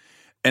again.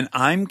 And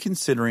I'm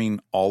considering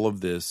all of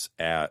this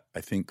at,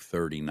 I think,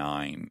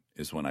 39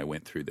 is when I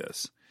went through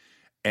this.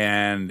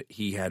 And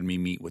he had me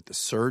meet with the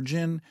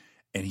surgeon,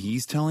 and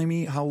he's telling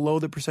me how low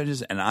the percentage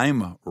is, and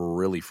I'm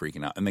really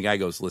freaking out. And the guy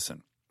goes,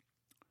 listen,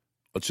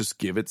 let's just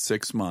give it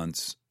 6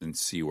 months and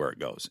see where it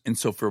goes. And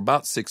so for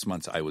about 6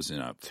 months, I was in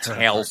a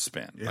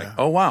tailspin. Yeah. Like,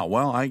 oh, wow,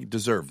 well, I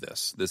deserve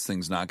this. This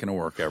thing's not going to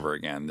work ever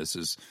again. This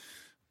is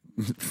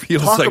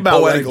feels Talk like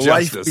about poetic like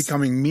life justice.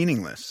 becoming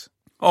meaningless.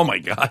 Oh, my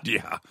God,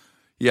 yeah.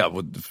 Yeah,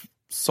 well,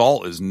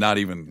 salt is not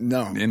even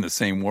No. in the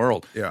same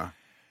world. Yeah.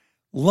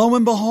 Lo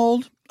and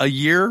behold,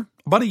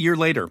 about a year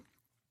later,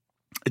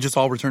 it just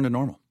all returned to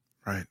normal.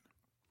 Right.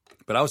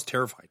 But I was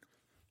terrified.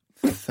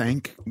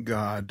 Thank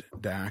God,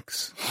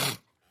 Dax.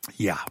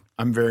 Yeah.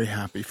 I'm very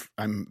happy.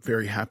 I'm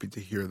very happy to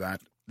hear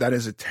that. That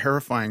is a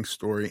terrifying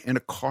story and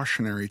a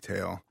cautionary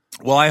tale.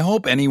 Well, I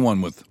hope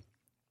anyone with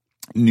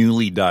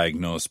newly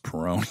diagnosed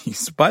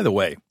Peyronie's, by the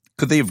way,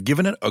 could they have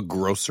given it a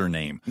grosser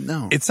name?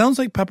 No. It sounds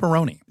like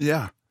pepperoni.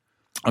 Yeah.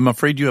 I'm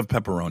afraid you have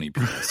pepperoni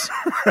penis.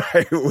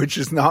 Right, which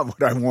is not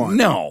what I want.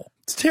 No,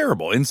 it's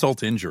terrible. Insult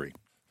to injury.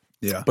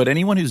 Yeah. But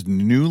anyone who's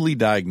newly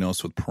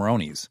diagnosed with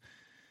Peyronie's,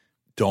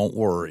 don't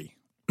worry.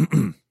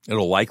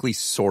 It'll likely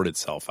sort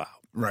itself out.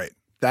 Right.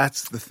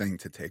 That's the thing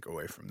to take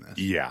away from this.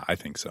 Yeah, I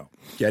think so.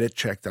 Get it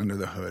checked under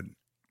the hood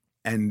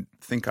and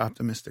think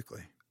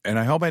optimistically. And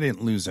I hope I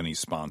didn't lose any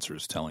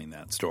sponsors telling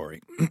that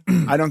story.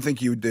 I don't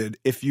think you did.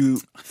 If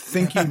you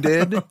think you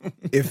did,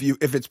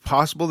 if it's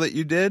possible that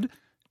you did,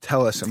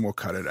 tell us and we'll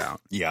cut it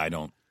out. Yeah, I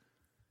don't.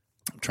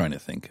 I'm trying to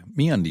think.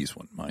 MeUndies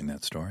wouldn't mind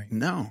that story.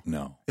 No.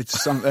 No.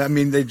 It's I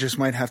mean, they just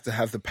might have to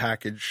have the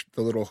package,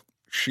 the little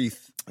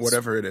sheath,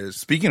 whatever it is.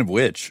 Speaking of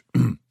which,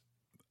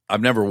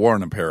 I've never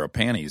worn a pair of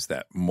panties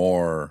that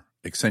more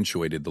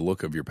accentuated the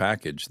look of your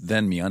package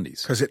than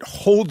MeUndies. Because it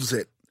holds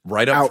it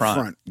Right up out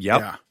front. Yep.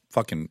 Yeah.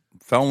 Fucking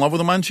fell in love with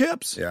them on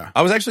Chips. Yeah.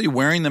 I was actually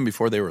wearing them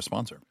before they were a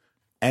sponsor.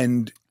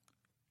 And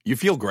You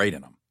feel great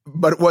in them.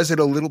 but was it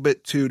a little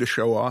bit too to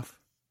show off?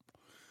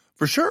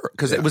 For sure.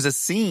 Because Yeah. it was a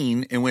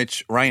scene in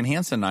which Ryan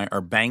Hansen and I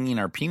are banging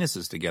our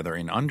penises together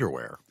in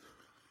underwear.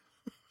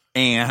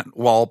 And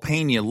while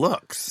Pena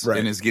looks Right.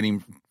 and is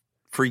getting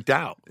freaked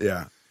out.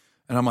 Yeah.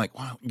 And I'm like,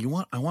 wow, you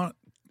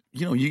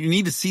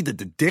need to see that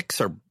the dicks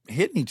are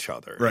hitting each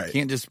other. Right. It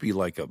can't just be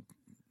like a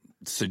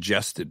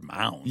suggested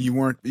mound. You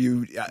weren't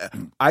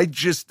I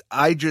just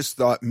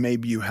thought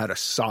maybe you had a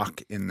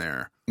sock in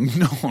there.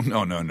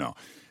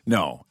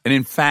 No. And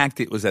in fact,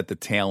 it was at the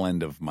tail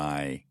end of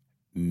my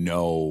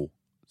no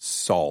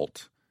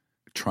salt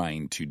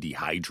trying to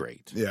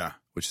dehydrate, Yeah.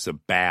 which is a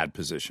bad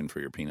position for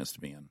your penis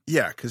to be in.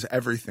 Yeah, because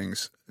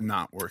everything's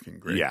not working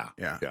great. Yeah.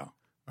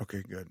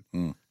 Okay, good.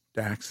 Mm.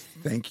 Dax,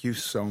 thank you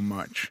so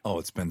much. Oh,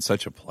 it's been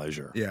such a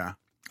pleasure. Yeah.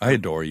 I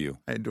adore you.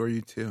 I adore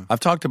you too. I've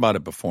talked about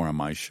it before on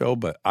my show,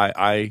 but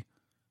I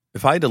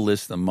if I had to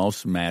list the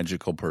most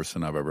magical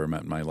person I've ever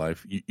met in my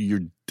life,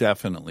 you're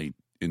definitely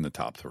in the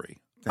top 3.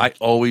 I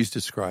always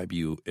describe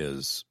you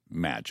as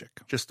magic.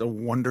 Just a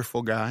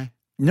wonderful guy.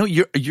 No,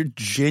 you're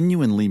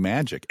genuinely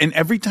magic. And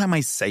every time I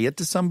say it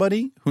to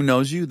somebody who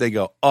knows you, they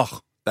go, "Oh,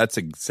 that's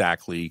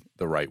exactly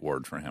the right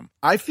word for him."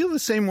 I feel the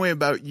same way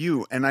about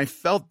you, and I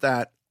felt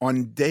that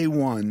on day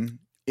one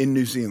in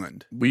New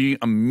Zealand. We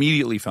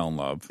immediately fell in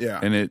love, Yeah.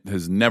 and it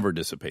has never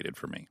dissipated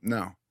for me.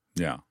 No.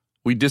 Yeah.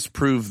 We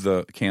disproved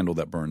the candle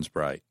that burns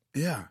bright.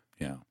 Yeah.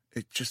 Yeah.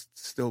 It just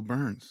still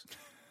burns.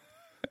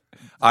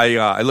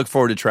 I look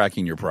forward to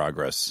tracking your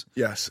progress.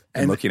 Yes.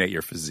 And looking at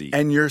your physique.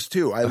 And yours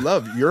too. I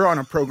love you're on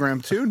a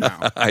program too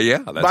now. Yeah,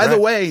 that's By the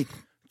right. way,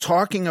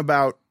 talking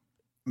about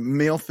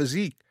male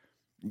physique,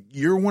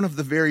 you're one of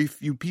the very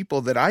few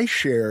people that I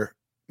share,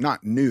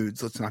 not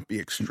nudes, let's not be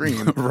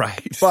extreme,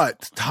 Right.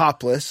 but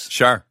topless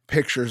Sure.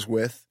 pictures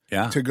with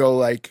Yeah. to go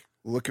like,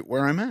 look at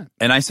where I'm at.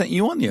 And I sent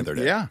you one the other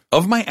day. Yeah.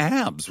 Of my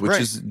abs, which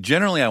Right. is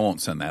generally I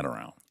won't send that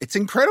around. It's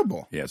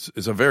incredible. Yes,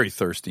 it's a very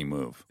thirsty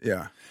move.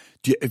 Yeah.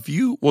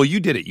 You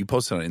did it. You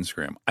posted on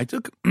Instagram. I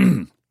took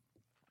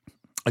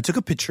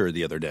a picture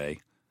the other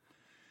day.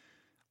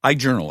 I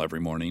journal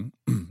every morning,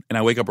 and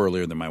I wake up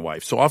earlier than my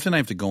wife. So often I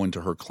have to go into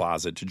her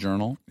closet to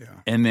journal. Yeah.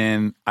 And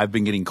then I've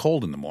been getting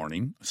cold in the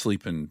morning,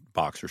 sleep in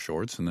boxer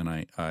shorts, and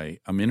then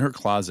I'm in her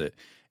closet,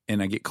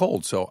 and I get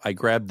cold. So I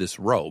grab this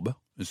robe.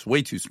 It's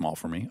way too small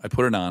for me. I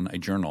put it on. I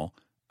journal.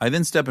 I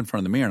then step in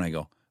front of the mirror, and I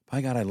go, by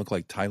God, I look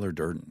like Tyler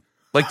Durden.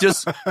 Like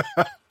just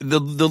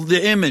the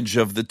image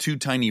of the too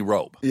tiny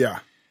robe. Yeah.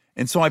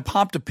 And so I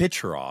popped a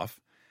picture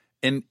off.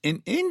 And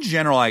in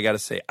general, I got to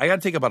say, I got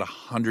to take about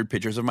 100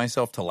 pictures of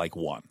myself to like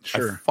one.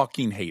 Sure. I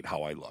fucking hate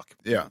how I look.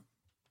 Yeah.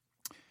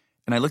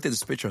 And I looked at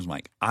this picture. I was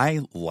like,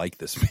 I like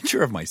this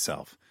picture of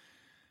myself.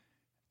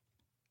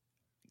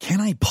 can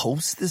I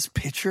post this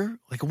picture?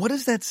 Like, what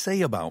does that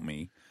say about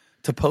me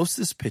to post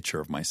this picture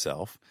of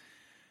myself?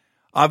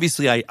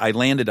 Obviously, I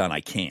landed on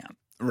I can't.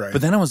 Right.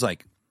 But then I was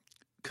like,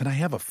 could I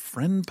have a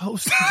friend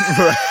post?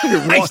 Right.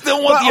 I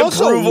still want the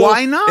also, approval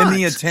why not? and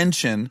the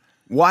attention.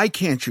 Why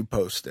can't you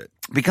post it?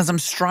 Because I'm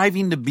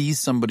striving to be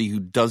somebody who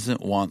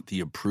doesn't want the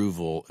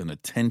approval and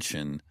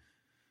attention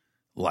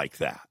like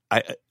that.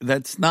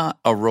 That's not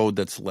a road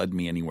that's led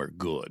me anywhere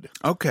good.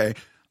 Okay.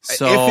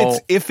 So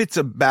if it's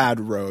a bad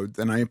road,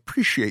 then I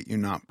appreciate you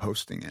not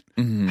posting it.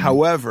 Mhm.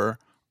 However,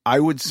 I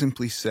would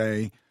simply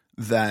say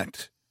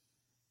that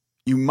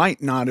you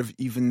might not have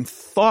even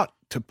thought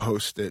to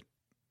post it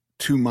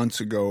 2 months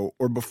ago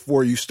or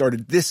before you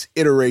started this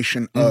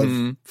iteration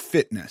of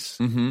fitness,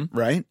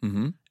 right?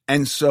 Mm-hmm.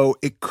 And so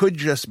it could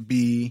just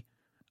be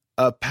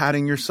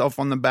patting yourself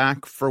on the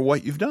back for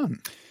what you've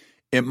done.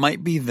 It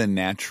might be the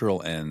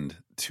natural end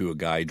to a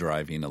guy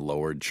driving a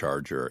lowered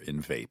Charger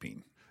in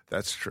vaping.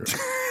 That's true.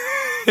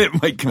 It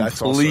might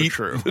That's also complete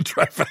true. the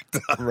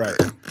trifecta.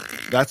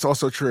 Right. That's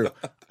also true.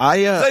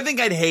 I think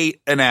I'd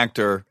hate an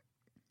actor.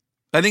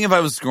 I think if I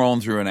was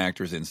scrolling through an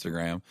actor's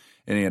Instagram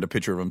and he had a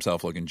picture of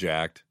himself looking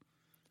jacked,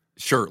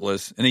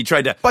 shirtless, and he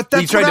tried to. But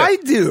that's what I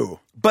do.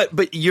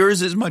 But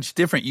yours is much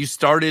different. You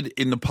started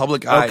in the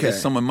public eye Okay.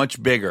 as someone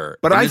much bigger.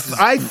 But And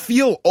I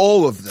feel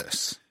all of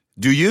this.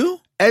 Do you?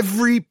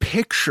 Every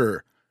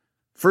picture.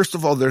 First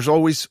of all, there's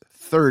always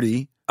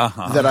 30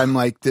 that I'm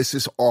like, this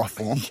is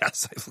awful.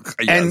 Yes.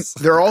 And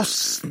they're all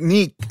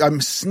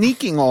I'm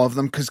sneaking all of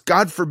them because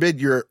God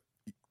forbid you're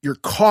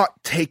caught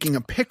taking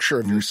a picture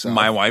of yourself.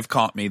 My wife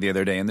caught me the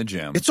other day in the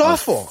gym. It's I was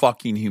awful.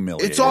 fucking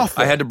humiliated. It's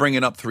awful. I had to bring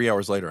it up 3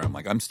 hours later. I'm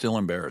like, I'm still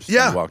embarrassed.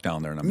 Yeah. I walk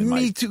down there and I'm in Me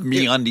my too.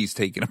 MeUndies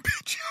taking a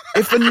picture.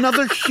 If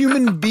another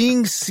human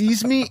being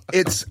sees me,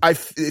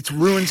 it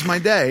ruins my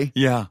day.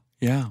 Yeah.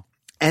 Yeah.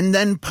 And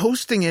then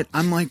posting it,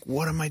 I'm like,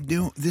 what am I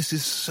doing? This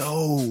is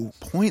so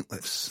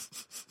pointless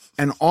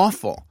and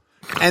awful.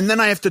 And then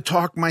I have to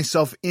talk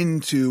myself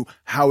into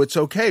how it's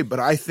okay. But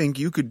I think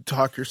you could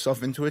talk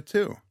yourself into it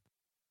too.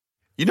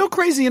 You know,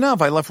 crazy enough,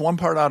 I left one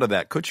part out of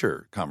that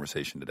Kutcher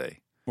conversation today.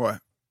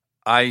 What?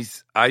 I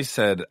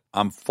said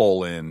I'm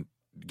full in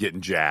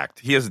getting jacked.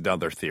 He has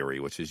another theory,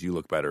 which is you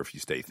look better if you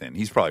stay thin.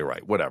 He's probably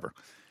right. Whatever.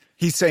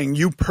 He's saying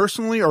you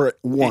personally or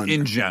one?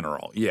 In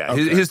general, yeah.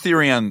 Okay. His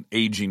theory on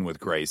aging with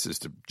grace is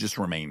to just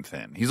remain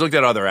thin. He's looked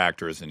at other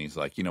actors and he's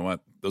like, you know what?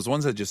 Those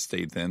ones that just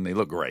stayed thin, they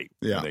look great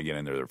Yeah. when they get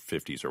into their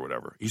 50s or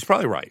whatever. He's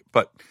probably right.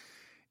 But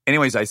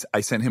anyways,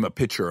 I sent him a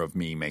picture of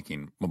me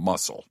making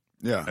muscle.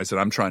 Yeah. I said,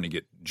 I'm trying to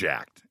get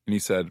jacked. And he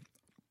said,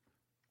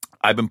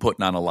 I've been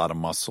putting on a lot of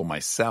muscle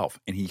myself.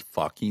 And he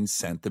fucking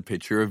sent the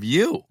picture of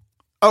you.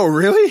 Oh,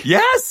 really?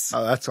 Yes.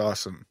 Oh, that's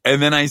awesome.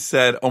 And then I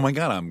said, oh my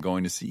God, I'm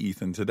going to see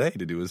Ethan today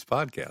to do his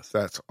podcast.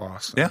 That's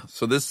awesome. Yeah.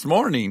 So this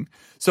morning,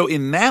 so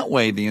in that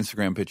way, the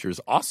Instagram picture is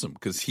awesome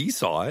because he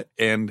saw it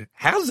and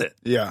has it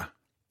Yeah.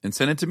 and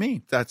sent it to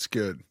me. That's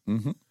good.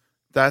 Mm-hmm.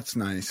 That's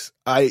nice.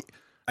 But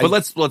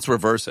let's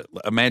reverse it.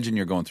 Imagine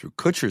you're going through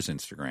Kutcher's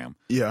Instagram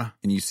Yeah.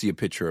 and you see a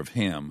picture of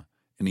him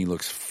and he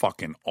looks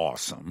fucking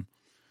awesome.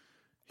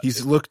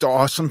 He's looked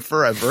awesome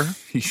forever.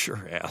 He sure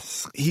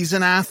has. He's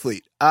an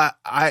athlete.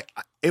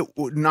 It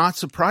would not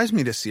surprise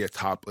me to see a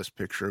topless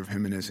picture of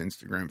him in his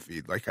Instagram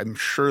feed. Like, I'm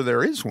sure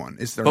there is one.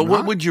 Is there But not?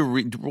 what would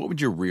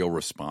your real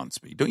response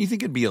be? Don't you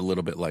think it'd be a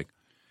little bit like,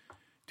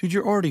 dude,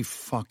 you're already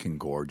fucking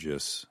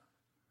gorgeous.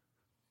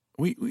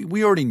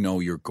 We already know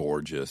you're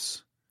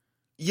gorgeous.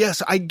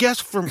 Yes, I guess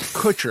from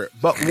Kutcher.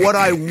 But what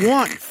I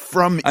want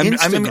from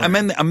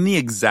Instagram. I'm the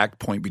exact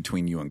point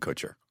between you and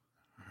Kutcher.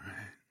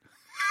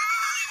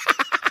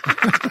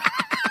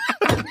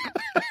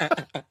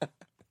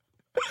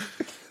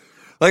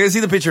 Like I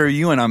see the picture of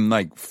you and I'm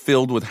like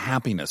filled with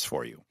happiness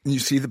for you. You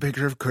see the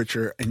picture of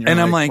Kutcher and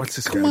I'm like, what's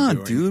this come guy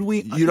on,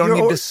 doing? dude. You don't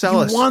need to sell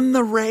us. You won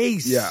the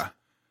race. Yeah.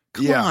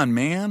 Come on,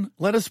 man.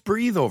 Let us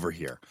breathe over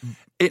here.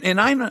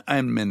 And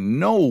I'm in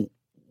no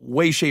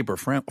way, shape, or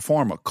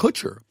form a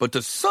Kutcher, but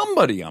to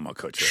somebody I'm a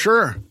Kutcher.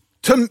 Sure.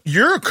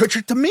 You're a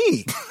Kutcher to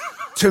me.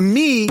 To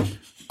me,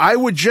 I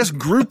would just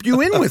group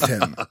you in with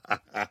him.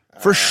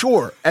 For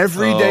sure.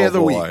 Every day of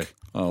the week.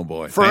 Oh,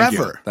 boy.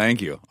 Forever.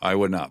 Thank you. I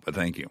would not, but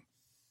thank you.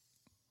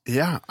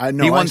 Yeah, I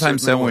know. He one time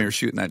said when we were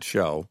shooting that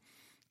show,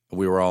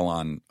 we were all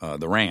on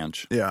the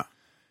ranch. Yeah.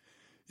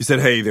 He said,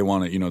 hey, they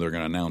want to, they're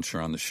going to announce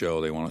you're on the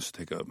show. They want us to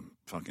take a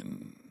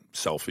fucking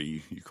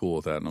selfie. You cool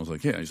with that? And I was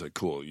like, yeah. He's like,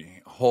 cool. He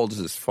holds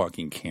his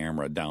fucking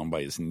camera down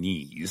by his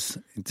knees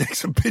and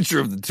takes a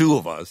picture of the two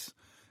of us.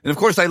 And, of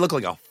course, I look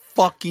like a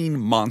fucking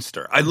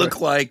monster. I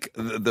look like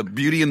the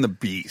Beauty and the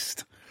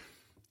Beast.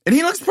 And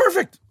he looks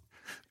perfect.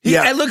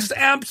 It looks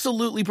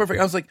absolutely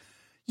perfect. I was like,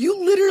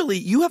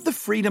 you have the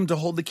freedom to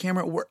hold the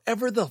camera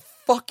wherever the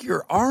fuck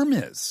your arm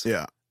is.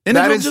 Yeah. And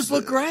it'll just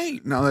look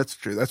great. No, that's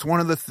true. That's one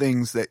of the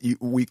things that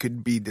we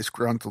could be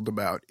disgruntled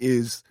about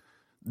is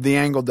the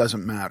angle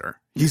doesn't matter.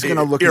 He's going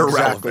to look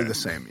exactly the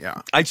same.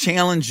 Yeah. I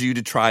challenge you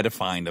to try to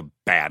find a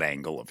bad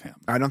angle of him.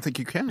 I don't think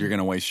you can. You're going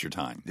to waste your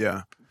time.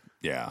 Yeah.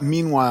 Yeah.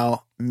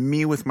 Meanwhile,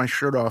 me with my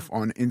shirt off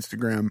on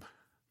Instagram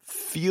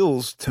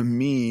feels to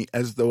me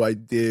as though I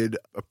did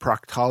a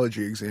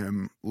proctology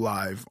exam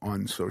live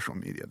on social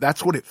media.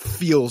 That's what it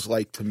feels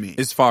like to me.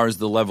 As far as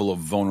the level of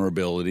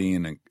vulnerability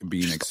and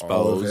being Just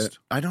all of it. exposed.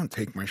 I don't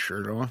take my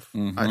shirt off.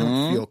 Mm-hmm. I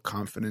don't feel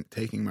confident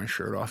taking my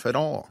shirt off at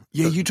all.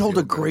 Yeah, you Doesn't told feel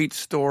a good. great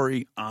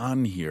story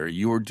on here.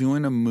 You were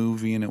doing a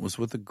movie, and it was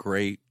with a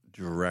great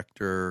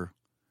director,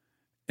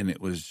 and it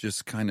was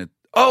just kind of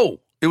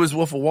it was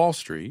Wolf of Wall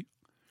Street,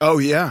 Oh,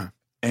 yeah.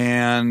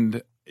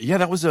 and yeah,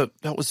 that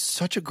was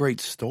such a great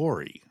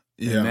story.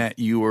 Yeah. And that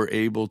you were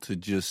able to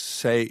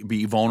just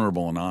be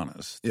vulnerable and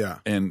honest. Yeah.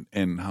 and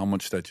how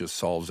much that just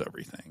solves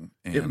everything.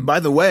 And By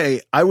the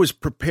way, I was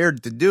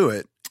prepared to do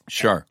it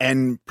sure,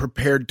 and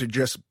prepared to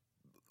just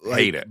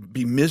hate it,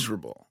 be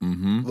miserable.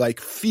 mm-hmm.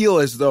 Like feel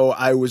as though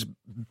I was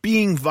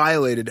being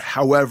violated.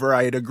 However,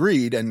 I had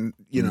agreed, and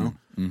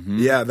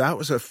yeah, that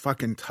was a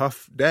fucking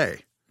tough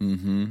day.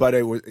 Mm-hmm. But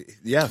it was,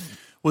 yeah,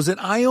 Was it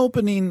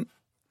eye-opening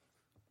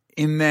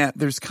in that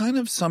there's kind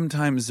of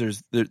sometimes there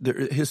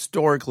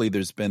historically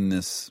there's been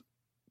this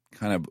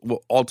kind of,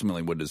 well,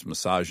 ultimately what is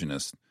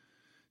misogynist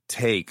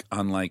take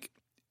on, like,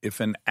 if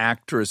an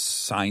actress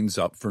signs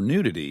up for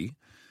nudity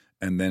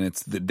and then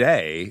it's the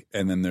day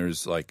and then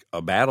there's like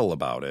a battle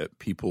about it,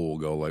 people will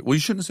go like, well, you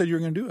shouldn't have said you were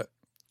going to do it.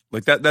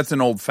 Like that's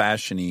an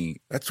old-fashioned-y.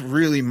 that's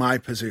really my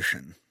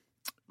position.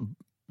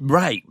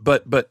 Right,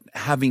 but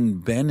having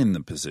been in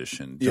the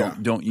position, Yeah.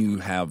 don't you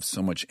have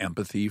so much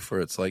empathy for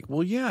it's like,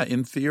 well, yeah,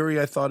 in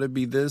theory I thought it'd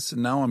be this,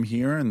 and now I'm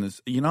here, and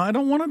this, I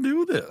don't want to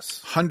do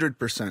this.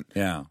 100%.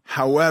 Yeah.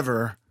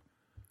 However,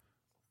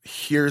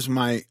 here's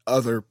my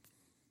other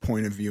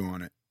point of view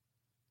on it.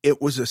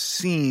 It was a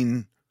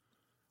scene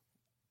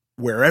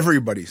where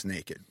everybody's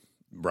naked.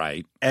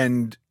 Right.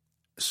 And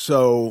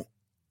so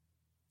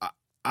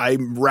I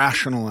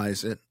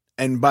rationalize it.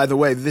 And by the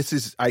way,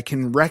 I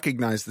can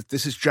recognize that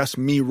this is just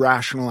me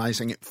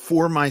rationalizing it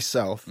for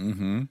myself,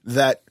 Mm-hmm.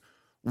 that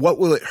what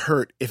will it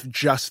hurt if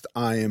just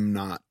I am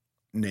not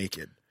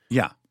naked?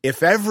 Yeah.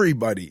 If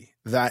everybody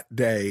that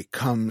day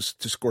comes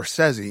to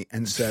Scorsese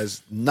and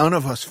says, none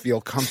of us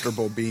feel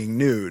comfortable being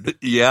nude,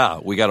 Yeah,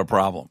 we got a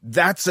problem.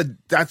 that's a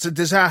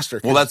disaster.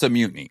 Well, that's a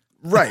mutiny.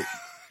 Right.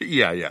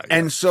 Yeah.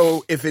 And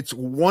so if it's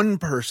one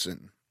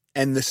person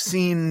and the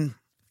scene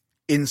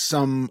in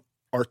some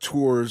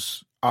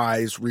auteur's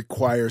eyes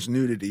requires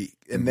nudity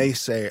and they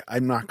say,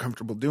 I'm not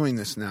comfortable doing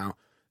this now,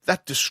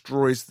 that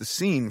destroys the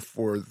scene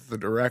for the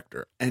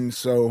director. And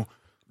so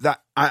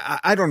that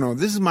I don't know.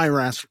 This is my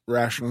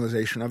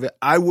rationalization of it.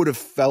 I would have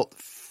felt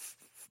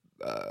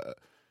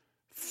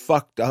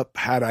fucked up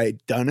had I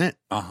done it.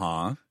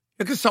 Uh-huh.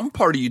 Because some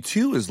part of you,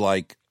 too, is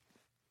like,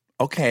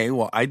 okay,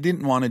 well, I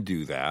didn't want to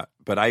do that,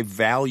 but I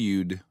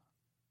valued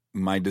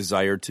my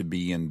desire to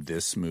be in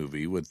this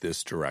movie with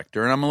this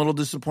director, and I'm a little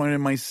disappointed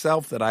in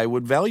myself that I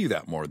would value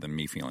that more than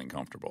me feeling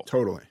comfortable.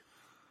 Totally.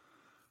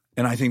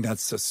 And I think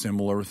that's a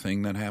similar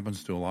thing that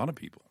happens to a lot of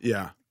people.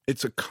 Yeah.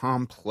 It's a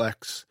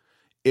complex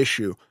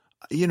issue.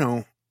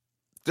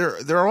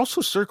 There are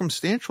also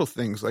circumstantial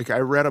things. Like I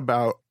read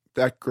about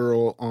that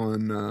girl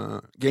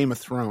on Game of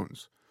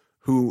Thrones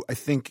who I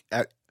think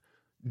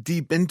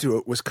deep into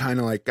it was kind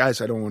of like,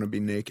 guys, I don't want to be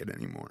naked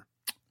anymore.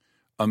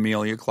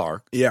 Amelia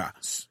Clark. Yeah.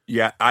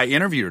 Yeah, I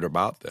interviewed her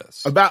about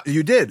this.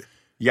 You did.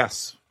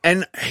 Yes.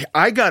 And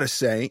I got to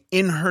say,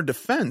 in her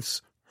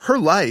defense, her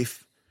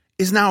life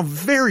is now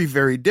very,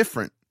 very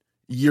different.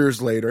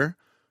 Years later,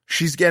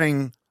 she's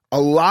getting a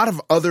lot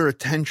of other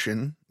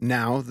attention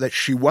now that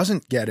she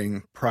wasn't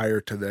getting prior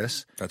to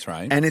this. That's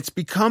right. And it's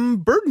become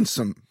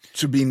burdensome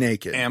to be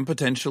naked. And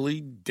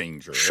potentially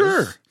dangerous.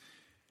 Sure.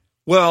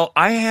 Well,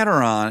 I had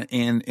her on,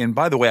 and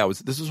by the way,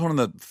 this was one of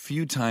the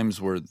few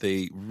times where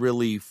they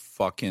really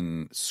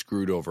fucking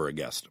screwed over a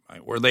guest of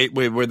mine, where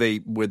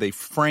they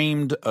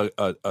framed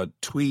a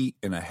tweet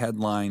and a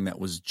headline that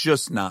was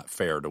just not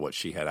fair to what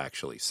she had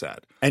actually said.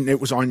 And it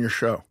was on your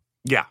show.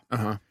 Yeah.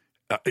 Uh-huh.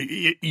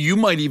 You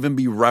might even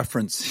be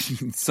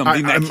referencing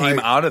something that came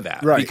out of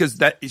that. Right. Because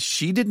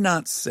she did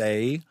not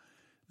say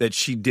that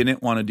she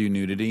didn't want to do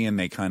nudity and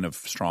they kind of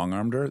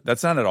strong-armed her.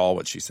 That's not at all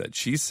what she said.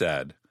 She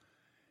said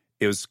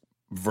it was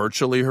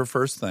virtually her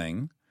first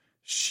thing.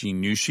 She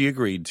knew she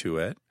agreed to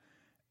it.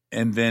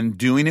 And then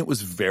doing it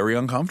was very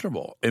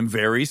uncomfortable and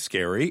very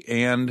scary.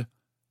 And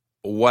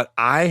what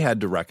I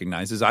had to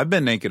recognize is I've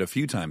been naked a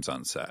few times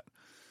on set.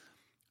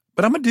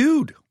 But I'm a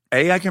dude.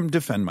 A, I can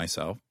defend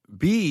myself.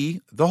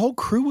 B, the whole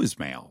crew is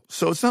male.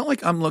 So it's not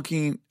like I'm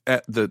looking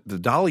at the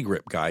dolly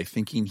grip guy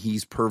thinking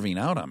he's perving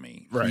out on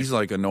me. Right. He's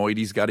like annoyed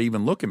he's got to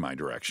even look in my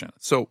direction.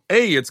 So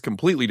A, it's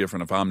completely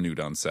different if I'm nude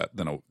on set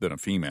than a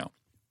female.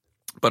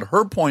 But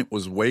her point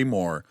was way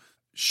more,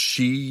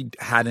 she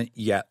hadn't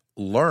yet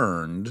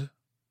learned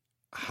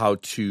how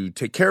to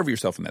take care of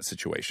yourself in that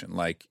situation.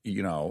 Like,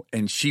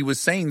 and she was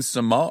saying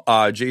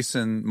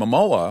Jason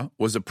Momoa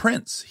was a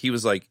prince. He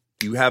was like,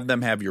 you have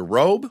them have your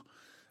robe.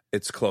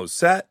 It's closed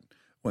set.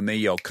 When they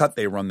yell cut,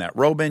 they run that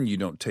robe in. You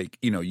don't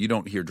you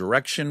don't hear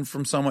direction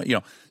from someone,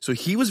 So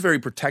he was very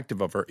protective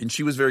of her, and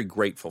she was very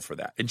grateful for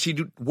that. And she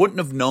wouldn't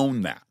have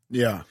known that.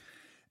 Yeah.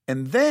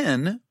 And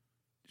then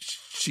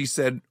she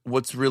said,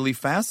 what's really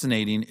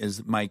fascinating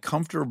is my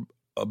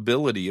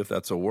comfortability, if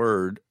that's a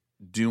word,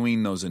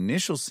 doing those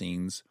initial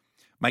scenes.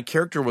 My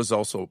character was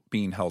also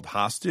being held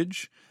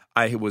hostage.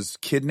 I was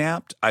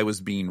kidnapped. I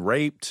was being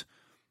raped.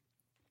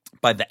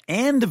 By the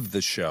end of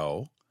the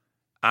show,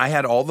 I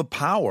had all the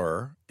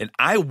power, and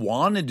I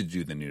wanted to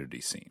do the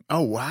nudity scene.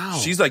 Oh, wow.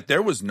 She's like,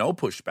 there was no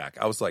pushback.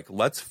 I was like,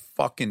 let's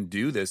fucking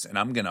do this, and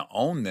I'm going to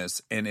own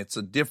this, and it's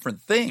a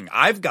different thing.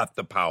 I've got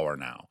the power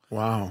now.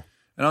 Wow.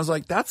 And I was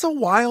like, that's a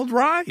wild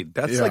ride.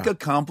 That's like a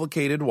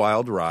complicated,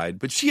 wild ride.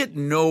 But she at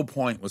no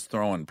point was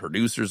throwing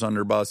producers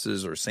under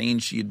buses or saying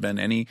she had been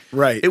any.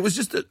 Right. It was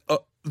just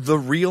the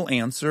real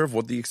answer of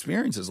what the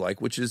experience is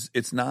like, which is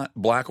it's not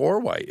black or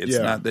white. It's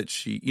not that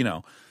she,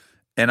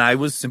 and I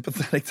was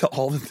sympathetic to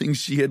all the things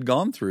she had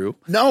gone through.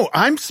 No,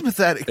 I'm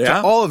sympathetic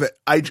to all of it.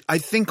 I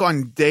think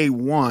on day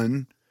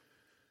one,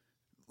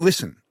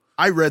 listen,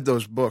 I read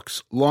those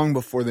books long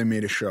before they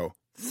made a show.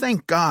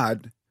 Thank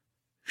God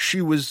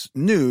she was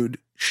nude.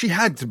 She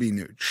had to be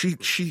nude.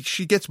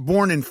 She gets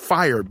born in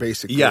fire,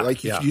 basically. Yeah,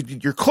 like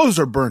your clothes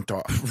are burnt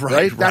off,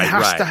 right? That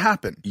has to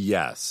happen.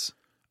 Yes.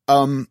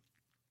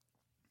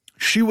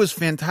 She was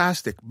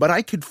fantastic, but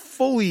I could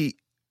fully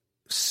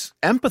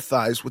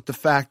empathize with the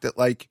fact that,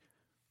 like,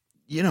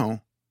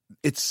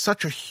 it's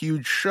such a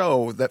huge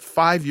show that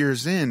 5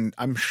 years in,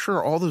 I'm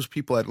sure all those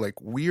people had like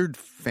weird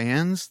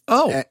fans.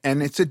 Oh.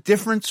 And it's a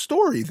different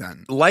story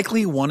then.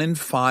 Likely 1 in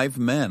 5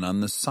 men on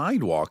the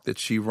sidewalk that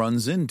she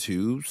runs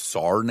into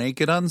saw her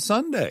naked on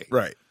Sunday.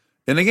 Right.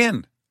 And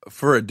again,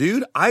 for a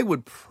dude, I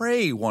would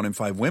pray 1 in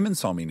 5 women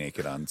saw me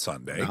naked on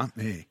Sunday. Not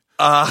me.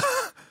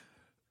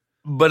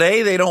 But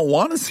they don't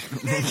want to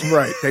see me.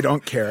 Right. They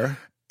don't care.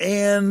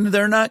 And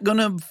they're not going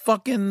to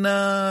fucking,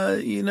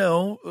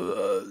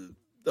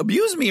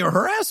 abuse me or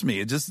harass me.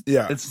 It just,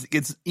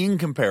 it's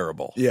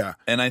incomparable. Yeah.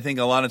 And I think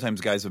a lot of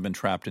times guys have been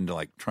trapped into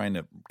like trying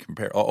to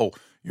compare.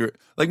 You're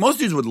like, most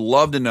dudes would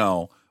love to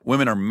know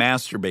women are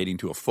masturbating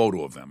to a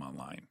photo of them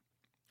online.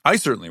 I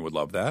certainly would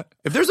love that.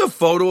 If there's a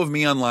photo of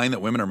me online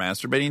that women are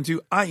masturbating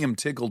to, I am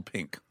tickled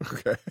pink.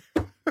 Okay.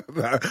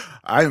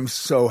 I am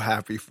so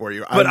happy for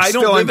you. But I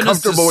don't still live in a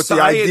uncomfortable with the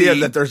society- idea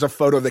that there's a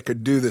photo that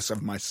could do this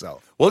of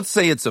myself. Well, let's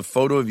say it's a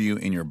photo of you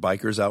in your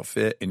biker's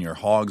outfit and your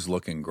hog's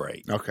looking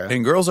great. Okay.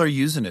 And girls are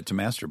using it to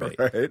masturbate.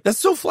 Right. That's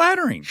so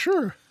flattering.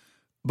 Sure.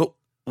 But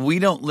we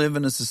don't live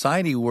in a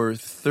society where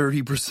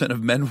 30%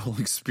 of men will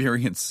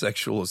experience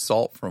sexual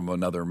assault from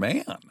another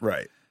man.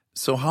 Right.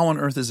 So how on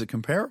earth is it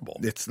comparable?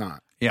 It's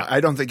not. Yeah.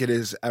 I don't think it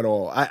is at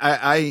all.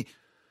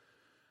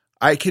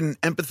 I can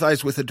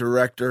empathize with a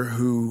director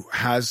who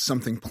has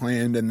something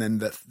planned and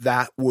then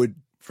that would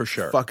for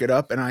sure fuck it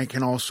up. And I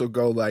can also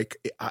go like,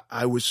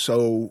 I was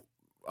so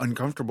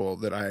uncomfortable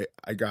that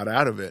I got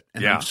out of it.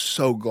 And I'm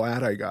so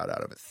glad I got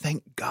out of it.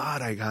 Thank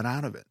God I got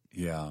out of it.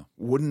 Yeah.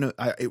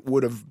 It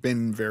would have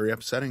been very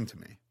upsetting to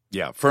me.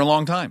 Yeah. For a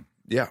long time.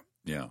 Yeah.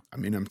 Yeah. I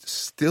mean, I'm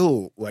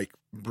still like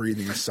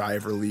breathing a sigh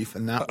of relief.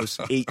 And that was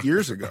 8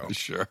 years ago.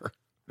 Sure.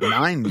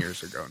 9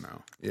 years ago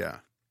now. Yeah.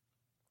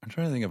 I'm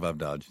trying to think if I've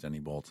dodged any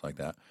bolts like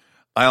that.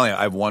 I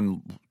have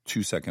one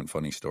 2-second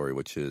funny story,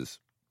 which is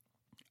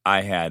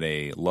I had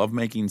a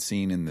lovemaking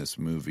scene in this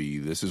movie,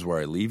 This Is Where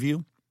I Leave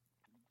You.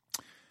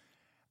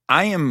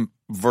 I am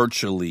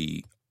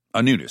virtually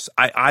a nudist.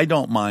 I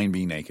don't mind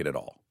being naked at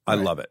all. I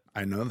love it.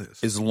 I know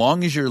this. As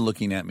long as you're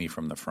looking at me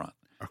from the front.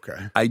 Okay.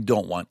 I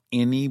don't want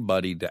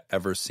anybody to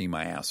ever see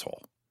my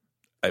asshole.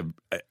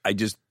 I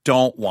just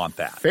don't want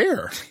that.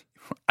 Fair.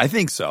 I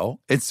think so.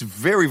 It's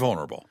very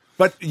vulnerable.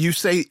 But you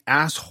say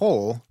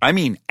asshole. I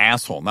mean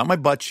asshole, not my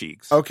butt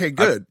cheeks. Okay,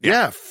 good.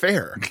 Yeah,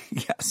 fair.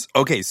 Yes.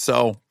 Okay,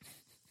 so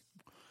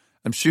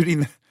I'm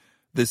shooting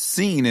this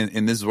scene,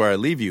 and This Is Where I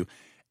Leave You.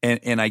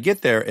 And I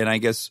get there, and I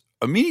guess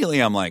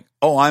immediately I'm like,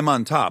 oh, I'm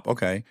on top.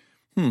 Okay.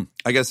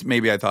 I guess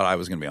maybe I thought I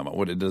was going to be on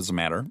top. It doesn't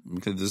matter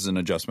because this is an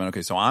adjustment.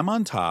 Okay, so I'm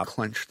on top.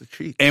 Clench the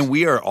cheeks. And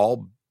we are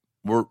all,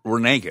 we're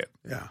naked.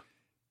 Yeah.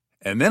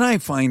 And then I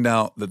find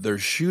out that they're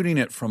shooting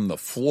it from the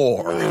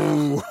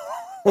floor.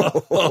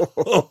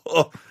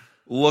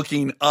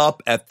 Looking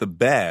up at the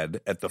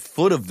bed, at the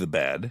foot of the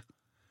bed.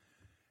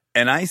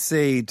 And I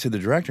say to the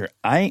director,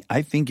 I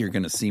think you're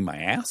going to see my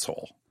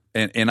asshole.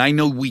 And I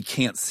know we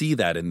can't see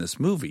that in this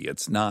movie.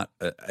 It's not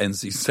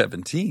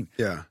NC-17.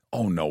 Yeah.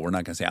 Oh, no, we're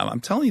not going to see it. I'm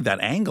telling you that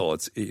angle.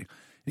 And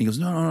he goes,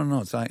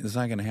 no, it's not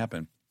going to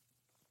happen.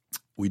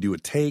 We do a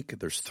take.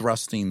 There's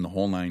thrusting, the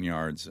whole 9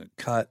 yards. A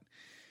cut.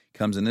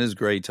 Comes in, this is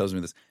great, tells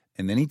me this.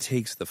 And then he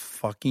takes the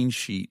fucking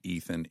sheet,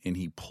 Ethan, and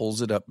he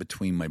pulls it up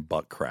between my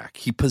butt crack.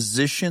 He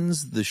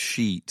positions the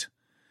sheet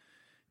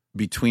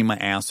between my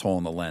asshole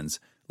and the lens,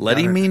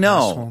 letting me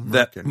know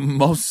that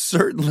most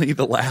certainly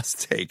the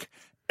last take,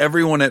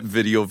 everyone at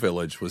Video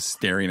Village was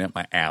staring at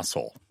my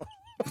asshole.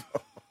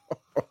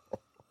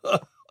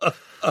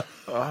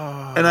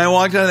 And I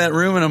walked out of that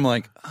room and I'm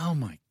like, oh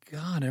my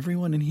God,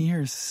 everyone in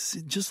here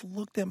just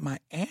looked at my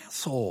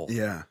asshole.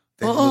 Yeah.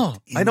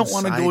 I don't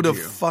want to go to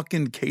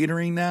fucking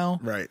catering now.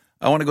 Right.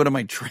 I want to go to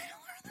my trailer.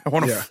 I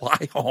want to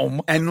fly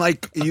home. And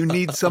like you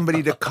need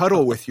somebody to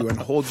cuddle with you and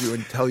hold you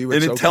and tell you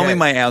it's okay. Tell me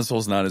my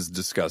asshole's not as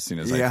disgusting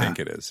as I think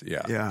it is.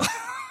 Yeah.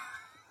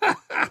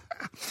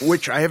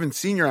 Which I haven't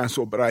seen your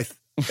asshole, but I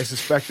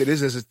suspect it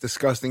is as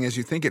disgusting as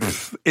you think it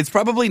is. It's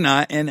probably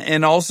not,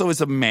 and also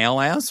it's a male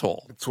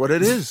asshole. It's what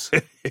it is.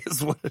 It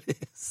is what it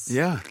is.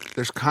 Yeah,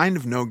 there's kind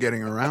of no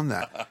getting around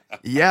that.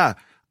 Yeah,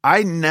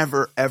 I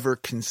never ever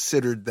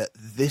considered that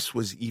this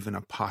was even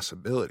a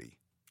possibility.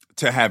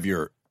 To have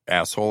your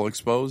asshole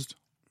exposed?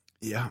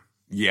 Yeah.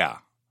 Yeah.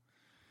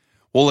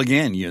 Well,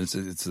 again,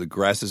 it's the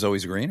grass is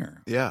always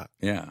greener. Yeah.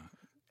 Yeah.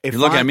 If you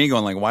look at me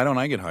going like, why don't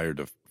I get hired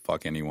to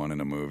fuck anyone in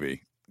a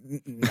movie?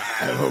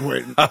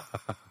 Wait.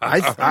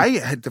 I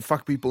had to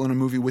fuck people in a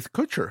movie with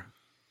Kutcher.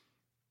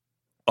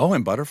 Oh,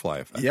 and Butterfly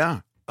Effect.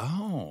 Yeah.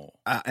 Oh.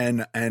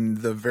 And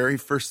the very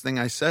first thing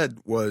I said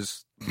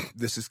was,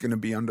 this is going to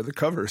be under the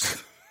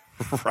covers.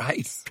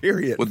 Right.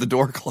 Period. With the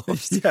door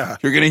closed. Yeah.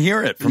 You're going to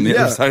hear it from the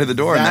other side of the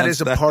door. That is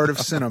a part of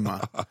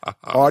cinema.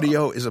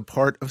 Audio is a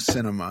part of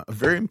cinema. A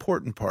very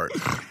important part.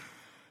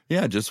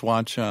 Yeah, just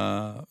watch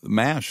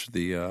MASH,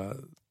 the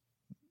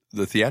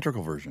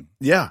theatrical version.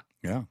 Yeah.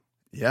 Yeah.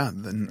 Yeah.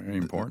 Very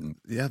important.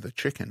 The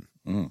chicken.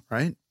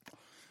 Right?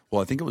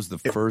 Well, I think it was the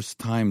first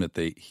time that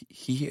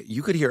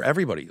you could hear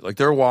everybody. Like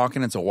they're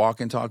walking, it's a walk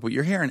and talk, but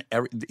you're hearing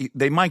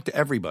they mic'd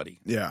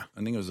everybody. Yeah.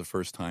 I think it was the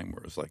first time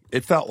where it was like,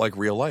 it felt like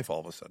real life all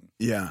of a sudden.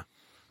 Yeah.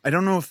 I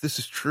don't know if this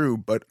is true,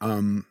 but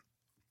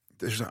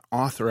there's an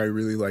author I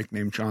really like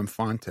named John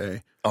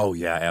Fonte. Oh,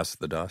 yeah. Ask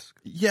the Dusk.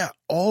 Yeah.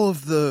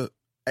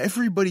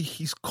 Everybody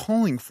he's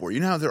calling for, you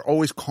know how they're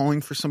always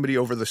calling for somebody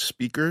over the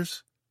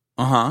speakers?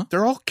 Uh-huh.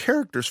 They're all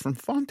characters from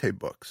Fonte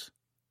books.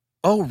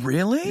 Oh,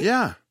 really?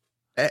 Yeah.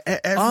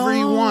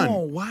 Everyone.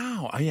 Oh,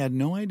 wow. I had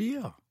no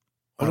idea.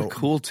 What a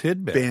cool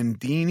tidbit.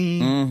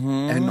 Bandini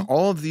and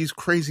all of these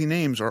crazy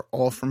names are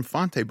all from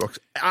Fonte books.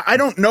 I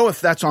don't know if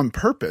that's on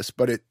purpose,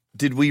 but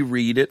Did we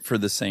read it for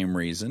the same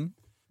reason?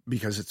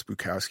 Because it's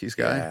Bukowski's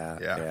guy?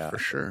 Yeah, for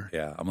sure.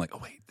 Yeah. I'm like, oh,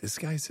 wait, this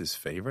guy's his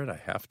favorite?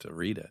 I have to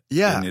read it.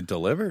 Yeah. And it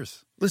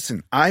delivers.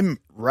 Listen, I'm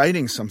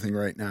writing something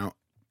right now,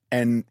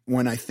 and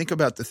when I think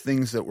about the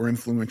things that were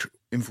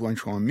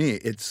influential on me,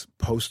 it's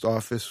Post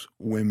Office,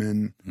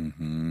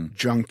 Women,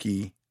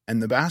 Junkie,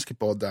 and The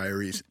Basketball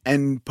Diaries.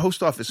 And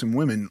Post Office and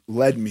Women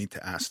led me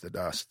to Ask the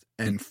Dust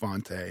and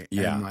Fonte.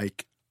 Yeah. And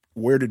like,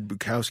 where did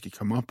Bukowski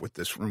come up with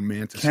this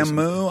romanticism?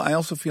 Camus? I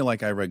also feel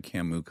like I read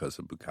Camus because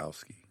of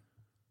Bukowski.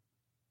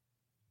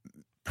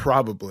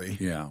 Probably.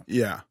 Yeah.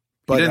 Yeah.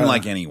 But he didn't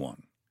like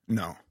anyone.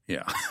 No.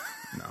 Yeah.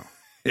 No.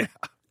 Yeah.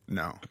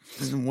 No.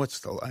 What's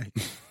the like?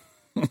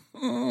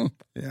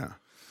 Yeah.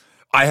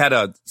 I had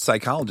a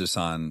psychologist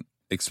on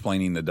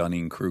explaining the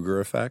Dunning-Kruger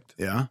effect.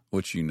 Yeah.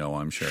 Which you know,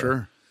 I'm sure.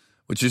 Sure.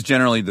 Which is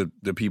generally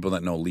the people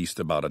that know least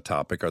about a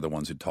topic are the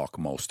ones who talk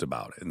most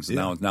about it. And so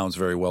now it's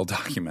very well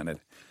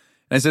documented.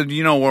 And I said,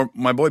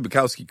 my boy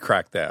Bukowski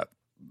cracked that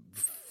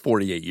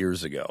 48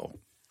 years ago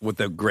with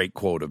a great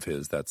quote of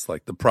his. That's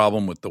like, the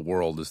problem with the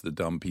world is the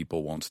dumb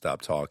people won't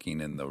stop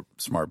talking and the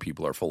smart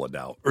people are full of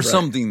doubt. Or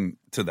something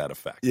to that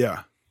effect.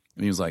 Yeah.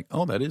 And he was like,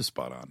 oh, that is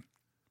spot on.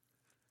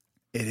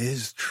 It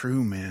is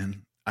true,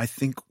 man. I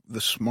think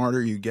the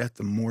smarter you get,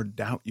 the more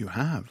doubt you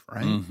have,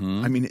 right?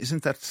 I mean,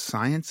 isn't that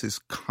science is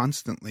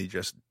constantly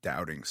just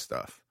doubting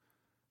stuff,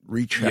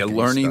 rechecking Yeah,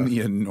 learning stuff. the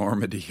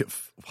enormity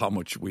of how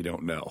much we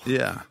don't know.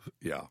 Yeah.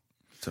 Yeah.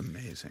 It's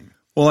amazing.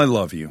 Well, I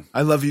love you.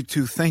 I love you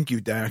too. Thank you,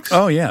 Dax.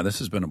 Oh, yeah, this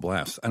has been a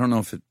blast. I don't know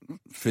if it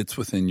fits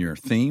within your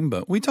theme,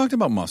 but we talked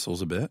about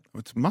muscles a bit.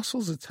 It's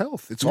muscles, it's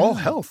health. It's all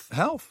health.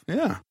 Health.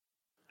 Yeah.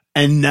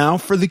 And now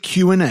for the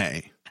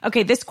Q&A.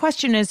 Okay, this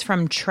question is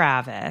from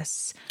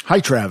Travis.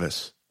 Hi,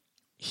 Travis.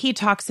 He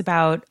talks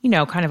about,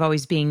 kind of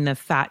always being the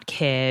fat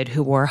kid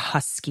who wore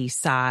husky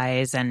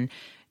size and,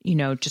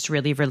 just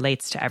really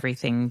relates to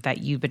everything that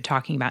you've been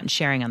talking about and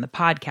sharing on the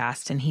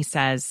podcast. And he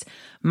says,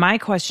 my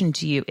question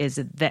to you is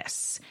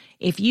this.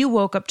 If you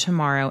woke up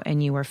tomorrow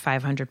and you were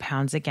 500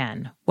 pounds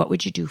again, what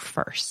would you do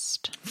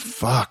first?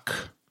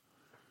 Fuck.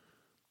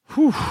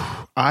 Whew.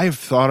 I've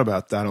thought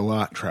about that a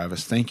lot,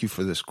 Travis. Thank you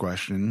for this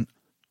question.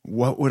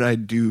 What would I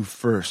do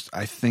first?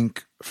 I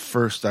think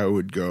first I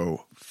would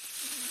go,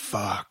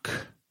 fuck.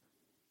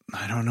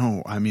 I don't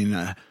know. I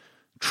mean,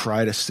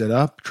 try to sit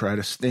up, try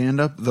to stand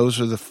up. Those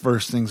are the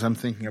first things I'm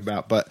thinking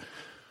about. But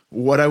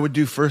what I would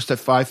do first at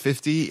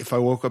 550, if I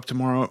woke up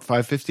tomorrow at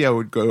 550, I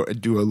would go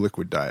do a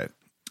liquid diet.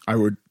 I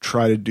would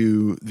try to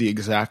do the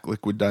exact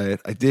liquid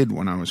diet I did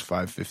when I was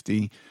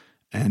 550.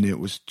 And it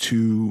was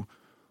 2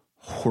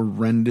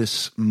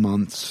 horrendous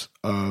months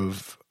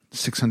of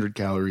 600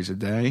 calories a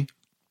day.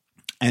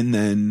 And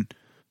then,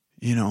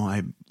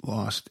 I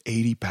lost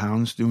 80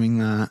 pounds doing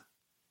that.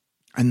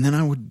 And then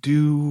I would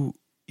do,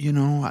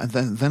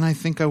 then I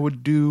think I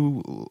would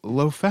do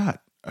low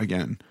fat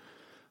again.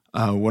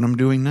 What I'm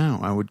doing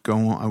now, I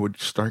would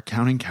start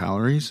counting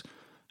calories,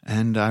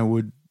 and I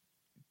would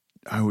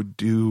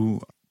do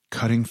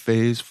cutting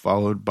phase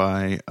followed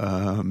by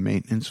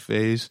maintenance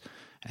phase.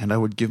 And I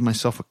would give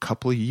myself a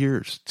couple of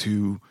years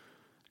to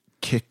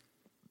kick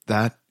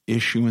that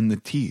issue in the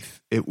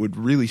teeth. It would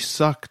really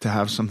suck to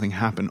have something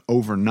happen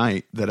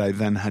overnight that I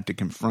then had to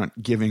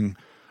confront, giving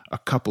a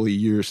couple of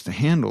years to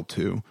handle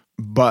to.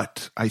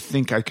 But I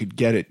think I could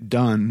get it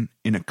done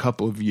in a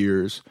couple of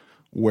years,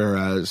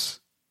 whereas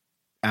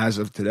as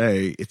of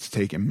today, it's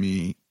taken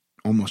me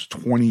almost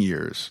 20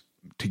 years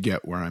to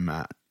get where I'm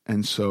at.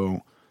 And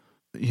so,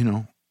 you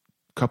know,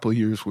 a couple of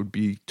years would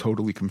be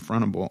totally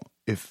confrontable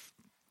if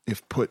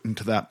put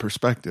into that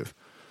perspective.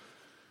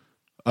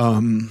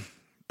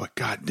 But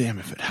goddamn,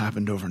 if it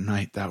happened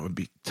overnight, that would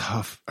be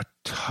a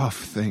tough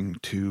thing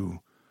to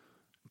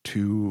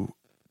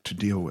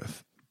deal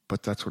with.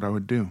 But that's what I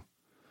would do.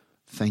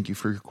 Thank you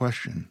for your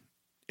question.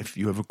 If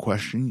you have a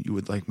question you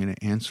would like me to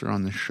answer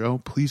on the show,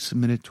 please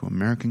submit it to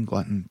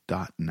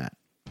AmericanGlutton.net.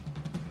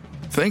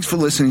 Thanks for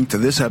listening to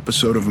this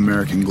episode of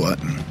American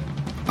Glutton.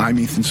 I'm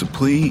Ethan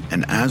Suplee,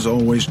 and as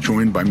always,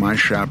 joined by my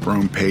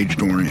chaperone, Paige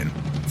Dorian.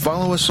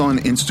 Follow us on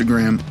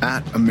Instagram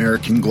at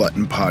American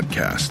Glutton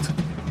Podcast.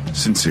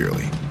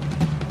 Sincerely.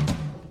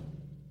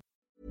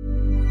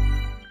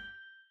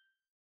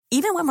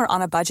 Even when we're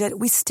on a budget,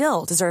 we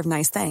still deserve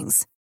nice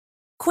things.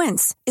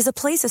 Quince is a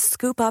place to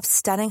scoop up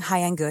stunning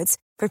high-end goods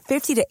for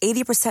 50 to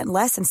 80%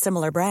 less than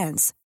similar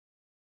brands.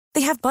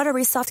 They have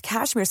buttery soft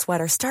cashmere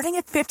sweaters starting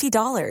at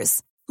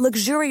 $50,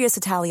 luxurious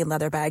Italian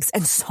leather bags,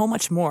 and so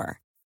much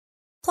more.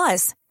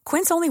 Plus,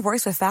 Quince only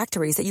works with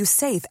factories that use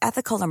safe,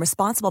 ethical, and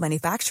responsible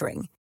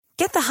manufacturing.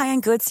 Get the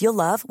high-end goods you'll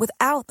love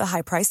without the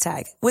high price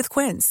tag with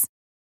Quince.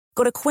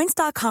 Go to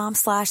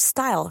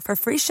quince.com/style for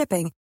free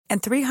shipping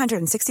and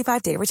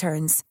 365-day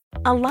returns.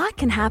 A lot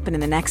can happen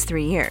in the next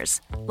 3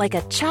 years. Like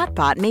a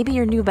chatbot may be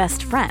your new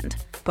best friend.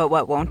 But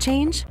what won't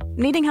change?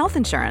 Needing health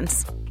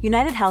insurance.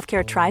 United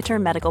Healthcare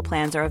Tri-Term Medical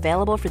Plans are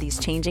available for these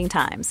changing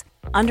times.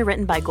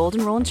 Underwritten by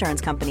Golden Rule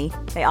Insurance Company,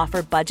 they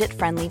offer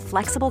budget-friendly,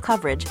 flexible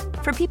coverage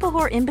for people who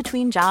are in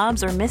between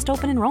jobs or missed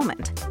open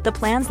enrollment. The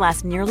plans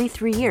last nearly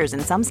 3 years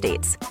in some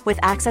states, with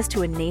access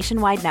to a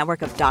nationwide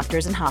network of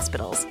doctors and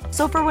hospitals.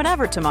 So for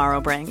whatever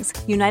tomorrow brings,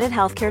 United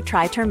Healthcare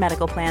Tri-Term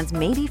Medical Plans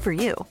may be for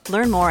you.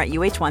 Learn more at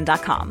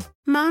uh1.com.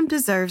 Mom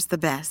deserves the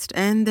best,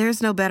 and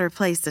there's no better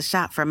place to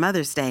shop for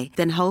Mother's Day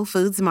than Whole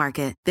Foods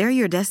Market. They're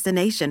your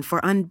destination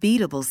for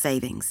unbeatable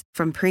savings,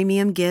 from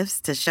premium gifts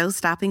to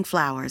show-stopping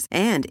flowers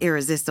and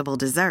irresistible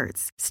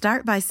desserts.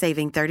 Start by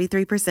saving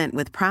 33%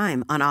 with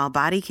Prime on all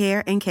body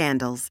care and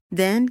candles.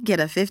 Then get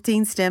a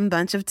 15-stem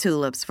bunch of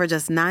tulips for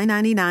just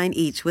 $9.99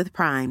 each with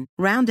Prime.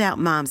 Round out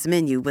Mom's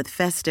menu with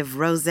festive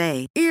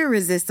rosé,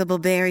 irresistible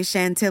berry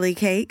chantilly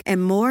cake,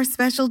 and more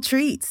special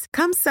treats.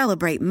 Come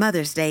celebrate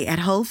Mother's Day at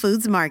Whole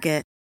Foods Market.